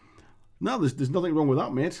 No, there's nothing wrong with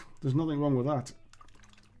that, mate. There's nothing wrong with that.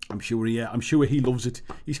 I'm sure he loves it.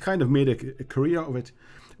 He's kind of made a career out of it.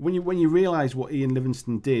 When you realise what Ian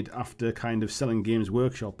Livingston did after kind of selling Games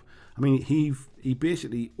Workshop, I mean, he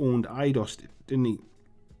basically owned IDOS, didn't he?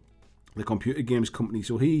 The computer games company.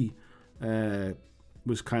 So he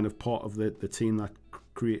was kind of part of the team that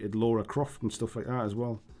created Lara Croft and stuff like that as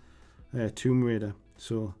well. Tomb Raider.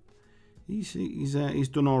 So he's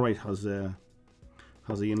done all right, has Ian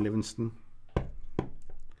Livingston.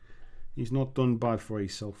 He's not done bad for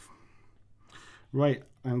himself. Right,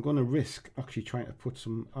 I'm going to risk actually trying to put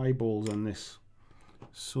some eyeballs on this.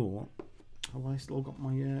 So, have I still got my...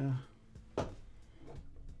 I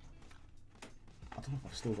don't know if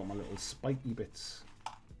I've still got my little spiky bits.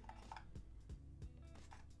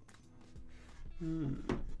 Have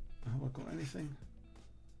I got anything?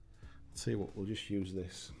 I'll tell you what, we'll just use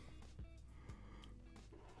this.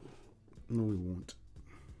 No, we won't.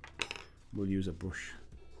 We'll use a brush.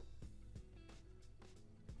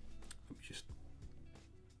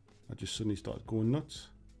 I just suddenly started going nuts.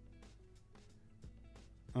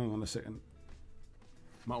 Hang on a second.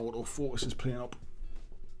 My autofocus is playing up.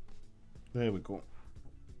 There we go.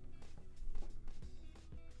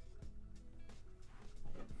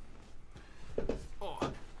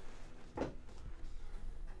 Oh.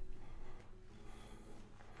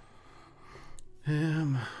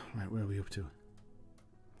 Right, where are we up to?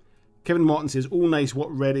 Kevin Martin says, oh nice, what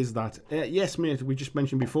red is that? Yes mate, we just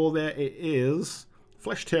mentioned before there, it is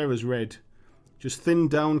Flesh Tearers red. Just thinned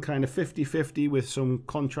down, kind of 50-50 with some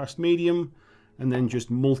contrast medium, and then just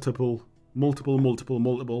multiple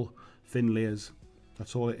thin layers.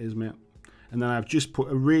 That's all it is, mate. And then I've just put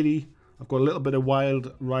I've got a little bit of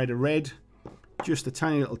Wild Rider red, just a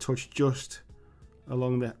tiny little touch just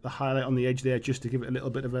along the highlight on the edge there, just to give it a little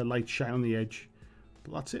bit of a light shine on the edge.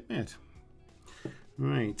 But that's it, mate.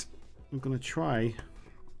 Right, I'm going to try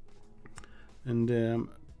and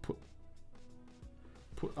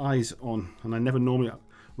put eyes on, and I never normally...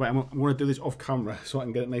 Right, I'm going to do this off camera so I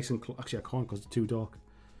can get it nice and close. Actually, I can't because it's too dark.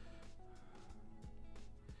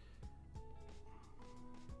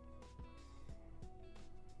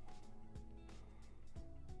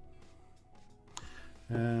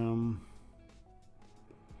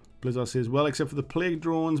 Blizzard says, well, except for the plague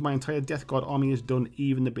drones, my entire Death Guard army is done,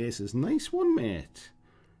 even the bases. Nice one, mate.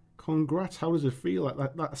 Congrats. How does it feel?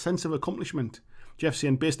 That sense of accomplishment. Jeff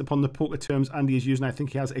saying, based upon the poker terms Andy is using, I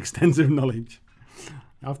think he has extensive knowledge.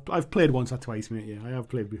 I've played once or twice, mate. Yeah, I have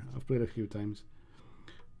played. I've played a few times.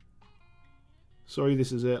 Sorry,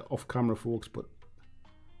 this is off camera, folks, but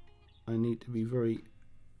I need to be very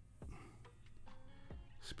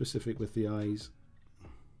specific with the eyes.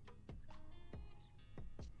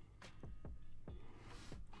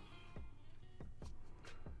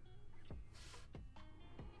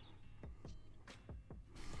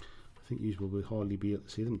 I think you will hardly be able to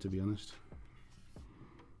see them, to be honest.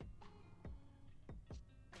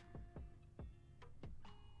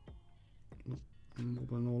 I'm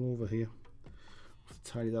going all over here. I'll have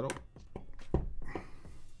to tidy that up.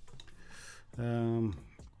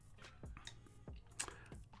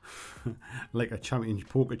 Like a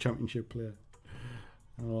poker championship player.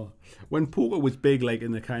 Oh, when poker was big, like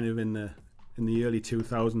in the early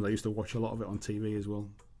 2000s, I used to watch a lot of it on TV as well.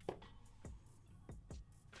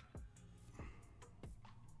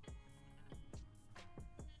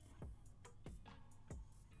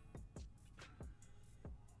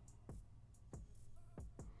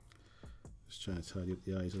 Just trying to tidy up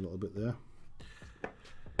the eyes a little bit there.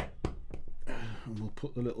 And we'll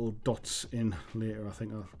put the little dots in later. I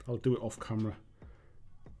think I'll do it off camera,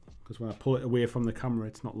 because when I pull it away from the camera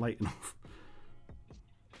it's not light enough.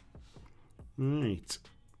 Right,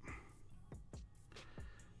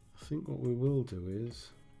 I think what we will do is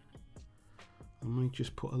I might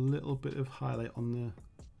just put a little bit of highlight on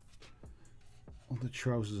the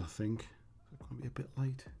trousers. I think it's going to be a bit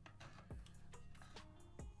light.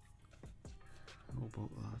 How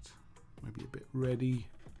about that? Maybe a bit ready.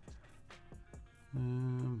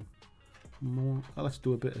 More. Let's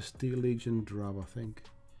do a bit of Steel Legion drab, I think.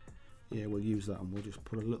 Yeah, we'll use that, and we'll just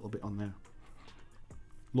put a little bit on there.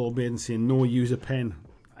 Lord Maiden saying no, use a pen.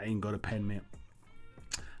 I ain't got a pen, mate.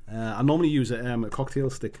 I normally use a cocktail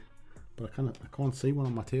stick, but I can't see one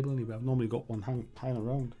on my table anywhere. I've normally got one hanging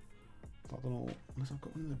around, but I don't know, unless I've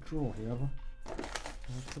got one in the drawer here, have I?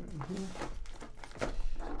 Put it in here?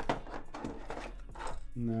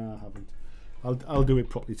 No, I haven't. I'll do it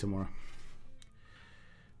properly tomorrow.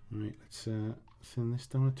 Right, let's thin this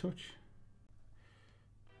down a touch.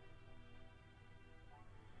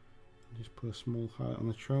 Just put a small highlight on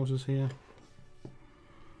the trousers here.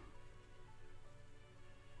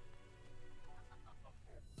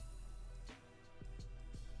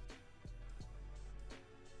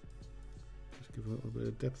 Just give a little bit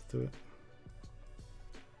of depth to it.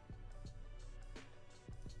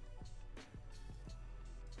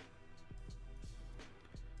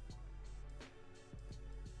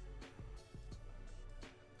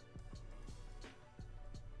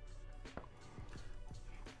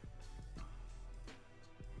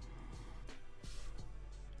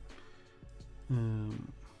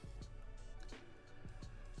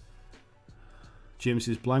 James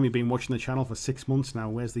says, blimey, been watching the channel for 6 months now.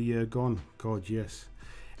 Where's the year gone? God, yes.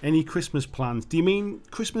 Any Christmas plans? Do you mean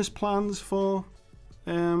Christmas plans for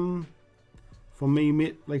me,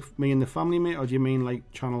 mate, like me and the family, mate, or do you mean like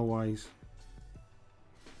channel wise?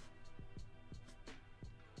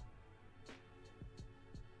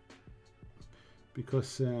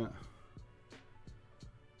 Because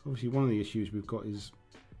obviously one of the issues we've got is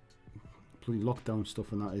bloody lockdown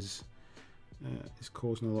stuff, and that is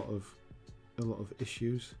causing a lot of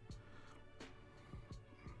issues.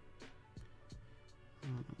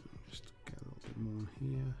 Just get a little bit more in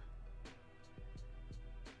here.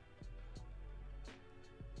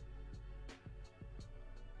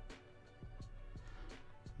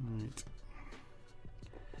 Right.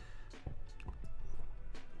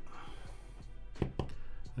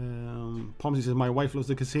 Pomsy says, my wife loves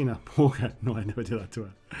the casino. Poker. No, I never do that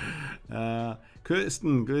to her.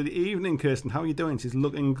 Kirsten, good evening, Kirsten. How are you doing? She's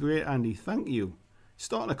looking great, Andy. Thank you.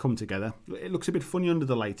 Starting to come together. It looks a bit funny under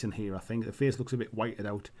the light in here, I think. The face looks a bit whited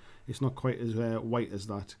out. It's not quite as white as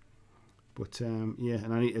that. But yeah,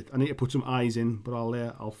 and I need to put some eyes in, but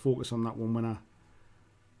I'll focus on that one when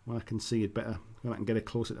I can see it better, when I can get it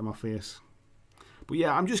closer to my face. But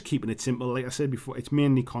yeah, I'm just keeping it simple. Like I said before, it's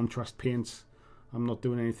mainly contrast paints. I'm not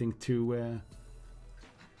doing anything too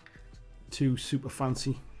super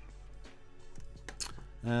fancy.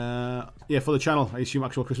 Yeah, for the channel, I assume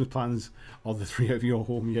actual Christmas plans of the three of you at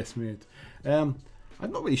home. Yes, mate. I'm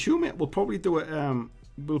not really sure, mate. We'll probably do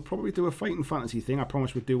a fighting fantasy thing. I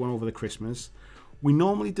promise we'll do one over the Christmas. We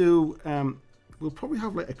normally do. We'll probably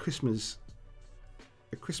have like a Christmas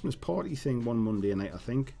party thing one Monday night, I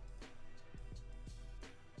think.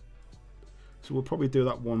 So we'll probably do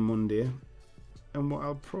that one Monday. And what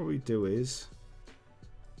I'll probably do is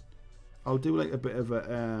I'll do like a bit of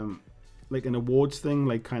a like an awards thing,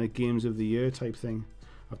 like kind of games of the year type thing.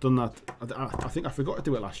 I've done that. I think I forgot to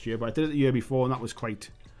do it last year, but I did it the year before, and that was quite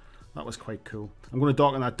cool. I'm going to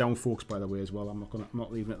darken that down, folks, by the way, as well. I'm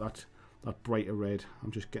not leaving it that brighter red.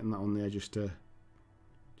 I'm just getting that on there just to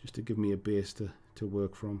give me a base to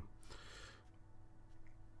work from.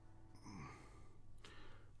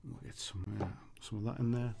 We'll get some of that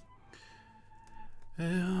in there.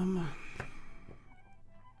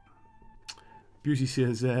 Beauty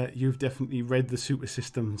says you've definitely read the Super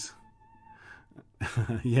Systems.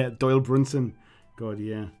 Yeah, Doyle Brunson. God,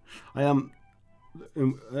 yeah. I am.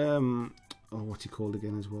 Oh, what's he called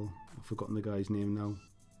again as well? I've forgotten the guy's name now.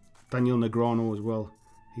 Daniel Negreanu as well.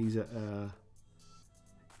 He's a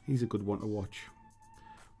good one to watch.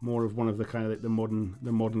 More of one of the kind of like the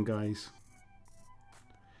modern guys.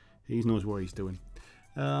 He knows what he's doing.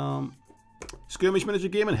 Skirmish Manager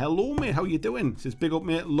Gaming. Hello, mate. How you doing? Says big up,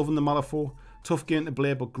 mate. Loving the Malifaux. Tough game to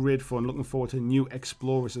play, but great fun. Looking forward to New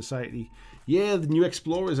Explorer Society. Yeah, the New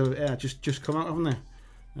Explorers have just come out, haven't they?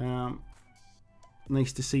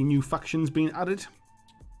 Nice to see new factions being added.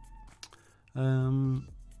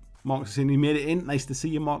 Marcus is saying he made it in. Nice to see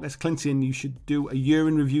you, Marcus. Clint saying you should do a year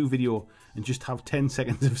in review video and just have 10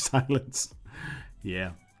 seconds of silence.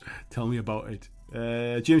 Yeah, tell me about it.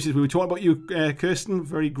 James says we were talking about you, Kirsten.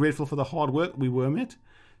 Very grateful for the hard work. We were, mate.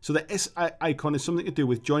 So the S icon is something to do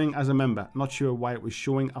with joining as a member. Not sure why it was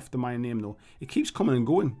showing after my name though. It keeps coming and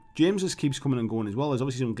going. James's keeps coming and going as well. There's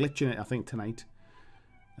obviously some glitch in it, I think, tonight.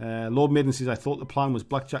 Lord Maiden says I thought the plan was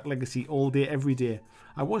Blackjack Legacy all day, every day.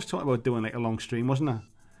 I was talking about doing like a long stream, wasn't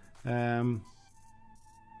I?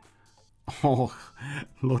 Oh,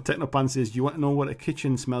 Lord Technopan says, do you want to know what a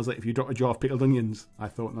kitchen smells like if you drop a jar of pickled onions? I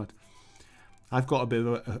thought not. I've got a bit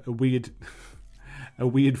of a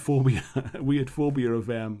weird phobia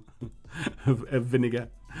of vinegar.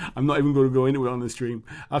 I'm not even going to go into it on the stream.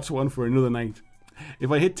 That's one for another night. If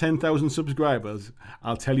I hit 10,000 subscribers,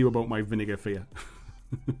 I'll tell you about my vinegar fear.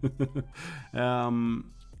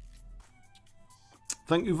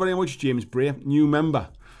 Thank you very much, James Bray, new member.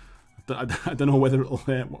 I don't know whether it'll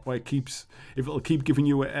keep giving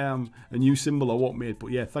you a new symbol or what, mate.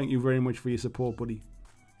 But yeah, thank you very much for your support, buddy.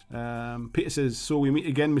 Peter says, so we meet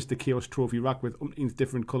again, Mr. Chaos Trophy Rack, with umpteen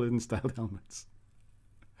different coloured and styled helmets.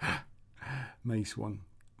 Nice one.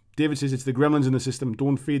 David says, it's the gremlins in the system.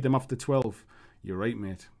 Don't feed them after 12. You're right,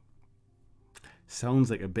 mate.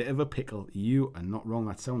 Sounds like a bit of a pickle. You are not wrong.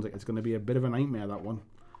 That sounds like it's going to be a bit of a nightmare, that one.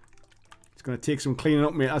 It's going to take some cleaning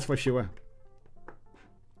up, mate, that's for sure.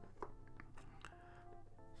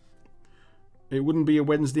 It wouldn't be a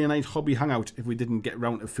Wednesday night hobby hangout if we didn't get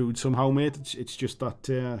round to food somehow, mate. It's just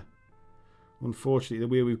that, unfortunately, the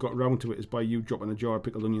way we've got round to it is by you dropping a jar of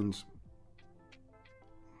pickled onions.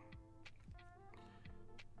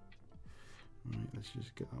 Right, let's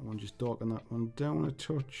just get that one, just darken that one down a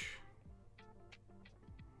touch.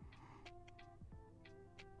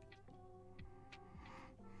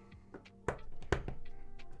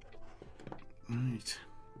 Right.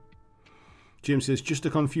 James says, just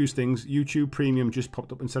to confuse things, YouTube Premium just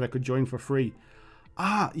popped up and said I could join for free.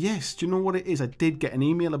 Ah, yes. Do you know what it is? I did get an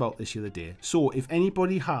email about this the other day. So if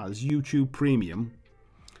anybody has YouTube Premium,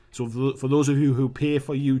 so for those of you who pay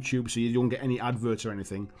for YouTube so you don't get any adverts or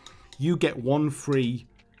anything, you get one free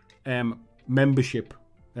membership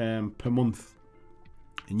per month.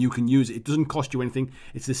 And you can use it. It doesn't cost you anything.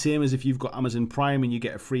 It's the same as if you've got Amazon Prime and you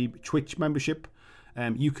get a free Twitch membership.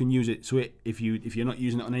 You can use it. So if you're not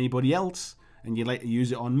using it on anybody else, and you'd like to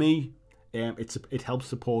use it on me, it helps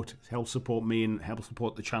support me and helps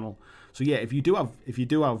support the channel. So yeah, if you do have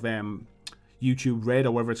YouTube Red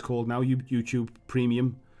or whatever it's called now, YouTube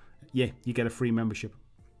Premium, yeah, you get a free membership.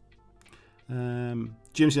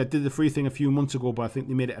 James said I did the free thing a few months ago, but I think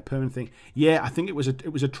they made it a permanent thing. Yeah, I think it was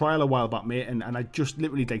a trial a while back, mate, and I just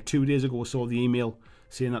literally like 2 days ago saw the email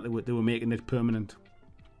saying that they were making it permanent.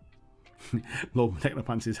 Lord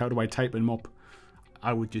Technopan says, how do I type them up?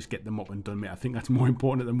 I would just get them up and done, mate. I think that's more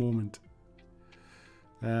important at the moment.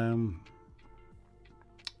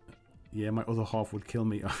 Yeah, my other half would kill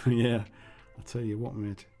me. Yeah, I'll tell you what,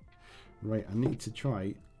 mate. Right, I need to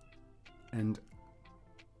try and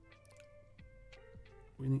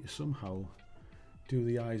we need to somehow do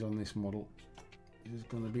the eyes on this model. This is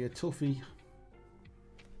going to be a toughie.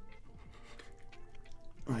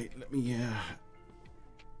 Right, let me,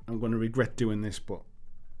 I'm going to regret doing this, but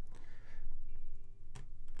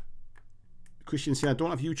Christian said, I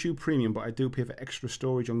don't have YouTube Premium, but I do pay for extra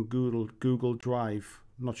storage on Google Drive.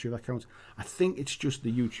 I'm not sure if that counts. I think it's just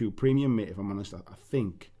the YouTube Premium, mate, if I'm honest. I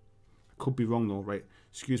think. I Could be wrong though, right?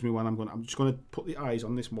 Excuse me while I'm just going to put the eyes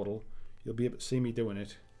on this model. You'll be able to see me doing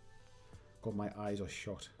it. God, my eyes are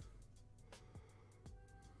shot.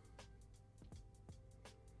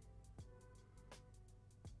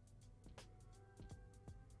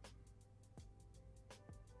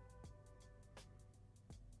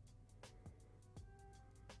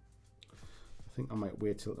 I think I might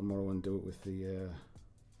wait till tomorrow and do it with the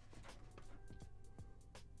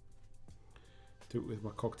my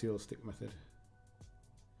cocktail stick method.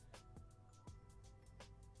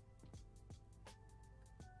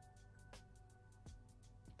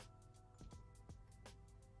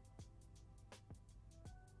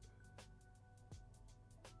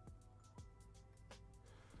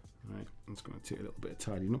 Right, it's going to take a little bit of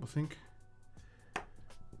tidying up, I think.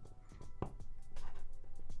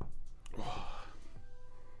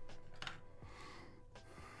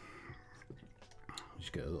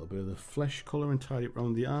 Just get a little bit of the flesh colour and tidy it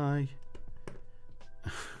around the eye.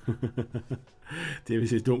 David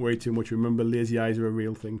says, don't worry too much. Remember, lazy eyes are a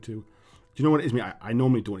real thing too. Do you know what it is, me? I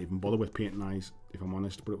normally don't even bother with painting eyes, if I'm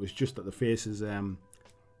honest. But it was just that the face is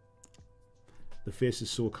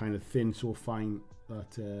so kind of thin, so fine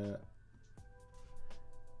that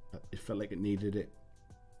it felt like it needed it.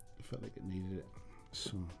 It felt like it needed it.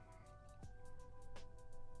 So.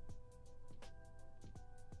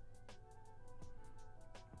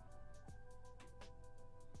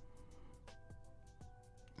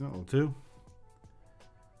 That'll do.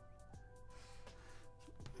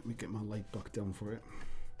 Let me get my light back down for it.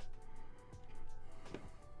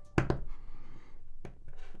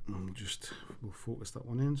 And we'll focus that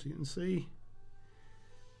one in so you can see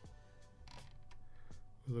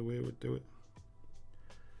the way we'd do it.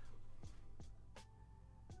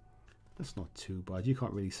 That's not too bad. You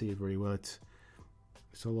can't really see it very well.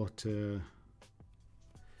 It's a lot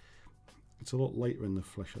lighter in the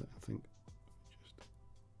flesh, I think.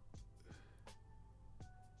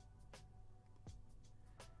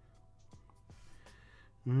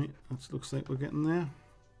 Right, that looks like we're getting there.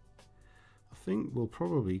 I think we'll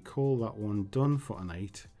probably call that one done for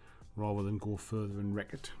tonight rather than go further and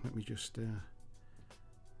wreck it. Let me just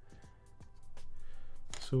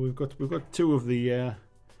so we've got two of the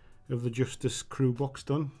Justice crew box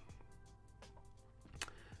done.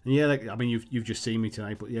 And yeah, like, I mean you've just seen me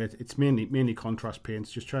tonight, but yeah, it's mainly contrast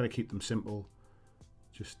paints. Just try to keep them simple.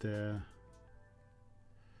 Just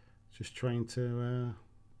trying to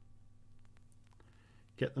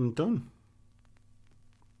get them done.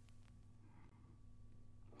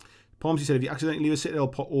 Palmsy said, if you accidentally leave a citadel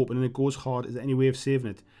pot open and it goes hard, is there any way of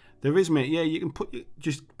saving it? There is, mate. Yeah, you can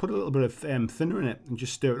just put a little bit of thinner in it and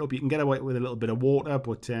just stir it up. You can get away with a little bit of water,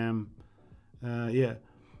 but yeah.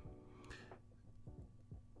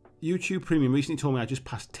 YouTube Premium recently told me I just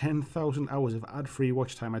passed 10,000 hours of ad-free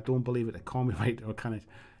watch time. I don't believe it. It can't be right, or can it?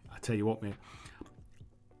 I tell you what, mate.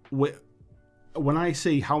 When I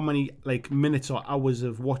see how many minutes or hours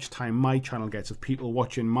of watch time my channel gets of people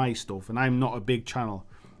watching my stuff, and I'm not a big channel,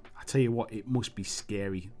 I tell you what, it must be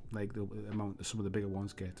scary, like the amount that some of the bigger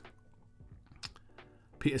ones get.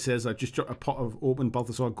 Peter says, I just dropped a pot of open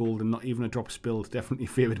Balthasar gold and not even a drop spilled. Definitely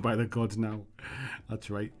favoured by the gods now. That's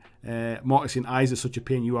right. Marcus saying, eyes are such a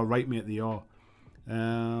pain. You are right, mate, they are.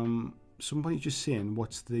 Somebody just saying,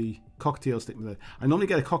 what's the cocktail stick method? I normally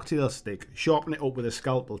get a cocktail stick, sharpen it up with a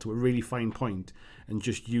scalpel to a really fine point, and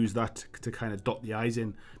just use that to kind of dot the eyes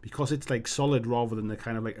in, because it's like solid rather than the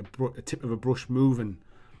kind of like a tip of a brush moving.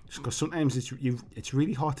 Because sometimes it's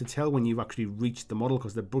really hard to tell when you've actually reached the model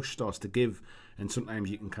because the brush starts to give, and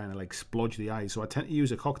sometimes you can kind of like splodge the eyes. So I tend to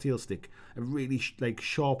use a cocktail stick, a really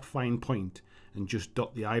sharp fine point, and just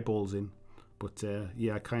dot the eyeballs in. But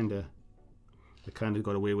yeah, I kind of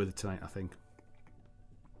got away with it tonight, I think.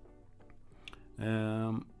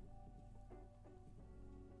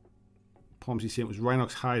 Pomsy saying it was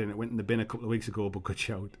Rhinox hide and it went in the bin a couple of weeks ago, but good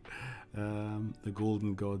shout. The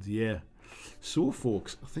Golden Gods, yeah. So,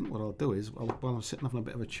 folks, I think what I'll do is, while I'm sitting having a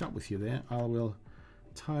bit of a chat with you there, I will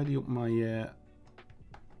tidy up my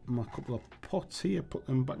my couple of pots here, put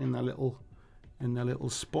them back in their little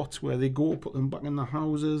spots where they go, put them back in the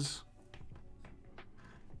houses.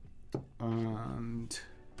 And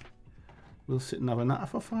we'll sit and have a natter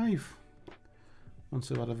for 5 once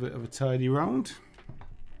I've had a bit of a tidy round.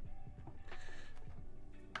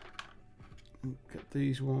 Get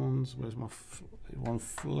these ones. Where's my one?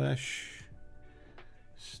 Flesh,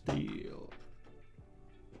 steel,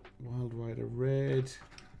 Wild Rider red.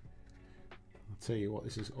 I'll tell you what,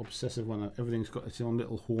 this is obsessive when everything's got its own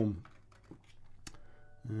little home.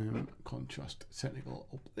 Contrast technical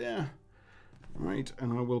up there. Right,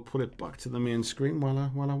 and I will put it back to the main screen while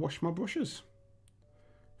I wash my brushes.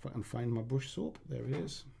 If I can find my brush soap, there it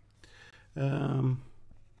is.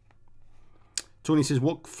 Tony says,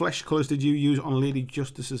 what flesh colours did you use on Lady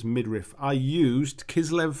Justice's midriff? I used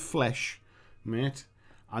Kislev flesh, mate,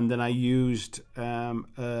 and then I used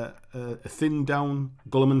a thin down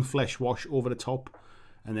Gulliman flesh wash over the top,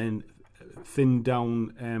 and then thin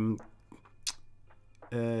down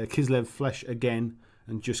Kislev flesh again,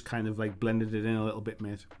 and just kind of like blended it in a little bit,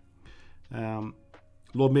 mate.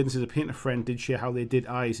 Lord Maiden says, a painter friend did share how they did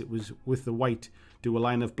eyes. It was with the white, do a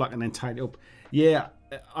line of black and then tie it up. Yeah,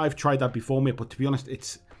 I've tried that before, mate, but to be honest,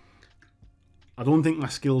 I don't think my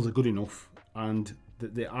skills are good enough, and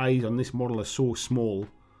the eyes on this model are so small.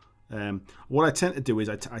 What I tend to do is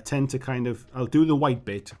I tend to kind of, I'll do the white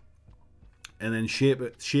bit and then shape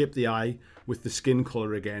the eye with the skin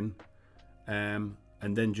colour again, and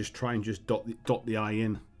then just try and just dot the eye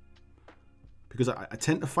in. Because I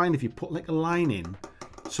tend to find if you put like a line in,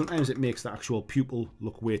 sometimes it makes the actual pupil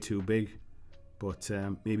look way too big. But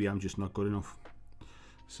maybe I'm just not good enough.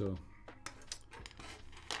 So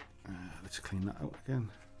let's clean that out again.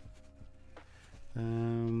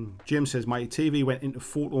 Jim says, my TV went into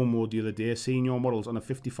photo mode the other day. Seeing your models on a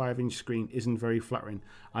 55-inch screen isn't very flattering.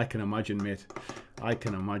 I can imagine, mate. I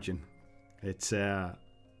can imagine. It's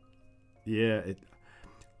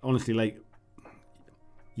honestly, like,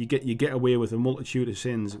 you get away with a multitude of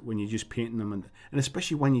sins when you're just painting them, and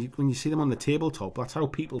especially when you see them on the tabletop. That's how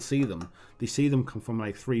people see them. They see them come from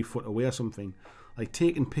like 3 foot away or something. Like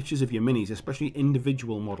taking pictures of your minis, especially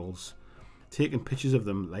individual models, taking pictures of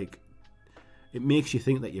them, like, it makes you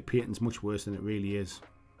think that your painting's much worse than it really is.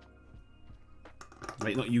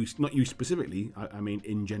 Like not you specifically. I mean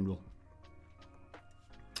in general.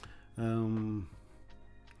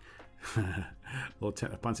 Lord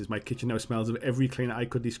Pants says, my kitchen now smells of every cleaner I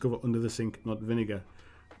could discover under the sink, not vinegar.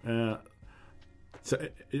 So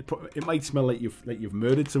it might smell like you've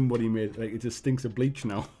murdered somebody, mate. Like it just stinks of bleach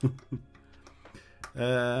now.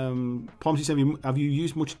 Pomsy said, have you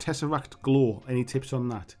used much Tesseract Glow? Any tips on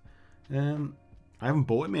that? I haven't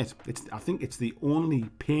bought it, mate. I think it's the only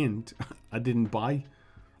paint I didn't buy.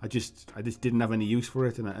 I just didn't have any use for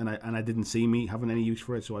it, and I didn't see me having any use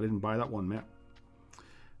for it, so I didn't buy that one, mate.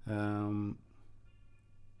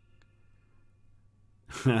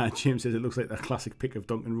 James says, it looks like that classic pic of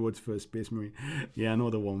Duncan Rhodes for a Space Marine. Yeah, I know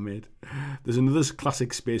the one, mate. There's another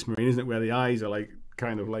classic Space Marine, isn't it, where the eyes are like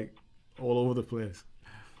kind of like all over the place.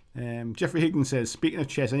 Jeffrey Higgins says, speaking of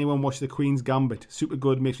chess, anyone watch the Queen's Gambit? Super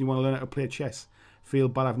good, makes me want to learn how to play chess. Feel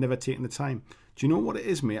bad I've never taken the time. Do you know what it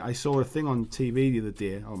is, mate? I saw a thing on TV the other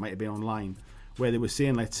day, or it might have been online, where they were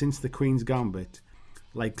saying, like, since the Queen's Gambit,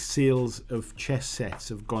 like, sales of chess sets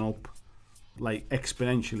have gone up, like,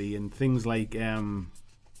 exponentially, and things like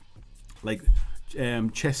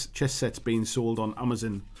chess sets being sold on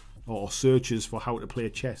Amazon, or searches for how to play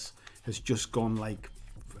chess, has just gone, like,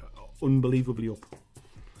 unbelievably up.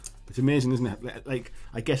 It's amazing, isn't it? Like,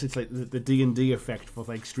 I guess it's like the D&D effect for,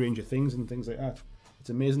 like, Stranger Things and things like that. It's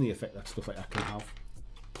amazing the effect that stuff like that can have.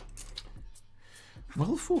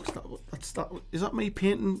 Well, folks, is that me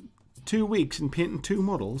painting 2 weeks and painting 2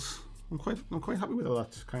 models? I'm quite happy with how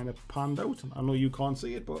that's kind of panned out. I know you can't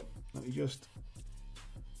see it, but let me just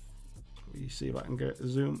see if I can get a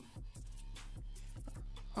zoom.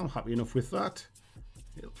 I'm happy enough with that.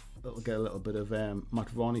 It'll get a little bit of matte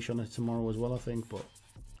varnish on it tomorrow as well, I think, but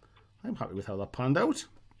I'm happy with how that panned out.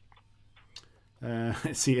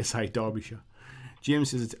 CSI Derbyshire.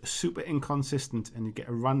 James says it's super inconsistent and you get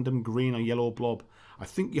a random green or yellow blob. I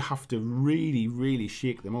think you have to really, really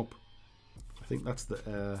shake them up. I think that's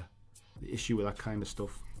the issue with that kind of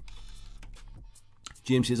stuff.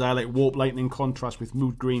 James says, I like Warp Lightning contrast with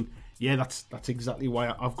Mood Green. Yeah, that's exactly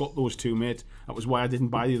why I've got those two, mate. That was why I didn't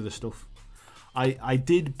buy the other stuff. I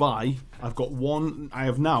did buy, I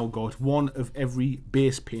have now got one of every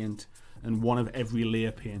base paint and one of every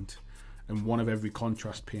layer paint and one of every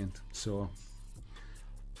contrast paint. So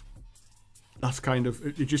that's kind of,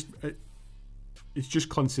 it's just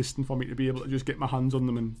consistent for me to be able to just get my hands on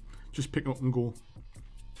them and just pick up and go.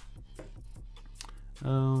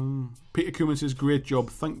 Peter Kuman says, great job,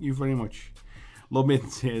 thank you very much. Lord Maiden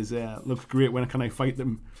says, looks great, when can I fight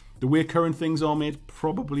them? The way current things are made,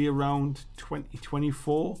 probably around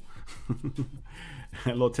 2024.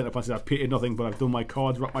 Lord Tenderpan says, I've painted nothing, but I've done my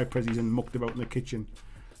cards, wrapped my prezzies and mucked about in the kitchen.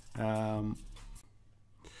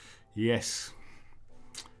 Yes.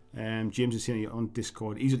 James is saying on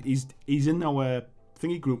Discord. He's in our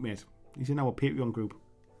thingy group, mate. He's in our Patreon group.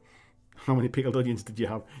 How many pickled onions did you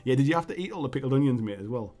have? Yeah, did you have to eat all the pickled onions, mate, as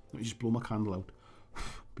well? Let me just blow my candle out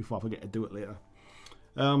before I forget to do it later.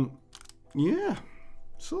 Yeah.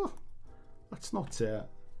 So that's not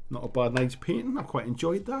Not a bad night's painting. I quite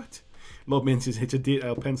enjoyed that. Lord Min says, hit a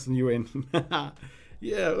detail, penciling you in.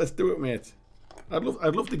 Yeah, let's do it, mate. I'd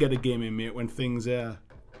love to get a game in, mate, when things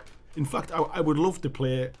in fact, I would love to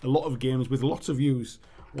play a lot of games with lots of views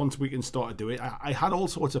once we can start to do it. I had all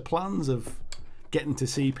sorts of plans of getting to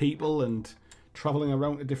see people and travelling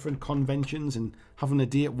around to different conventions and having a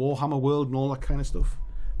day at Warhammer World and all that kind of stuff.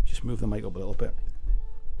 Just move the mic up a little bit.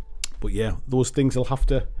 But yeah, those things we'll have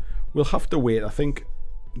to wait. I think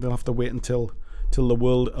they'll have to wait until the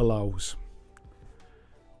world allows.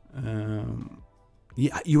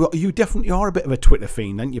 Yeah, you definitely are a bit of a Twitter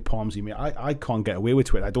fiend, aren't you, Palmsy, mate? I can't get away with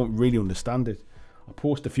Twitter. I don't really understand it. I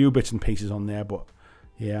post a few bits and pieces on there, but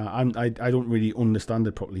yeah, I don't really understand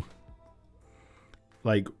it properly.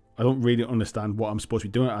 Like, I don't really understand what I'm supposed to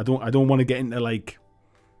be doing. I don't want to get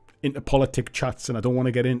into politic chats, and I don't want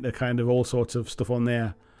to get into kind of all sorts of stuff on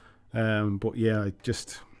there. But yeah,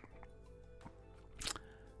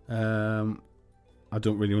 I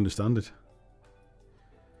don't really understand it.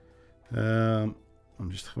 I'm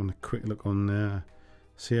just having a quick look on there,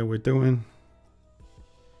 see how we're doing.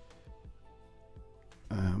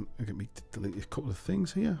 Let me delete a couple of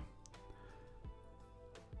things here.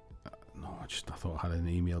 No, I thought I had an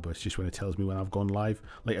email, but it's just when it tells me when I've gone live.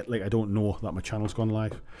 Like I don't know that my channel's gone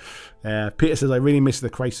live. Peter says, I really miss the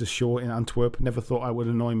Crisis show in Antwerp. Never thought I would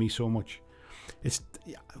annoy me so much. It's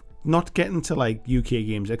not getting to like UK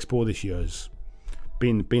Games Expo this year's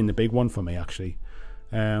been the big one for me, actually.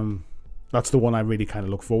 That's the one I really kind of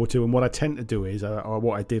look forward to. And what I tend to do is, or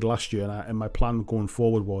what I did last year, and my plan going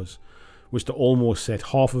forward was to almost set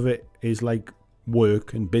half of it is like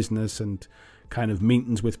work and business and kind of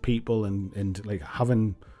meetings with people and like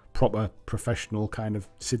having proper professional kind of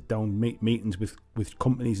sit down meetings with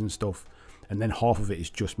companies and stuff, and then half of it is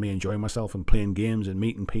just me enjoying myself and playing games and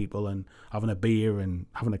meeting people and having a beer and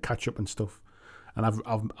having a catch up and stuff. And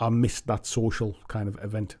I've missed that social kind of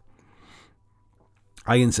event.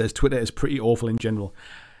 Ian says Twitter is pretty awful in general.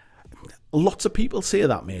 Lots of people say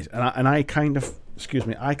that, mate, and I kind of, excuse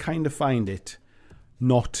me, I kind of find it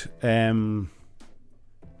not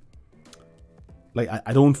like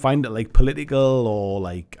I don't find it like political, or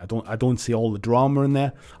like I don't see all the drama in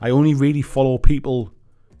there. I only really follow people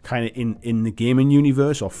kind of in the gaming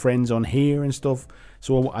universe or friends on here and stuff.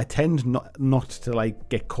 So I tend not to like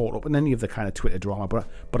get caught up in any of the kind of Twitter drama,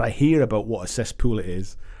 but I hear about what a cesspool it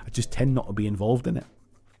is. I just tend not to be involved in it.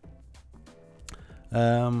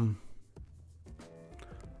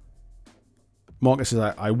 Marcus says,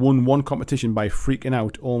 I won one competition by freaking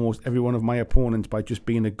out almost every one of my opponents by just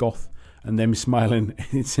being a goth and them smiling.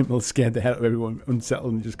 It's simple, scared the hell out of everyone,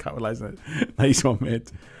 unsettled, and just capitalising it. Nice one,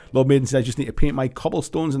 mate. Lord Maiden says, I just need to paint my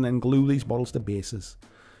cobblestones and then glue these models to bases.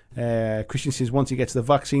 Christian says, once he gets the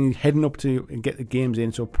vaccine, he's heading up to and get the games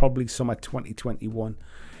in, so probably summer 2021.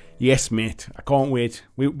 Yes, mate. I can't wait.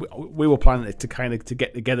 We were planning to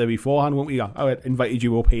get together beforehand, weren't we? I invited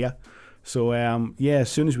you up here. So, yeah,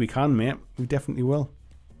 as soon as we can, mate. We definitely will.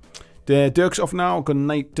 Dirk's off now. Good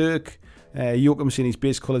night, Dirk. Joachim saying his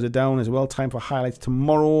base colours are down as well. Time for highlights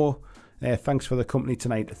tomorrow. Thanks for the company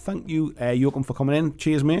tonight. Thank you, Joachim, for coming in.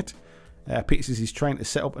 Cheers, mate. Peter says he's trying to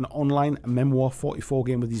set up an online Memoir 44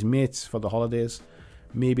 game with his mates for the holidays.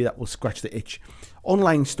 Maybe that will scratch the itch.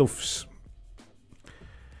 Online stuff's...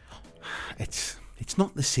 It's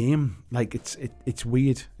not the same. Like it's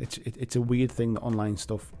weird. It's a weird thing, the online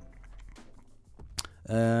stuff.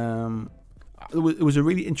 It was a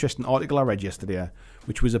really interesting article I read yesterday,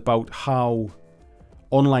 which was about how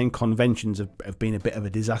online conventions have been a bit of a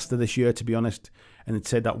disaster this year, to be honest. And it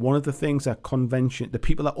said that one of the things that the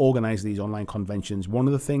people that organise these online conventions, one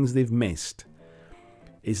of the things they've missed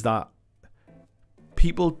is that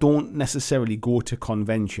people don't necessarily go to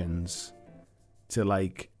conventions to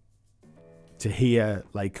hear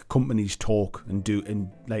like companies talk and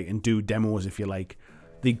do demos, if you like.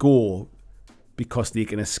 They go because they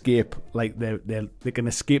can escape, like they can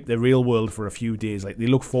escape the real world for a few days. Like they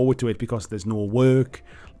look forward to it because there's no work.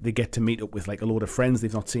 They get to meet up with like a load of friends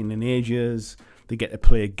they've not seen in ages. They get to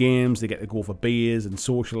play games. They get to go for beers and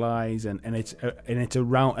socialise, and it's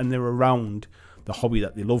around, and they're around the hobby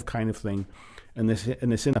that they love, kind of thing. And they're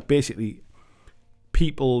saying that basically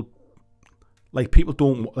people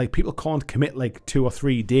can't commit like 2 or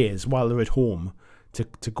 3 days while they're at home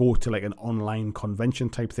to go to like an online convention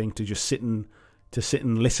type thing, to just sit and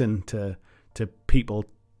listen to people,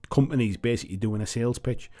 companies basically doing a sales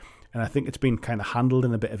pitch. And I think it's been kind of handled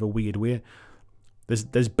in a bit of a weird way.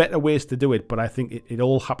 There's better ways to do it, but I think it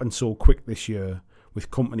all happened so quick this year, with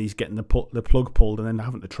companies getting the plug pulled and then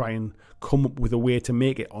having to try and come up with a way to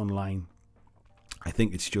make it online. I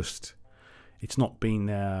think it's it's not been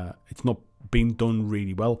done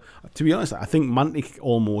really well. To be honest, I think Mantic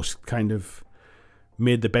almost kind of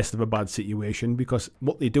made the best of a bad situation, because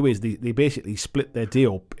what they do is they basically split their day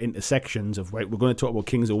up into sections of, right, we're going to talk about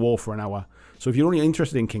Kings of War for an hour. So if you're only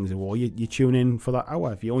interested in Kings of War, you tune in for that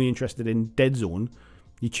hour. If you're only interested in Dead Zone,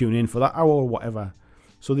 you tune in for that hour or whatever.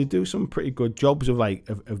 So they do some pretty good jobs of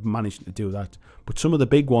of managing to do that. But some of the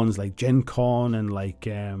big ones like Gen Con and like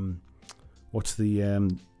what's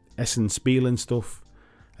the Essen Spiel and stuff,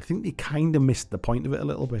 I think they kind of missed the point of it a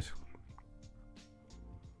little bit.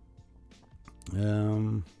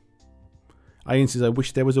 Ian says, I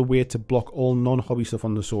wish there was a way to block all non-hobby stuff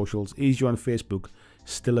on the socials. Easier on Facebook,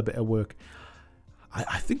 still a bit of work.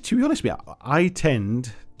 I think, to be honest with you, I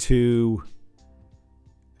tend to,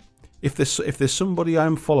 if there's somebody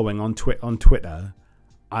I'm following on Twitter,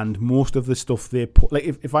 and most of the stuff they put, like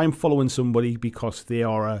if I'm following somebody because they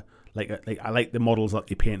are I like the models that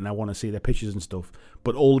they paint and I want to see their pictures and stuff,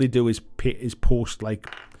 but all they do is post like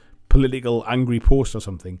political angry posts or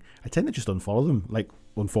something, I tend to just unfollow them. Like,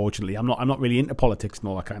 unfortunately, I'm not really into politics and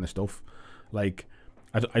all that kind of stuff. Like,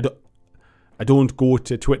 I don't go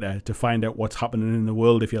to Twitter to find out what's happening in the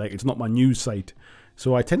world, if you like. It's not my news site,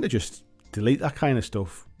 so I tend to just delete that kind of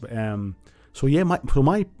stuff. So yeah,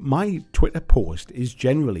 my Twitter post is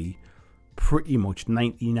generally pretty much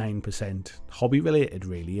 99% hobby related,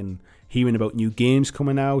 really, and hearing about new games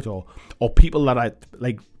coming out, or people that I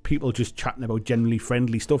like, people just chatting about generally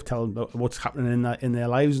friendly stuff, telling about what's happening in their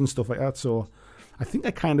lives and stuff like that. So I think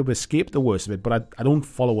I kind of escaped the worst of it, but I don't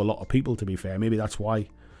follow a lot of people, to be fair. Maybe that's why.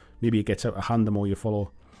 Maybe it gets out of hand the more you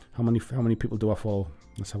follow. How many people do I follow?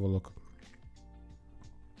 Let's have a look.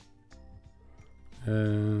 I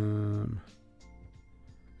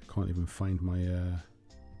can't even find my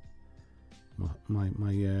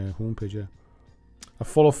homepage here. I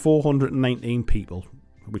follow 419 people,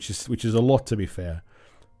 which is a lot, to be fair.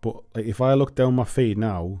 But like, if I look down my feed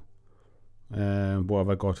now, what have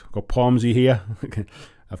I got? I've got Palmsy here.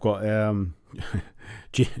 I've got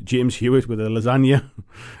James Hewitt with a lasagna.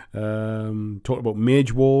 Talking about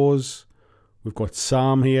Mage Wars. We've got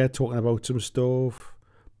Sam here talking about some stuff.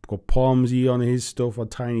 We've got Palmsy on his stuff on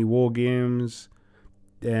Tiny War Games.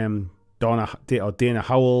 Dana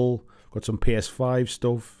Howell. Got some PS5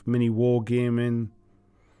 stuff. Mini War Gaming.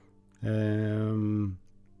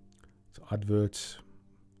 Adverts.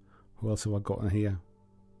 Who else have I got in here?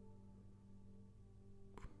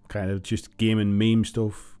 Kind of just gaming meme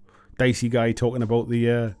stuff. Dicey guy talking about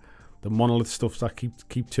the monolith stuff that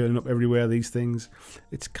keep turning up everywhere. These things.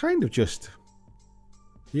 It's kind of just,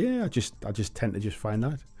 yeah. I just tend to just find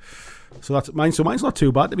that. So that's mine. So mine's not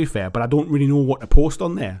too bad, to be fair. But I don't really know what to post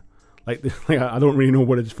on there. Like I don't really know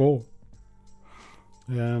what it's for.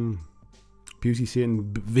 Beauty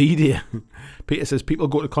saying video. Peter says people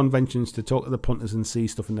go to conventions to talk to the punters and see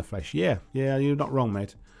stuff in the flesh. Yeah, you're not wrong,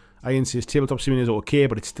 mate. Ian says tabletop simulator is okay,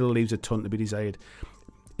 but it still leaves a ton to be desired.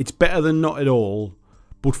 It's better than not at all,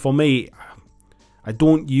 but for me, I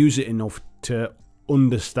don't use it enough to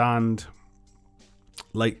understand,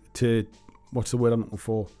 like, to, what's the word I'm looking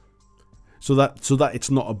for? So that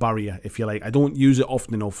it's not a barrier, if you like. I don't use it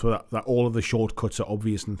often enough so that all of the shortcuts are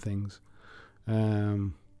obvious and things.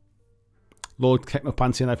 Lord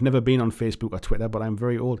Technopan saying, I've never been on Facebook or Twitter, but I'm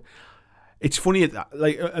very old. It's funny,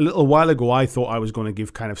 like a little while ago, I thought I was going to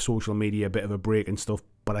give kind of social media a bit of a break and stuff,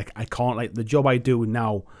 but I can't. Like the job I do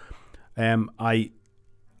now, I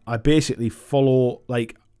basically follow,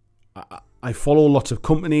 like, I follow lots of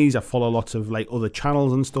companies, I follow lots of like other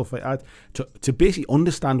channels and stuff like that to basically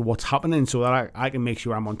understand what's happening, so that I can make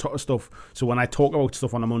sure I'm on top of stuff. So when I talk about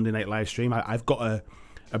stuff on a Monday night live stream, I've got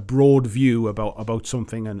a broad view about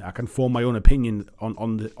something, and I can form my own opinion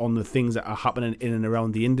on the things that are happening in and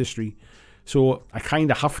around the industry. So I kind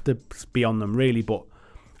of have to be on them, really, but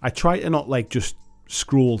I try to not like just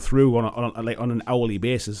scroll through on an hourly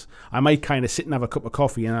basis. I might kind of sit and have a cup of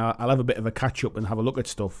coffee, and I'll have a bit of a catch up and have a look at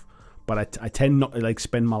stuff, but I tend not to like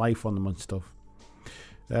spend my life on them and stuff.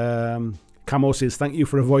 Camo says, thank you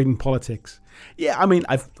for avoiding politics. Yeah, I mean,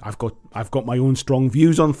 I've got my own strong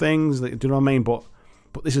views on things, do you know what I mean? But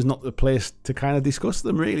this is not the place to kind of discuss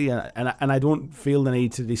them, really, and I don't feel the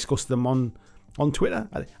need to discuss them on Twitter.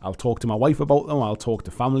 I'll talk to my wife about them, I'll talk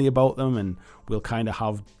to family about them, and we'll kind of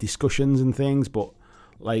have discussions and things. But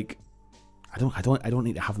like, I don't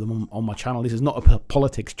need to have them on my channel. This is not a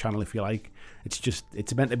politics channel, if you like.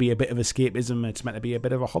 It's meant to be a bit of escapism. It's meant to be a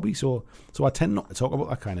bit of a hobby. So I tend not to talk about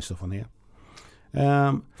that kind of stuff on here.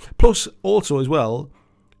 Plus, also as well,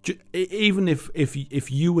 even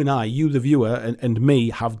if you and I, you the viewer and me,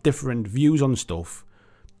 have different views on stuff,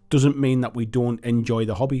 doesn't mean that we don't enjoy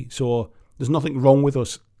the hobby. So there's nothing wrong with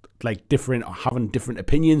us like different, or having different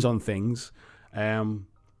opinions on things,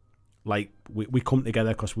 like we come together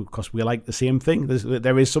because we like the same thing.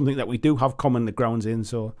 There is something that we do have common the grounds in.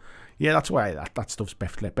 So yeah, that's why that stuff's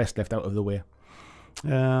best left out of the way.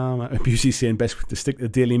 Busey's saying best to stick to the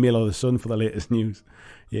Daily Mail or the Sun for the latest news.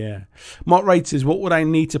 Yeah. Mark Wright says, what would I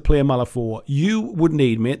need to play Malifaux? You would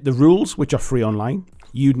need, mate, the rules, which are free online.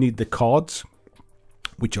 You'd need the cards,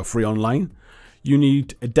 which are free online. You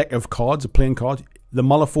need a deck of cards, a playing card. The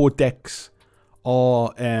Malifaux decks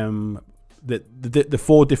are the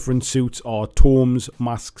 4 different suits are tomes,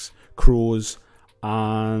 masks, crows,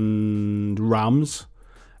 and rams.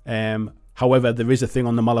 However, there is a thing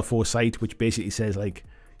on the Malifaux site which basically says like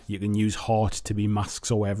you can use heart to be masks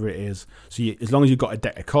or whatever it is. So as long as you've got a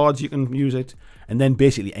deck of cards, you can use it. And then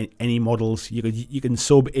basically any models, you can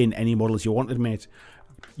sub in any models you wanted, mate.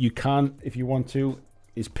 You can, if you want to,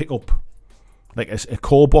 is pick up like a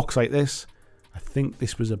core box like this. I think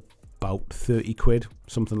this was about 30 quid,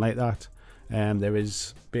 something like that. There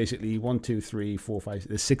is basically 1, 2, 3, 4, 5.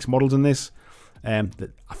 There's 6 models in this. I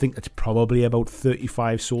think that's probably about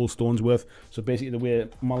 35 soul stones worth. So basically the way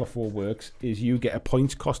Malifaux works is you get a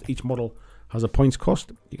points cost. Each model has a points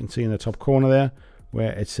cost. You can see in the top corner there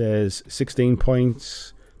where it says 16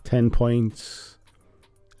 points, 10 points,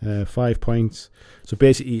 5 points. So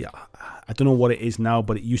basically, I don't know what it is now,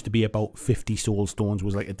 but it used to be about 50 soul stones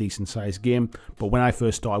was like a decent sized game. But when I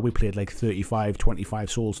first started, we played like 35, 25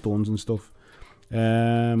 soul stones and stuff.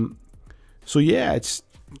 So yeah, it's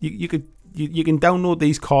you can download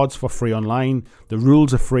these cards for free online. The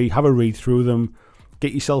rules are free. Have a read through them.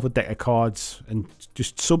 Get yourself a deck of cards and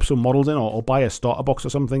just sub some models in, or buy a starter box or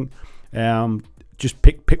something. Just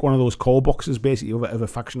pick one of those core boxes, basically, of a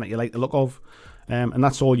faction that you like the look of, and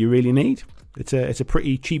that's all you really need. It's a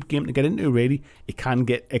pretty cheap game to get into, really. It can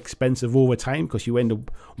get expensive over time because you end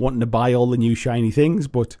up wanting to buy all the new shiny things,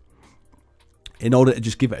 but in order to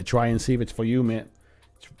just give it a try and see if it's for you, mate,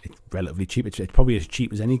 it's relatively cheap. It's probably as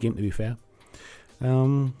cheap as any game, to be fair.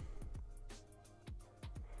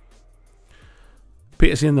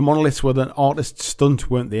 Peter saying the monoliths were an artist stunt,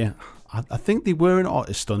 weren't they? I think they were an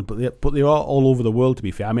artist stunt, but they are all over the world, to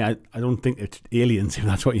be fair. I mean, I don't think it's aliens, if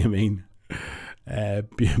that's what you mean.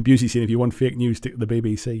 Busey saying if you want fake news, stick to the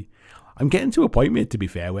BBC. I'm getting to a point, mate, to be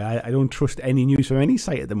fair, where I don't trust any news from any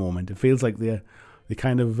site at the moment. It feels like they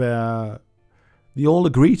kind of they all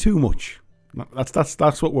agree too much.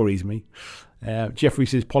 That's what worries me. Jeffrey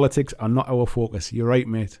says politics are not our focus. You're right,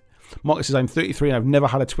 mate. Marcus says I'm 33 and I've never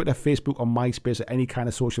had a Twitter, Facebook, or MySpace or any kind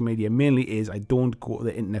of social media. Mainly is I don't go to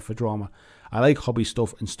the internet for drama. I like hobby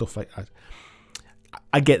stuff and stuff like that.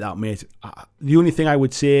 I get that, mate. The only thing I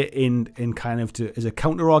would say in kind of as a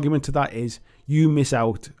counter argument to that is you miss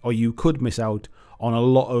out, or you could miss out, on a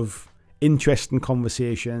lot of interesting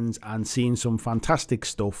conversations and seeing some fantastic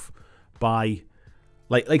stuff by,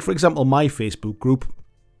 like for example, my Facebook group.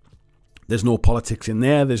 There's no politics in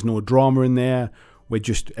there. There's no drama in there. We're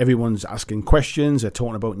just, everyone's asking questions. They're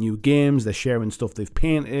talking about new games. They're sharing stuff they've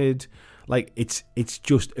painted. Like it's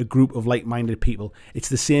just a group of like-minded people. It's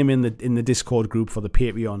the same in the Discord group for the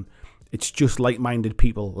Patreon. It's just like-minded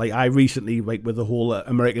people. Like I recently, like with the whole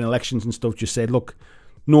American elections and stuff, just said, look,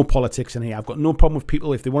 no politics in here. I've got no problem with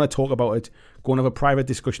people if they want to talk about it, go and have a private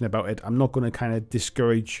discussion about it. I'm not going to kind of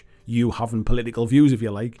discourage you having political views if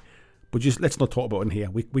you like, but just let's not talk about it in here.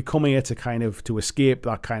 We come here to kind of to escape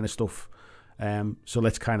that kind of stuff. So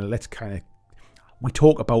let's kind of we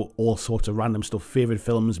talk about all sorts of random stuff, favorite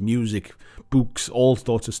films, music, books, all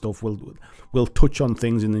sorts of stuff. We'll touch on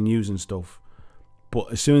things in the news and stuff,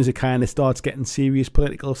 but as soon as it kind of starts getting serious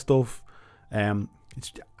political stuff,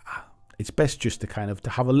 it's best just to kind of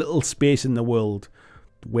to have a little space in the world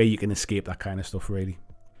where you can escape that kind of stuff, really.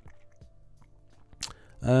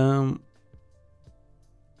 Let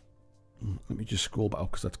me just scroll back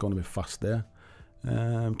up because that's gone a bit fast there.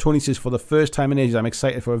 Tony says, for the first time in ages, I'm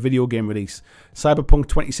excited for a video game release. Cyberpunk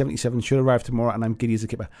 2077 should arrive tomorrow and I'm giddy as a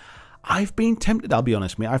kipper. I've been tempted, I'll be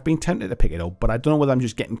honest, mate. I've been tempted to pick it up, but I don't know whether I'm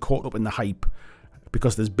just getting caught up in the hype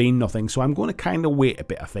because there's been nothing. So I'm going to kind of wait a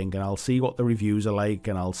bit, I think, and I'll see what the reviews are like,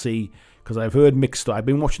 and I'll see, because I've heard mixed stuff. I've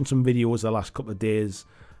been watching some videos the last couple of days,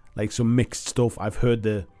 like some mixed stuff. I've heard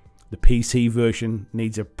the PC version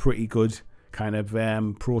needs a pretty good kind of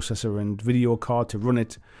processor and video card to run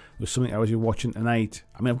it. There's something I was watching tonight.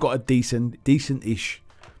 I mean, I've got a decent-ish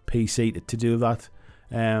PC to do that.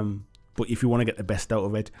 But if you want to get the best out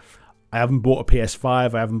of it, I haven't bought a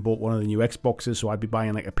PS5. I haven't bought one of the new Xboxes, so I'd be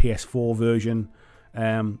buying like a PS4 version.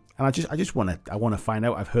 And I just want to find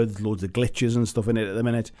out. I've heard there's loads of glitches and stuff in it at the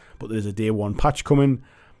minute, but there's a day one patch coming.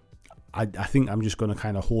 I think I'm just going to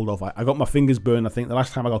kind of hold off. I got my fingers burned. I think the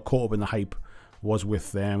last time I got caught up in the hype was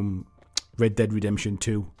with Red Dead Redemption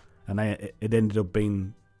 2, and it ended up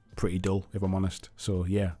being pretty dull, if I'm honest. So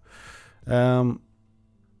yeah.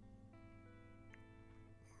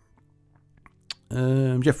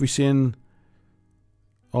 Jeffrey saying,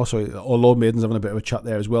 also, Lord Maiden's having a bit of a chat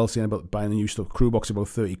there as well, saying about buying the new stuff. Crew box about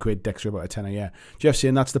 30 quid, Dexter about a tenner, yeah. Jeff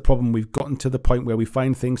saying that's the problem. We've gotten to the point where we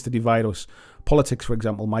find things to divide us. Politics, for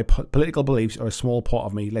example. My political beliefs are a small part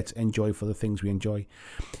of me. Let's enjoy for the things we enjoy.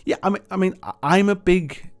 Yeah, I mean, I'm a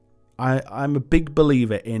big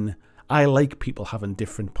believer in, I like people having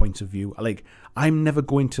different points of view. I'm never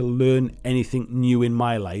going to learn anything new in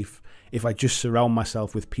my life if I just surround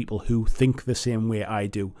myself with people who think the same way I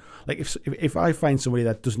do. Like, if I find somebody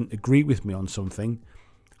that doesn't agree with me on something,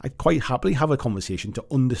 I'd quite happily have a conversation to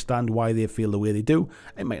understand why they feel the way they do.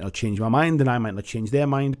 It might not change my mind, and I might not change their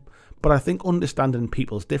mind, but I think understanding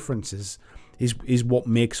people's differences is what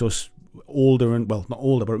makes us older, and, well, not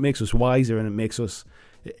older, but it makes us wiser, and it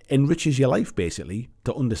enriches your life, basically,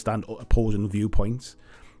 to understand opposing viewpoints.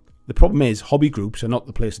 The problem is, hobby groups are not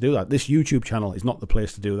the place to do that. This YouTube channel is not the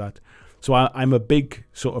place to do that. So I'm a big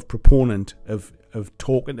sort of proponent of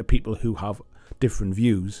talking to people who have different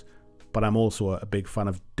views, but I'm also a big fan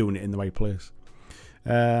of doing it in the right place.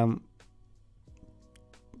 Yeah,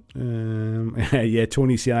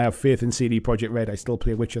 Tony's saying, I have faith in CD Projekt Red. I still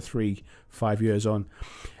play Witcher 3 5 years on.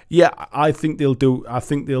 Yeah, I think they'll do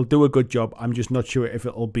a good job. I'm just not sure if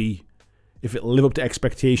it'll live up to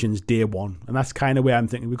expectations day one, and that's kind of where I'm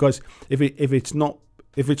thinking, because if it's not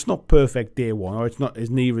perfect day one, or it's not as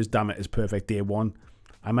near as damn it as perfect day one,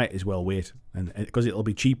 I might as well wait, and because it'll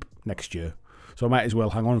be cheap next year, so I might as well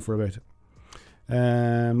hang on for a bit.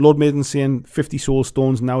 Lord Maiden saying 50 soul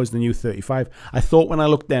stones now is the new 35. I thought when I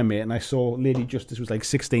looked there, mate, and I saw Lady Justice was like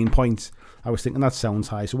 16 points, I was thinking that sounds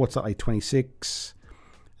high. So what's that, like 26,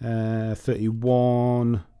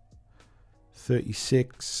 31,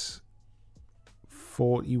 36,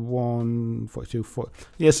 41, 42, 40.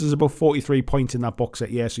 Yes, there's about 43 points in that box set.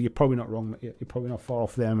 Yeah, so you're probably not wrong. You're probably not far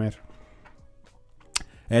off there, mate.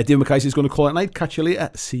 David McKay is going to call it night. Catch you later.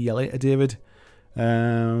 See you later, David.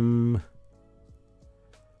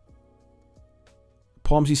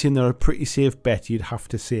 Palmsy's saying they're a pretty safe bet, you'd have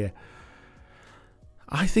to say.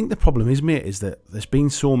 I think the problem is, mate, is that there's been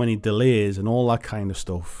so many delays and all that kind of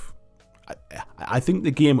stuff. I think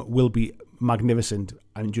the game will be magnificent.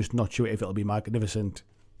 I'm just not sure if it'll be magnificent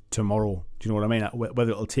tomorrow. Do you know what I mean?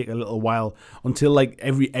 Whether it'll take a little while until like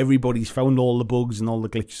everybody's found all the bugs and all the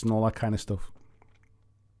glitches and all that kind of stuff.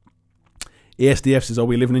 ASDF says, are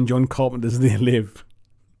we living in John Carpenter's They Live?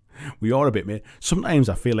 We are a bit, mate. Sometimes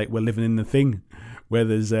I feel like we're living in the Thing, where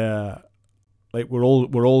there's like we're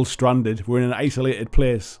all stranded. We're in an isolated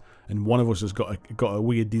place, and one of us has got a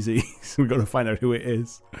weird disease. We've got to find out who it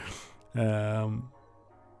is.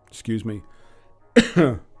 Excuse me.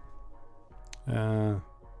 Where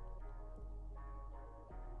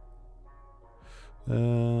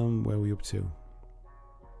are we up to?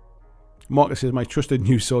 Marcus says, my trusted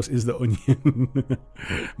news source is The Onion.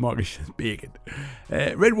 Marcus says, bacon.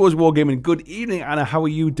 Red Rose Wargaming, good evening, Anna. How are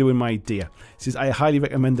you doing, my dear? He says, I highly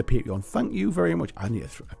recommend the Patreon. Thank you very much. I need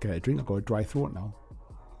to get a drink. I've got a dry throat now.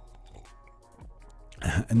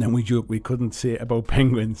 And then we joke we couldn't say it about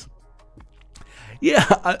penguins. Yeah,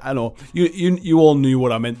 I know. You all knew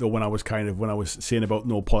what I meant, though, when I was saying about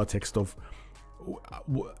no politics stuff.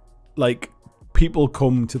 Like, people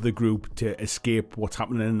come to the group to escape what's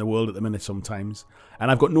happening in the world at the minute sometimes, and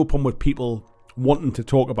I've got no problem with people wanting to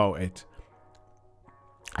talk about it.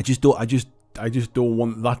 I just don't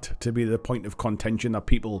want that to be the point of contention that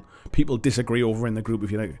people disagree over in the group.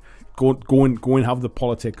 If you like, go and have the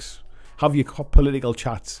politics, have your political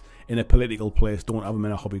chats in a political place. Don't have them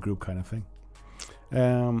in a hobby group kind of thing.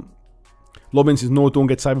 Lobin says, no, don't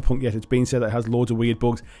get Cyberpunk yet. It's been said that it has loads of weird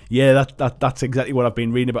bugs. Yeah, that's exactly what I've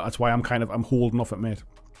been reading about. That's why I'm holding off it, mate.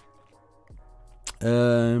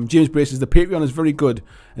 James Brace says, the Patreon is very good,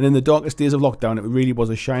 and in the darkest days of lockdown, it really was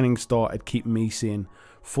a shining star at keeping me sane.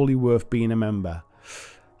 Fully worth being a member.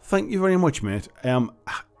 Thank you very much, mate.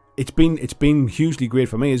 It's been hugely great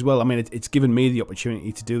for me as well. I mean, it's given me the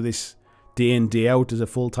opportunity to do this day in, day out as a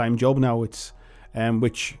full-time job now. It's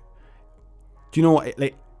which, do you know what,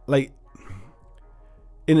 like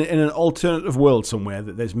in an alternative world somewhere,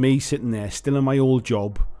 that there's me sitting there still in my old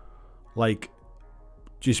job, like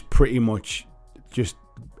just pretty much just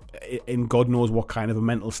in God knows what kind of a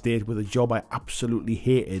mental state with a job I absolutely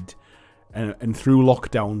hated, and through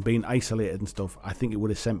lockdown being isolated and stuff, I think it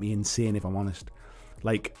would have sent me insane, if I'm honest.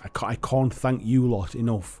 Like, I can't thank you lot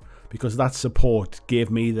enough, because that support gave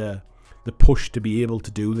me the push to be able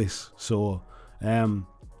to do this. So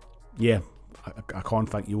yeah, I can't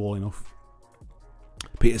thank you all enough.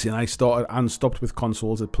 Peter and I started and stopped with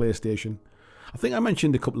consoles at PlayStation. I think I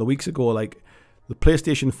mentioned a couple of weeks ago, like the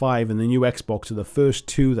PlayStation 5 and the new Xbox are the first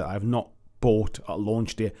two that I've not bought at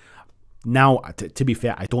launch day. Now, to be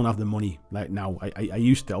fair, I don't have the money. Like now, I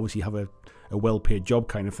used to obviously have a well-paid job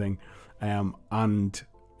kind of thing, and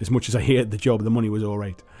as much as I hated the job, the money was all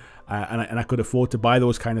right, and I could afford to buy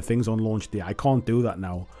those kind of things on launch day. I can't do that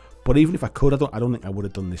now. But even if I could, I don't think I would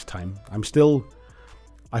have done this time.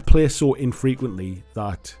 I play so infrequently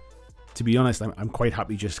that, to be honest, I'm quite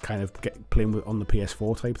happy just kind of playing on the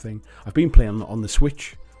PS4 type thing. I've been playing on the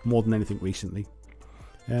Switch more than anything recently.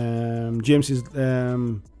 James says,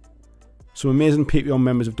 some amazing Patreon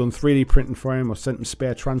members have done 3D printing for him or sent him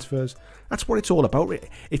spare transfers. That's what it's all about.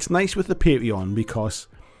 It's nice with the Patreon because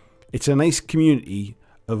it's a nice community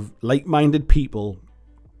of like-minded people,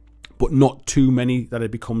 but not too many that it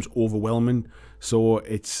becomes overwhelming. So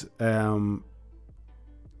it's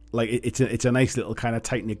it's a nice little kind of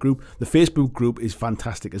tight-knit group. The Facebook group is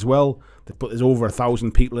fantastic as well, but there's over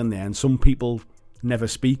 1,000 people in there, and some people never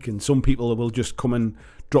speak, and some people will just come and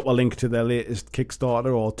drop a link to their latest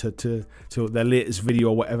Kickstarter or to their latest video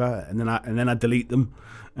or whatever, and then I delete them.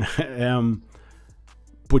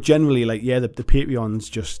 But generally, like, yeah, the Patreons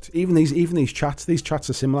just even these chats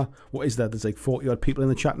are similar. What is that? There's like 40 odd people in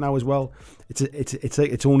the chat now as well. It's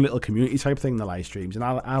like its own little community type thing, the live streams, and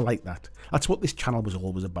I like that. That's what this channel was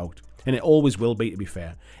always about, and it always will be. To be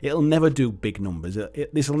fair, it'll never do big numbers.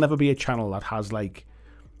 This will never be a channel that has like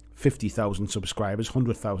 50,000 subscribers,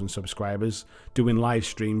 100,000 subscribers, doing live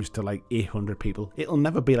streams to like 800 people. It'll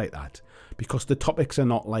never be like that because the topics are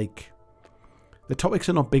not like. The topics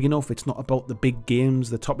are not big enough. It's not about the big games.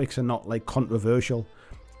 The topics are not like controversial.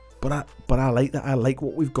 But I like that. I like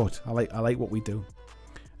what we've got. I like what we do.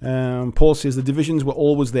 Paul says the divisions were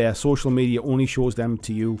always there. Social media only shows them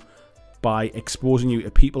to you by exposing you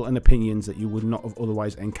to people and opinions that you would not have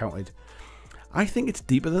otherwise encountered. I think it's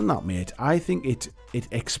deeper than that, mate. I think it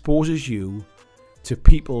exposes you to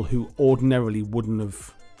people who ordinarily wouldn't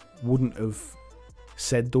have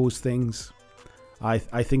said those things. I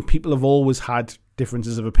think people have always had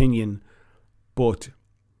differences of opinion, but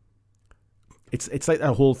it's like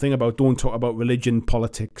that whole thing about don't talk about religion,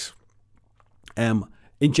 politics. In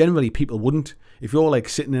generally, people wouldn't. If you're like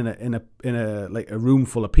sitting in a like a room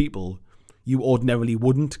full of people, you ordinarily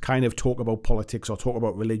wouldn't kind of talk about politics or talk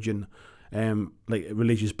about religion, like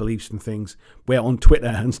religious beliefs and things. Where on Twitter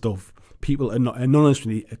and stuff, people are not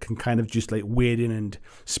anonymously can kind of just like wade in and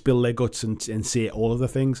spill their guts and say all of the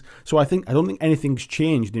things. So I don't think anything's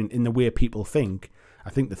changed in the way people think.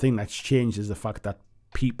 I think the thing that's changed is the fact that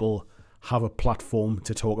people have a platform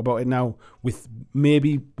to talk about it now, with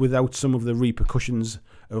maybe without some of the repercussions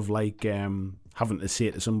of like having to say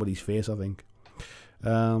it to somebody's face. I think.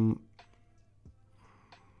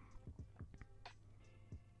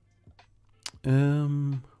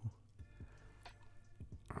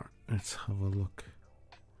 Let's have a look.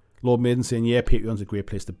 Lord Maiden saying, yeah, Patreon's a great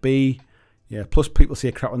place to be. Yeah, plus people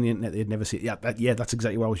say crap on the internet they'd never see it. Yeah, that's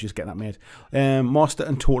exactly what I was just getting at, mate. Master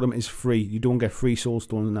and Totem is free. You don't get free soul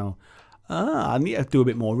stones now. I need to do a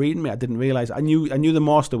bit more reading, mate. I didn't realise. I knew the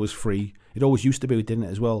Master was free. It always used to be, didn't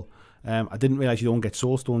it, as well? I didn't realise you don't get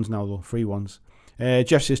soul stones now, though, free ones.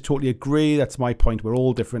 Jeff says, totally agree. That's my point. We're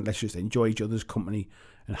all different. Let's just enjoy each other's company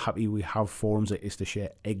and happy we have forums like this to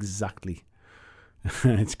share. Exactly.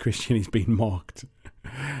 It's Christian, he's been mocked.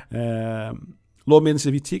 Lord Maiden says,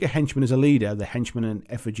 if you take a henchman as a leader, the henchman in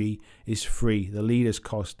effigy is free. The leader's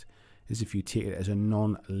cost is if you take it as a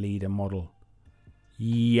non-leader model.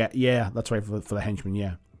 Yeah, that's right for the henchman,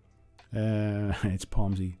 yeah. It's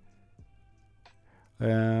Palmsy.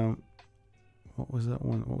 What was that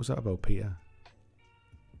one? What was that about, Peter?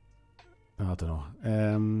 I don't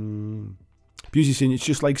know. Busey saying it's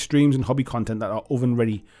just like streams and hobby content that are oven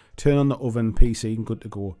ready. Turn on the oven, PC, and good to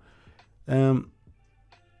go.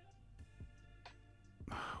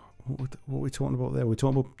 What are we talking about there? We're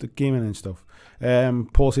talking about the gaming and stuff.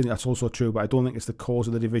 Paul saying that's also true, but I don't think it's the cause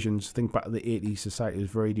of the divisions. Think back to the 80s, society was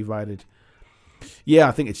very divided. Yeah,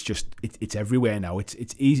 I think it's just it's everywhere now.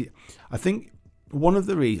 It's easy. I think one of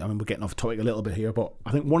the reasons, I mean, we're getting off topic a little bit here, but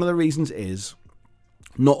I think one of the reasons is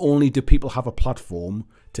not only do people have a platform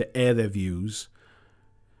to air their views,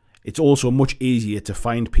 it's also much easier to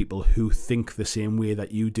find people who think the same way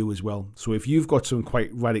that you do as well. So if you've got some quite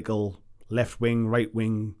radical left-wing,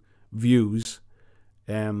 right-wing views,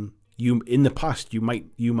 you in the past you might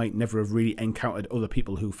never have really encountered other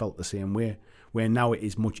people who felt the same way, where now it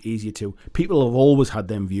is much easier to. People have always had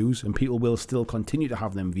them views and people will still continue to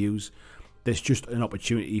have them views. There's just an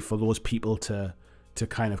opportunity for those people to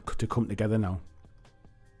come together now.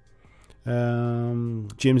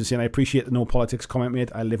 James is saying, I appreciate the no politics comment,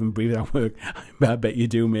 mate. I live and breathe it at work. I bet you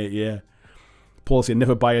do, mate, yeah. Paul saying,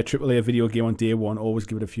 never buy a AAA video game on day one. Always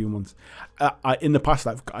give it a few months. In the past,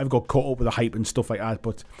 I've got caught up with the hype and stuff like that,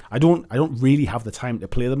 but I don't really have the time to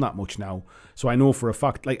play them that much now. So I know for a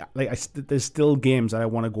fact, there's still games that I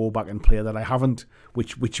want to go back and play that I haven't,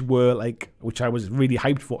 which I was really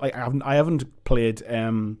hyped for. I haven't played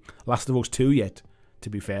Last of Us 2 yet, to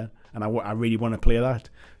be fair, and I really want to play that.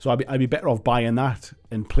 So I'd be better off buying that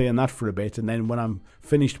and playing that for a bit, and then when I'm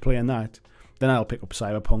finished playing that, then I'll pick up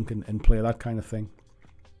Cyberpunk and play that kind of thing.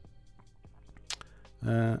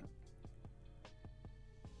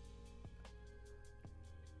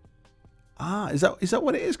 Is that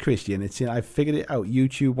what it is, Christian? It's I figured it out.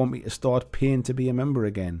 YouTube want me to start paying to be a member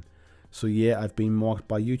again. So yeah, I've been marked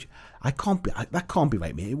by YouTube. That can't be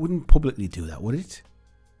right, mate. It wouldn't publicly do that, would it?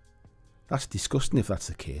 That's disgusting if that's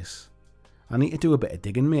the case. I need to do a bit of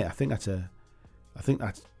digging, mate. I think that's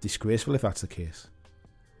disgraceful if that's the case.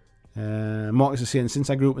 Marcus is saying, since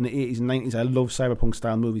I grew up in the 80s and 90s, I love cyberpunk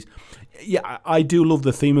style movies. Yeah, I do love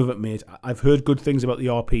the theme of it, mate. I've heard good things about the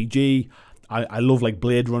RPG. I love like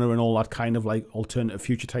Blade Runner and all that kind of like alternative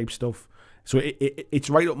future type stuff. So it's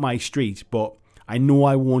right up my street, but I know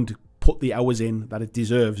I won't put the hours in that it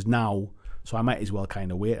deserves now, so I might as well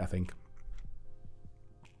kind of wait, I think.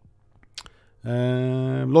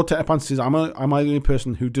 Lord Tetterpants says, am I the only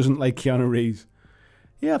person who doesn't like Keanu Reeves?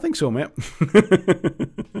 Yeah, I think so, mate.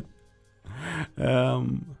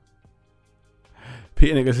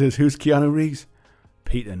 Peter Nicholas says, who's Keanu Reeves?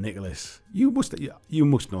 Peter Nicholas. You must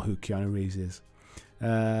know who Keanu Reeves is.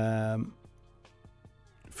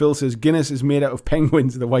 Phil says, Guinness is made out of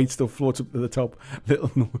penguins. The white stuff floats up to the top.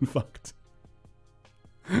 Little known fact.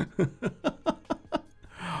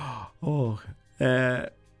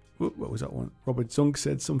 What was that one? Robert Zunk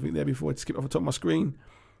said something there before it skipped off the top of my screen.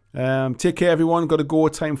 Take care, everyone. Got to go.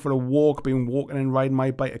 Time for a walk. Been walking and riding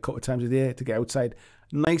my bike a couple of times a day to get outside.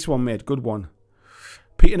 Nice one, mate. Good one.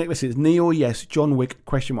 Peter Nicholas says, Neo, yes. John Wick,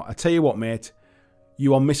 question mark. I tell you what, mate.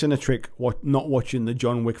 You are missing a trick not watching the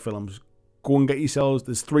John Wick films. Go and get yourselves.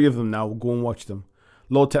 There's 3 of them now. Go and watch them.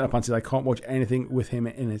 Lord Tetterpan says, I can't watch anything with him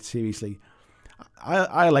in it, seriously.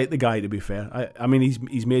 I like the guy, to be fair. I mean,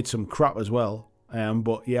 he's made some crap as well.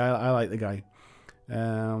 But yeah, I like the guy.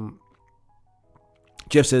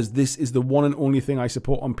 Jeff says, this is the one and only thing I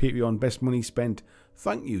support on Patreon. Best money spent.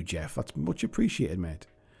 Thank you, Jeff. That's much appreciated, mate.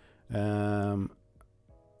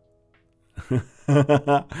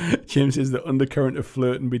 Jim says the undercurrent of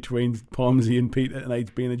flirting between Palmsy and Peter tonight's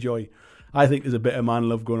been a joy. I think there's a bit of man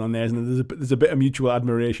love going on there, isn't there? There's a bit of mutual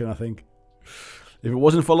admiration, I think. If it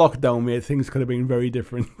wasn't for lockdown, mate, things could have been very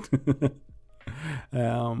different.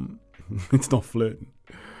 It's not flirting.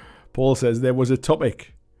 Paul says there was a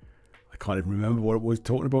topic. I can't even remember what it was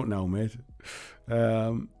talking about now, mate.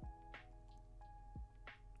 Where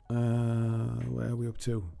are we up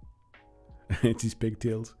to? It's his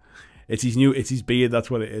pigtails. It's his beard,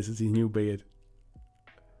 that's what it is. It's his new beard.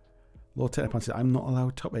 Lord Tetterpan says, I'm not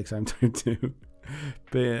allowed topics, I'm time to.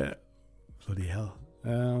 But bloody hell.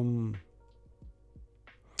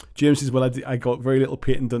 James says, well, I got very little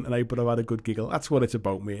painting done tonight, but I've had a good giggle. That's what it's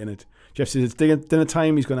about, mate, innit? Jeff says, it's dinner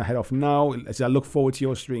time. He's going to head off now. He says, I look forward to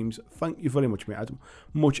your streams. Thank you very much, mate. That's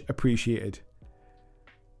much appreciated.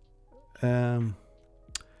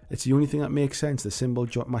 It's the only thing that makes sense. The symbol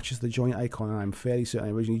matches the joint icon, and I'm fairly certain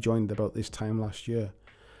I originally joined about this time last year.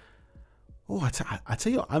 Oh, I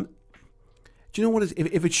tell you what, do you know what?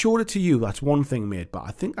 If it showed it to you, that's one thing, mate. But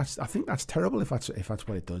I think that's terrible if that's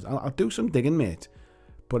what it does. I'll do some digging, mate.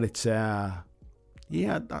 But it's yeah,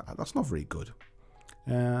 that's not very good.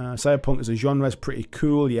 Cyberpunk as a genre is pretty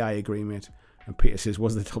cool. Yeah, I agree, mate. And Peter says,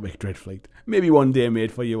 was the topic Dreadfleet? Maybe one day,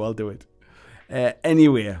 mate, for you, I'll do it.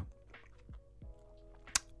 Anyway,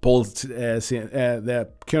 Paul's saying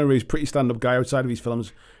Keanu Reeves, pretty stand-up guy outside of his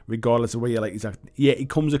films, regardless of where you like his acting. Yeah, he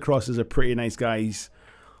comes across as a pretty nice guy. He's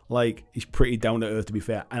pretty down to earth, to be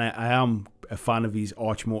fair. And I am a fan of his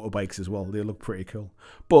arch motorbikes as well. They look pretty cool.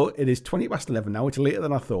 But it is 11:20 now. It's later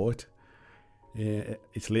than I thought.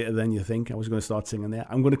 It's later than you think. I was going to start singing there.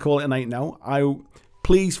 I'm going to call it a night now.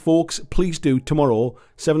 Please, folks, please do. Tomorrow,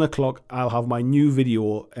 7 o'clock, I'll have my new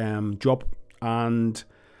video drop. And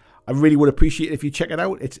I really would appreciate it if you check it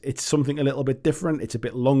out. It's something a little bit different. It's a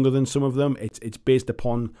bit longer than some of them. It's based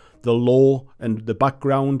upon the lore and the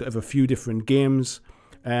background of a few different games.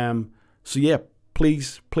 So yeah,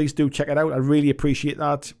 please do check it out. I really appreciate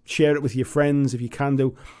that. Share it with your friends if you can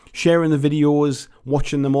do. Sharing the videos,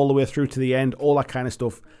 watching them all the way through to the end, all that kind of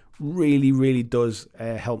stuff really does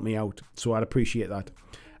help me out. So I'd appreciate that.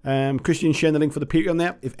 Christian sharing the link for the Patreon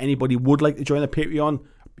there. If anybody would like to join the Patreon,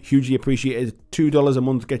 Hugely appreciated. $2 a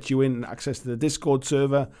month gets you in access to the Discord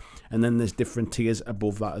server, and then there's different tiers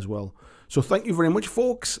above that as well. So thank you very much,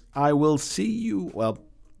 folks. I will see you, well,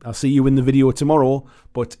 I'll see you in the video tomorrow,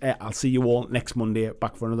 but I'll see you all next Monday,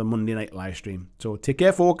 back for another Monday night live stream. So take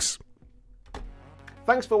care, folks.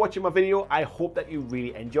 Thanks for watching my video. I hope that you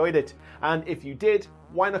really enjoyed it. And if you did,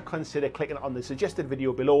 why not consider clicking on the suggested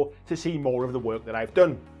video below to see more of the work that I've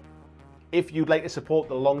done. If you'd like to support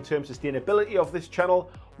the long-term sustainability of this channel,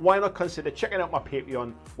 why not consider checking out my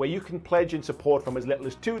Patreon, where you can pledge and support from as little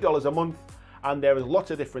as $2 a month, and there is lots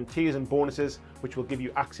of different tiers and bonuses which will give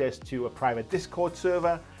you access to a private Discord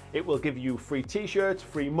server. It will give you free t-shirts,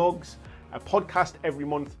 free mugs, a podcast every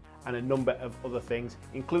month, and a number of other things,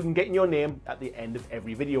 including getting your name at the end of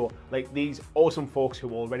every video, like these awesome folks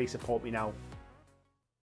who already support me now.